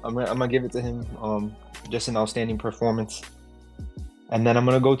 goals. I'm going to give it to him. Just an outstanding performance. And then I'm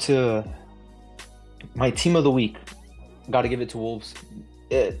going to go to my team of the week. Got to give it to Wolves.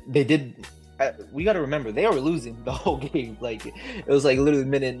 They did... we got to remember, they were losing the whole game. Like, it was like literally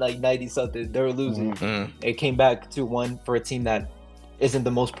minute like 90 something. They were losing. It came back 2-1 for a team that isn't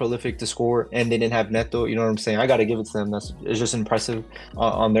the most prolific to score, and they didn't have Neto. You know what I'm saying? I got to give it to them. It's just impressive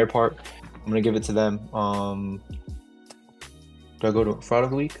on their part. I'm gonna give it to them. Do I go to fraud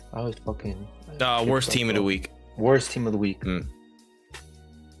of the week? I was fucking worst team of the week. Worst team of the week. I'm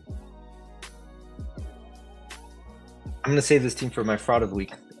gonna save this team for my fraud of the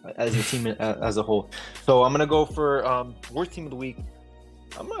week. As a team as a whole. So I'm gonna go for worst team of the week.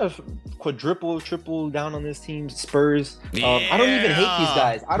 I'm gonna triple down on this team. Spurs. I don't even hate these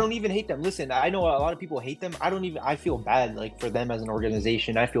guys. I don't even hate them. Listen, I know a lot of people hate them. I feel bad like for them as an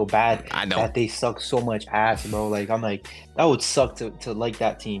organization. I feel bad that they suck so much ass, bro. Like, I'm like, that would suck to like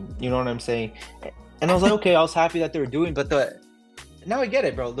that team. You know what I'm saying? And I was like, okay, I was happy that they were doing, but now I get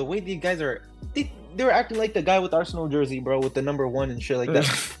it, bro. The way these guys are, they were acting like the guy with Arsenal jersey, bro, with the number 1 and shit like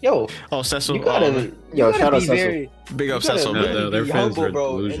that. Yo, Cecil. You gotta shout out be Cecil. Big up Cecil, man. Be humble,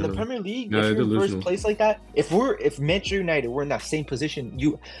 bro. In the Premier League, if you're in first place like that, if Manchester United were in that same position,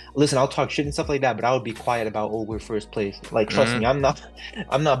 listen, I'll talk shit and stuff like that, but I would be quiet about we're first place. Like, trust me, I'm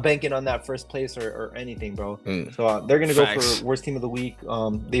not banking on that first place or anything, bro. So they're gonna go for worst team of the week.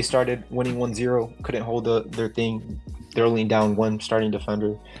 They started winning 1-0, couldn't hold their thing. They're only down 1 starting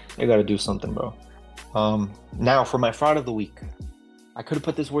defender. They got to do something, bro. Now for my fraud of the week, I could have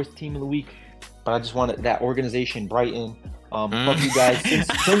put this worst team of the week, but I just wanted that organization, Brighton. Fuck you guys.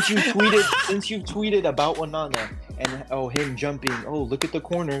 Since you've tweeted about Onana and him jumping. Oh, look at the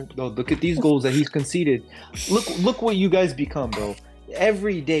corner. Oh, look at these goals that he's conceded. Look what you guys become, bro.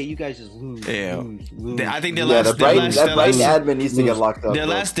 Every day you guys just lose. Lose. I think the Brighton admin needs to get locked up. Their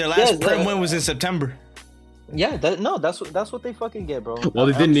last Prem win was in September. Yeah, that's what they fucking get, bro. Well,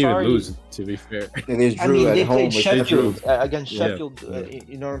 they didn't even lose, to be fair. They played Sheffield against Sheffield.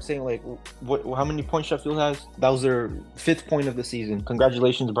 You know what I'm saying? Like, how many points Sheffield has? That was their 5th point of the season.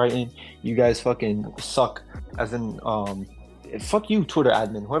 Congratulations, Brighton. You guys fucking suck. As in, fuck you, Twitter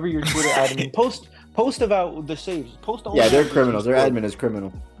admin. Whoever your Twitter admin, post about the saves. Post on. Yeah, they're criminals. Their admin is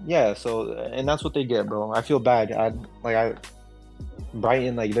criminal. Yeah, so and that's what they get, bro. I feel bad.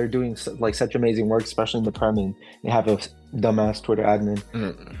 Brighton, like, they're doing like such amazing work, especially in the Prem, and they have a dumbass Twitter admin,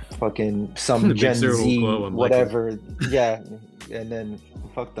 fucking some Gen Z, whatever. Yeah, and then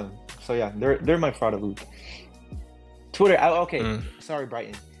fuck them. So yeah, they're my fraud of the week. Twitter, sorry,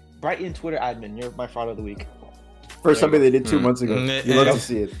 Brighton Twitter admin, you're my fraud of the week. For something they did 2 months ago. You love to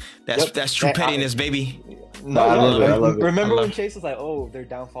see it. That's true pettiness, baby. No, I love it. Remember when Chase was like, "Oh, their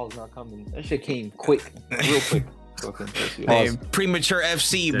downfall is not coming." That shit came quick, real quick. Hey, premature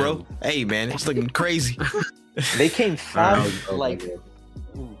FC, bro. Hey, man, it's looking crazy. They came fast, like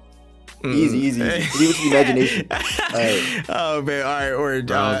easy. Leave it to the imagination. All right. Oh man, all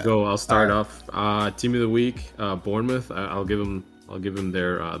right. I'll go. I'll start off. Team of the week, Bournemouth. I'll give them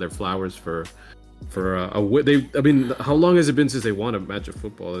their flowers for for I mean, how long has it been since they won a match of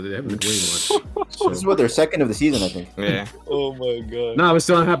football? They haven't been winning much. So. This is what their second of the season, I think. Yeah. Oh my god. No, I was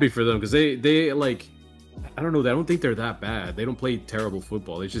still unhappy for them because they like, I don't know. I don't think they're that bad. They don't play terrible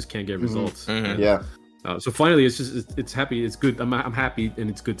football. They just can't get results. Mm-hmm. Yeah. So finally, it's happy. It's good. I'm happy, and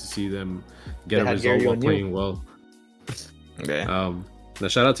it's good to see them get a result while playing well. Okay. Now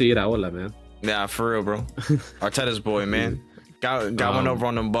shout out to Iraola, man. Yeah, for real, bro. Arteta's boy, man. Got one over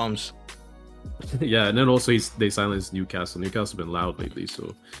on them bums. Yeah, and then also they silenced Newcastle. Newcastle's been loud lately,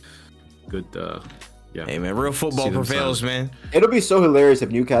 so good. Yeah. Hey man, real football prevails, man. It'll be so hilarious if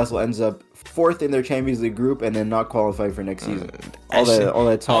Newcastle ends up fourth in their Champions League group and then not qualify for next season. All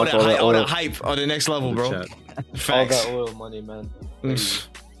that talk, all that hype on the next level, bro. Facts. All that oil money, man.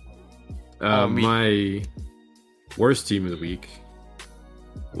 My worst team of the week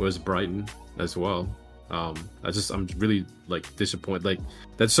was Brighton as well. I'm really like disappointed. Like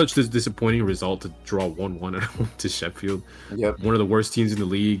that's such this disappointing result to draw 1-1 at home to Sheffield. Yep. One of the worst teams in the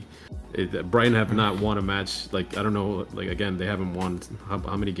league. Brighton have not won a match. Like I don't know. Like again, they haven't won.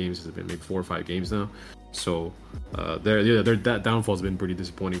 How many games has it been? Maybe 4 or 5 games now. So that downfall has been pretty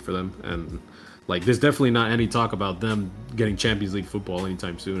disappointing for them. And like there's definitely not any talk about them getting Champions League football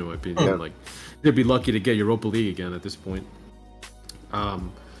anytime soon. In my opinion, Yeah. Like they'd be lucky to get Europa League again at this point.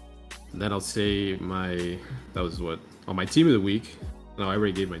 Then I'll say my team of the week. No, I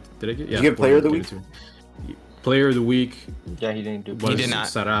already gave my. Did I get? Yeah. Did you get player of the week? Player of the week. Yeah, he didn't do. He did not.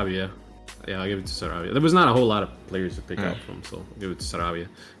 Sarabia. Yeah, I'll give it to Sarabia. There was not a whole lot of players to pick out from, so I'll give it to Sarabia.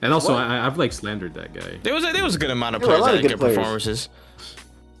 And also, I've like slandered that guy. There was a good amount of players that had good performances.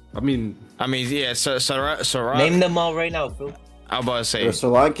 I mean, yeah. Sarabia. Name them all right now, Phil. I was about to say. There was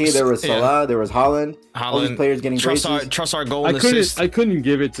Solanke, there was Salah, there was Haaland. All these players getting braces. Trust our goal and assist. I couldn't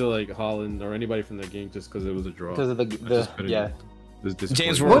give it to like Haaland or anybody from the game just because it was a draw. Because of the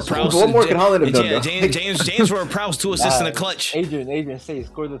James Ward-Prowse. What more can Haaland have done? Yeah, James Ward-Prowse 2 assists in the clutch. Adrian, say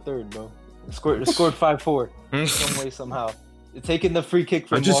score the third, bro. Scored 5-4 some way somehow. Taking the free kick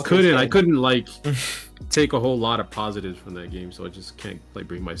from. I couldn't like take a whole lot of positives from that game, so I just can't like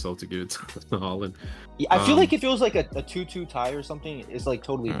bring myself to give it to Haaland. Yeah, I feel like if it was like a 2-2 tie or something, it's like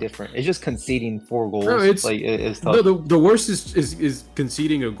totally different. It's just conceding 4 goals. No, it's tough. The worst is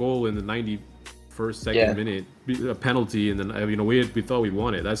conceding a goal in the 91st minute, a penalty, and then we thought we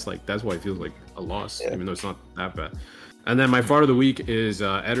won it. That's why it feels like a loss, even though it's not that bad. And then my fart of the week is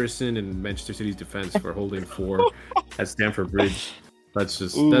Ederson and Manchester City's defense for holding 4 at Stamford Bridge. That's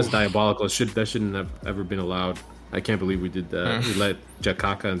diabolical. That shouldn't have ever been allowed. I can't believe we did that. We let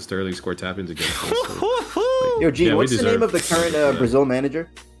Jakaka and Sterling score tap-ins against us. So, Yo, G, what's the name of the current Brazil manager?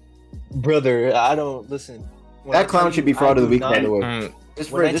 Brother, I don't listen. That clown should be fraud of the week, by the way.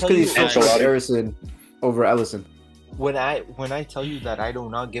 Just because he's so Ederson over Ellison. When I tell you that I do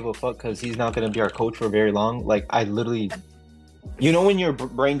not give a fuck because he's not going to be our coach for very long, like I literally, when your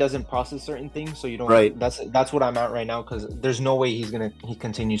brain doesn't process certain things, so you don't. Right. That's what I'm at right now because there's no way he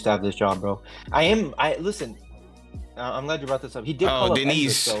continues to have this job, bro. Listen. I'm glad you brought this up. He did call up Hendrick,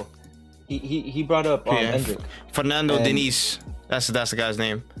 so he brought up Hendrick. Fernando Diniz. That's the guy's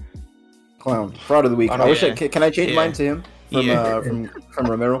name. Clown. Fraud of the week. Can I change mine to him from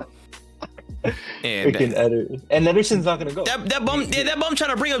Romero? And Ederson's not gonna go. That bum trying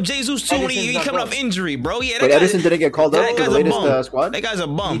to bring up Jesus too when he coming off injury, bro. Yeah, but Ederson didn't get called up for the latest squad. That guy's a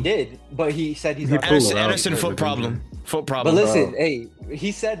bum. He did, but he said he's not. Ederson foot problem. But listen, hey,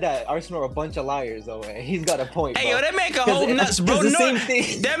 he said that Arsenal are a bunch of liars, though. He's got a point. Hey, yo, that make a whole nuts, bro.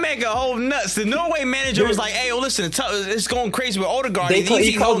 That make a whole nuts. The Norway manager was like, "Hey, yo, listen, it's going crazy with Odegaard.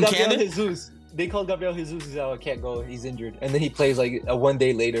 He called Gabriel Jesus. They called Gabriel Jesus. He's out. Can't go. He's injured." And then he plays like one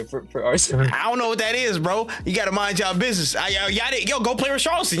day later for Arsenal. I don't know what that is, bro. You got to mind y'all business. Y'all go play with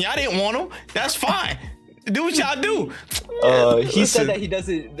Charleston. Y'all didn't want him. That's fine. Do what y'all do. He said that he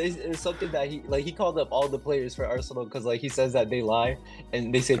doesn't. It's something that he called up all the players for Arsenal because he says that they lie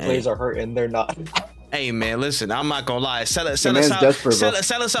and they say players are hurt and they're not. Hey man, listen, I'm not gonna lie. Sell us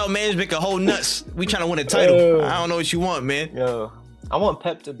out, man. Make a whole nuts. We trying to win a title. I don't know what you want, man. Yo, I want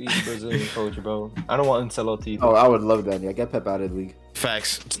Pep to be Brazilian coach, bro. I don't want Ancelotti. Oh, I would love that. Yeah, get Pep out of the league.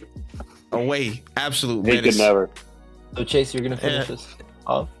 Facts. Away, absolute. He could never. So Chase, you're gonna finish this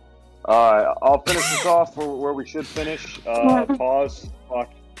off. I'll finish this off where we should finish. Pause. Fuck.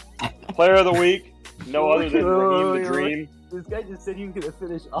 Player of the week. No other than Raheem the Dream. This guy just said he was gonna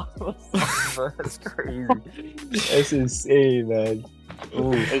finish off. That's crazy. That's insane, man.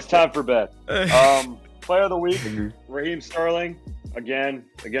 Ooh. It's time for bed. Player of the week. Raheem Sterling. Again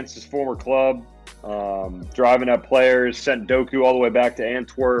against his former club. Driving up players. Sent Doku all the way back to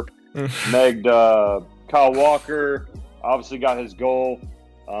Antwerp. Megged Kyle Walker. Obviously got his goal.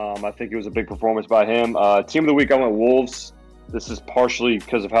 I think it was a big performance by him. Team of the week, I went Wolves. This is partially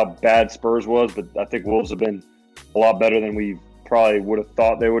because of how bad Spurs was, but I think Wolves have been a lot better than we probably would have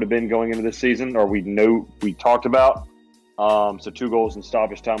thought they would have been going into this season, or we talked about. So 2 goals in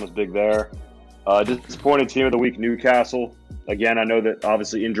stoppage time was big there. Disappointed team of the week, Newcastle. Again, I know that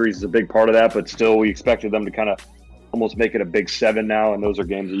obviously injuries is a big part of that, but still we expected them to kind of almost make it a big 7 now, and those are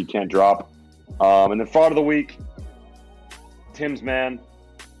games that you can't drop. And then fraud of the week, Tim's man,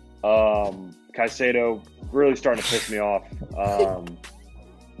 Caicedo, really starting to piss me off. I'm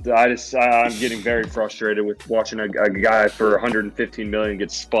getting very frustrated with watching a guy for 115 million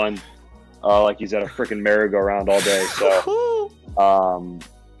get spun like he's at a freaking merry-go-round all day. So,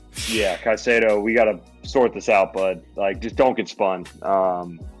 yeah, Caicedo, we got to sort this out, bud. Like, just don't get spun.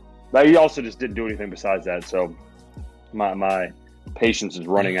 But he also just didn't do anything besides that. So, my patience is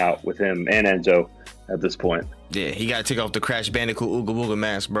running out with him and Enzo at this point. Yeah, he got to take off the Crash Bandicoot Ooga Booga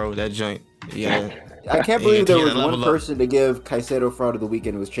mask, bro. That joint. Yeah. I can't believe there was one person to give Caicedo fraud of the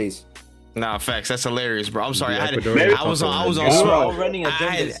weekend was Chase. Nah, facts. That's hilarious, bro. I'm sorry. I was on. We're all running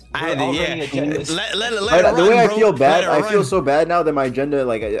agendas. The way I feel bad, I feel so bad now that my agenda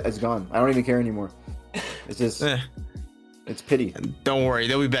is gone. I don't even care anymore. It's just, it's pity. Don't worry,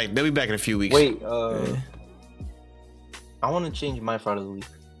 they'll be back. They'll be back in a few weeks. Wait, I want to change my fraud of the week.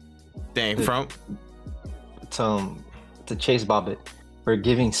 Dang, from to Chase Bobbitt for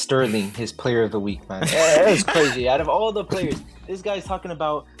giving Sterling his player of the week, man. That was crazy. Out of all the players, this guy's talking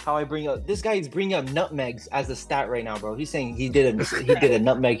about how this guy's bringing up nutmegs as a stat right now, bro. He's saying he did a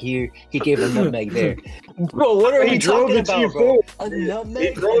nutmeg here, he gave a nutmeg there. Bro, what are we talking about, bro? A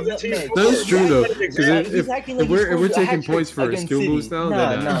nutmeg? That's true though. Because if we're taking points for a skill boost now,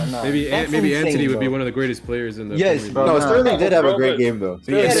 then maybe Anthony would be one of the greatest players in the Yes, bro. No, Sterling did have a great game though.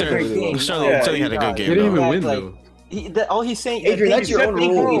 Sterling had a good game. He didn't even win though. All he's saying, Adrian, that's your own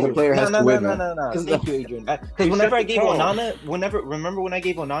rule. The player has to win. No. Thank you, Adrian. Because whenever I gave Onana, remember when I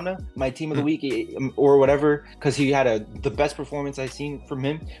gave Onana my team of the week or whatever, because he had the best performance I've seen from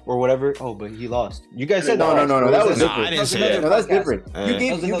him or whatever. Oh, but he lost. You guys said no. That was different. I didn't say that. No, that's different. You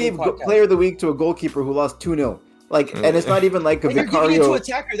gave player of the week to a goalkeeper who lost 2-0. And it's not even like a Vicario. Vicario. You're giving it to an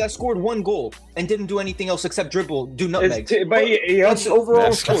attacker that scored 1 goal and didn't do anything else except dribble, do nutmegs. But that's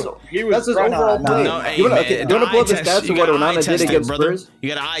overall score. That's his overall play. You want to pull up the stats of what Onana did against Spurs? You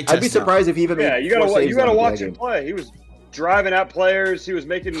got to eye test. I'd be surprised if he even made. You got to watch him play. He was driving at players. He was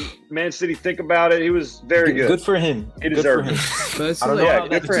making Man City think about it. He was very good. Good for him. He deserved it. I don't know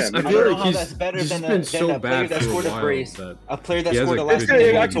good for him. I feel like he's better than a player that scored a brace. A player that scored a last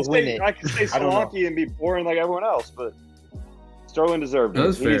minute to win it. I can say Solanke and be boring like everyone else, but Sterling deserved it.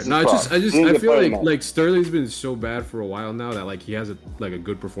 That's fair. No, I feel like Sterling's been so bad for a while now that he has a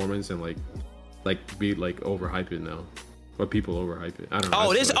good performance and be overhyped it now. Or people overhype it. I don't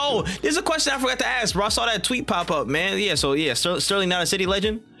know. There's a question I forgot to ask, bro. I saw that tweet pop up, man. Yeah, so Sterling not a City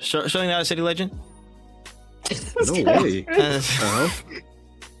legend? Sterling not a City legend? No way.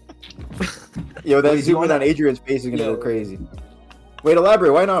 Yo, that zooming on Adrian's face is gonna go crazy. Wait,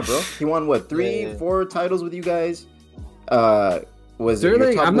 elaborate. Why not, bro? He won what, 4 titles with you guys? Was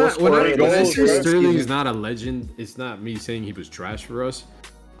Sterling? I'm not. When I say Sterling is not a legend, it's not me saying he was trash for us.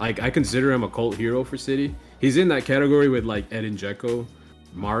 I consider him a cult hero for City. He's in that category with Edin Dzeko,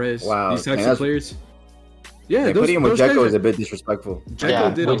 Mahrez, these types of players. Yeah, putting him with Dzeko is a bit disrespectful.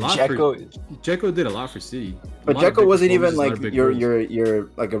 Dzeko did a lot. Dzeko did a lot for City. But Dzeko wasn't even you're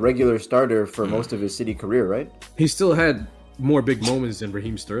like a regular starter for most of his City career, right? He still had more big moments than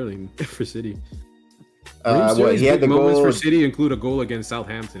Raheem Sterling for City. He had the moments goal for City include a goal against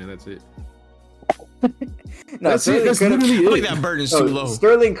Southampton, and that's it. That's literally it. I think that burden's too low.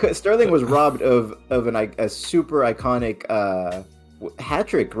 Sterling was robbed of a super iconic hat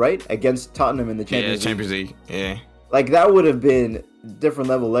trick, right, against Tottenham in the Champions League. Yeah, that would have been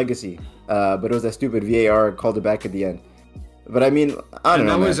different level legacy. But it was that stupid VAR called it back at the end. But I mean, I don't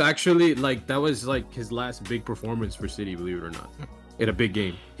know. That was actually that was his last big performance for City, believe it or not. In a big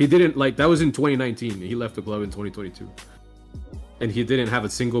game. He didn't that was in 2019. He left the club in 2022. And he didn't have a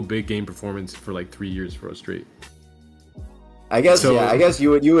single big game performance for 3 years for us straight. I guess you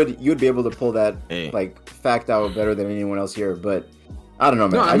would be able to pull that fact out better than anyone else here, but I don't know,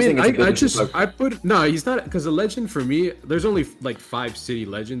 man. He's not, because a legend for me, there's only 5 City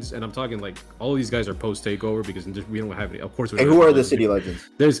legends, and I'm talking all these guys are post takeover because we don't have any. Of course, and who are the City legends?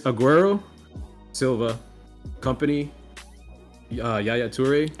 There's Aguero, Silva, Company, Yaya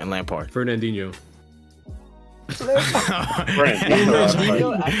Toure, and Lampard. Fernandinho.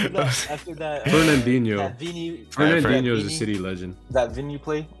 Fernandinho is a City legend. That Vini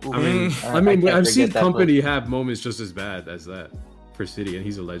play. I've seen Company have moments just as bad as that for City, and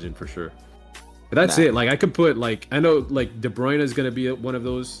he's a legend for sure. But that's it. Like I could put like I know like De Bruyne is gonna be one of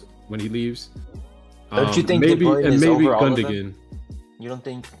those when he leaves. Don't you think maybe De Bruyne and is maybe over all of them? Gundogan? You don't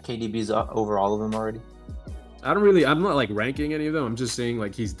think KDB's over all of them already? I'm not like ranking any of them. I'm just saying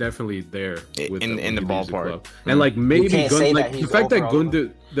like he's definitely there with in the ballpark. And like maybe like the fact that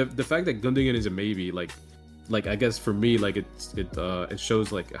the fact that Gundogan is a maybe like I guess for me like it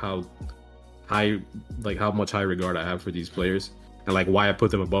shows like how much high regard I have for these players and like why I put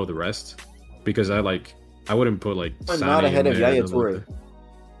them above the rest, because I wouldn't put like not ahead of Yaya Toure.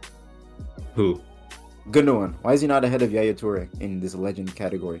 Who? Gundogan. Why is he not ahead of Yaya Toure in this legend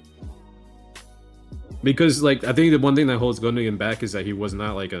category? Because like I think the one thing that holds Gundogan back is that he was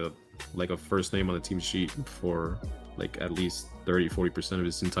not like a first name on the team sheet for like at least 30-40% of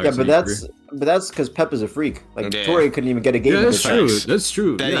his entire but that's because Pep is a freak. Like Toure couldn't even get a game. Yeah, that's true. That's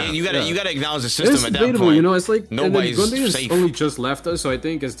true. You gotta acknowledge the system it's at that debatable, point. You know, it's like nobody's Gundogan's safe. only just left us, so I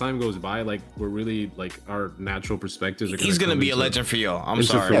think as time goes by, like we're really like our natural perspectives. He's gonna be a legend for y'all. I'm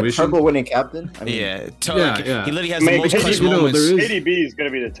sorry. Yeah, treble winning captain. I mean, He literally has the most clutch moments. KDB is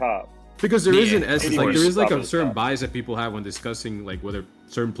gonna be the top. Because there is an essence, like there is like a certain bias that people have when discussing like whether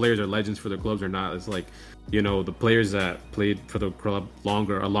certain players are legends for their clubs or not. It's like, you know, the players that played for the club a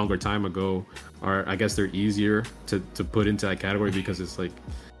longer time ago are, I guess they're easier to put into that category because it's like,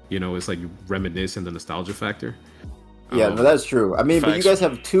 you know, it's like you reminisce and the nostalgia factor. Yeah, no, that's true. I mean, but you guys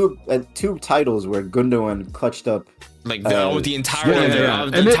have two titles where Gundogan clutched up. Like the entire,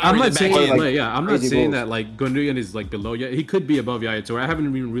 I'm not saying I'm not saying goals. that like Gundogan is like below. Yeah, he could be above Yaya Toure. I haven't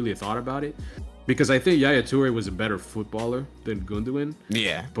even really thought about it because I think Yaya Toure was a better footballer than Gundogan.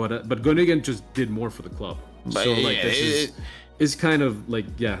 Yeah, but Gundogan just did more for the club. But so like it's kind of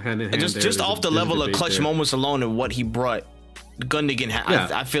like hand in hand. Just off the level of clutch moments alone and what he brought. Gundogan,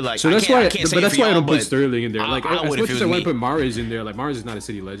 I feel like so that's why. But that's why I don't put but Sterling in there. Like I as much as I want to put Mahrez in there, like Mahrez is not a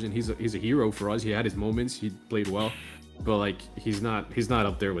City legend. He's a hero for us. He had his moments. He played well, but like he's not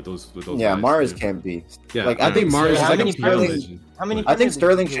up there with those. Yeah, Mahrez can't be. Yeah, like I think Mahrez is like a legend. I think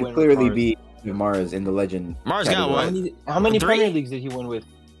Sterling should clearly be Mahrez in the legend. Mahrez got one. How many Premier Leagues did he win with?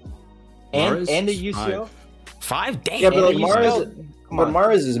 And the UCL. 5. Damn. Yeah, but like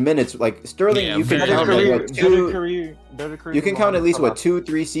Mahrez's minutes, like Sterling, you can count at least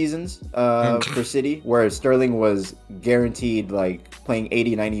 2-3 seasons for City, where Sterling was guaranteed like playing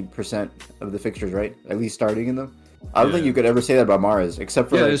 80-90% of the fixtures, right? At least starting in them. I don't think you could ever say that about Mahrez, except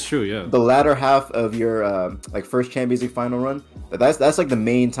for that's true. Yeah, the latter half of your like first Champions League final run. That's like the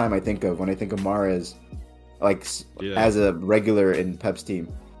main time I think of when I think of Mahrez, like as a regular in Pep's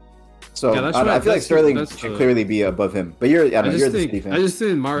team. So I feel like Sterling should clearly be above him. But you're the City fan. I just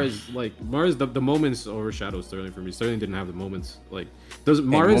think Mahrez, the moments overshadow Sterling for me. Sterling didn't have the moments. Like those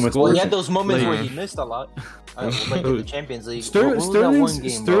Mahrez goals. He had those moments where he missed a lot, like in the Champions League.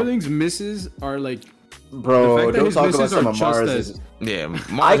 Sterling's misses are like. Bro, don't talk about some of Mahrez's.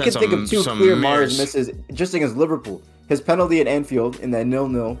 I can think of two clear Mahrez misses just against Liverpool. His penalty at Anfield in that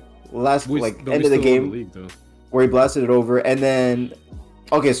 0-0 last end of the game, where he blasted it over, and then.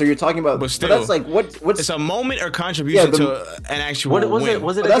 Okay, so you're talking about, but that's like what's it's a moment or contribution to an actual win.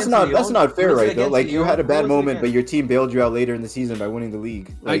 Was it that's not fair, right? Though, like you had a bad moment, but your team bailed you out later in the season by winning the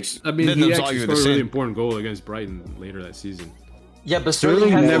league. Like, I mean, he actually scored a really important goal against Brighton later that season. Yeah, but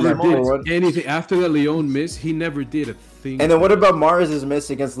Sterling never did anything after that Lyon miss. He never did a thing. And then what about Mahrez's miss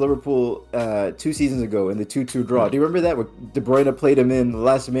against Liverpool 2 seasons ago in the 2-2 draw? Do you remember that where De Bruyne played him in the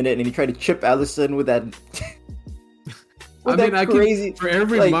last minute and he tried to chip Alisson with that? I mean, for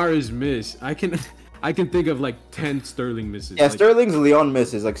every Mahrez miss, I can think of like 10 Sterling misses. Yeah, Sterling's Lyon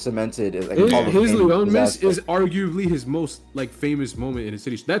miss is like cemented. Like his Lyon miss is arguably his most like famous moment in the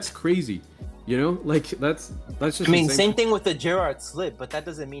City. That's crazy, you know. Like that's just. I mean, same thing with the Gerrard slip, but that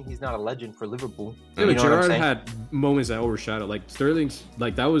doesn't mean he's not a legend for Liverpool. Yeah, but Gerrard had moments that overshadowed. Like Sterling's,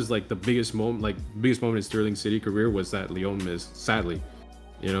 like that was like the biggest moment in Sterling's City career was that Lyon miss. Sadly,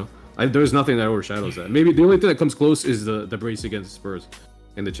 you know. There's nothing that overshadows that. Maybe the only thing that comes close is the brace against Spurs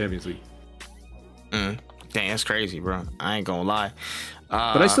in the Champions League. Dang, that's crazy, bro. I ain't gonna lie.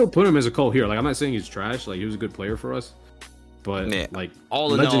 But I still put him as a cult here. Like I'm not saying he's trash. Like he was a good player for us. But like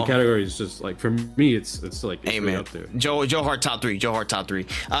all in legend all, category is just like for me, it's like it's right up there. Joe Hart top three.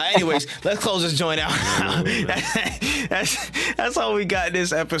 Anyways, let's close this joint out. That's all we got in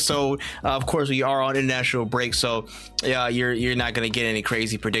this episode. Of course, we are on international break, so you're not gonna get any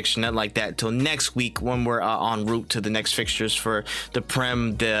crazy prediction, nothing like that, till next week when we're en route to the next fixtures for the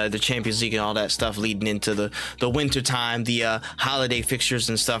Prem, the Champions League, and all that stuff leading into the winter time, the holiday fixtures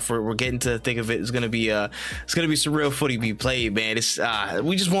and stuff. We're getting to the thick of it. It's gonna be some real footy be played played, man. It's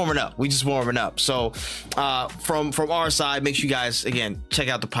we just warming up. So from our side, make sure you guys again check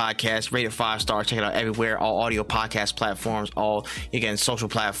out the podcast, rate it 5 stars, check it out everywhere, all audio podcast platforms, all again social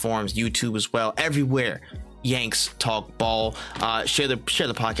platforms, YouTube as well, everywhere. Yanks Talk Ball. Share the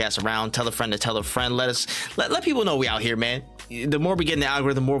podcast around. Tell a friend to tell a friend. Let people know we out here, man. The more we get in the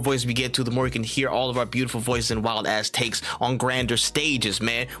algorithm, the more voices we get to, the more you can hear all of our beautiful voices and wild ass takes on grander stages,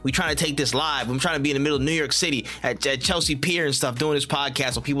 man. We trying to take this live. I'm trying to be in the middle of New York City at Chelsea Pier and stuff, doing this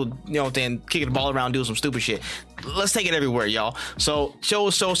podcast so people, then kicking the ball around, doing some stupid shit. Let's take it everywhere, y'all. So show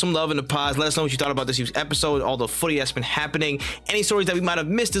some love in the pods. Let us know what you thought about this week's episode, all the footy that's been happening, any stories that we might have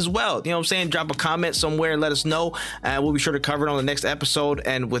missed as well. You know what I'm saying? Drop a comment somewhere and let us know. We'll be sure to cover it on the next episode.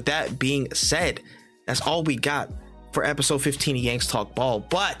 And with that being said, that's all we got for episode 15 of Yanks Talk Ball.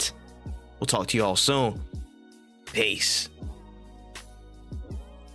 But we'll talk to you all soon. Peace.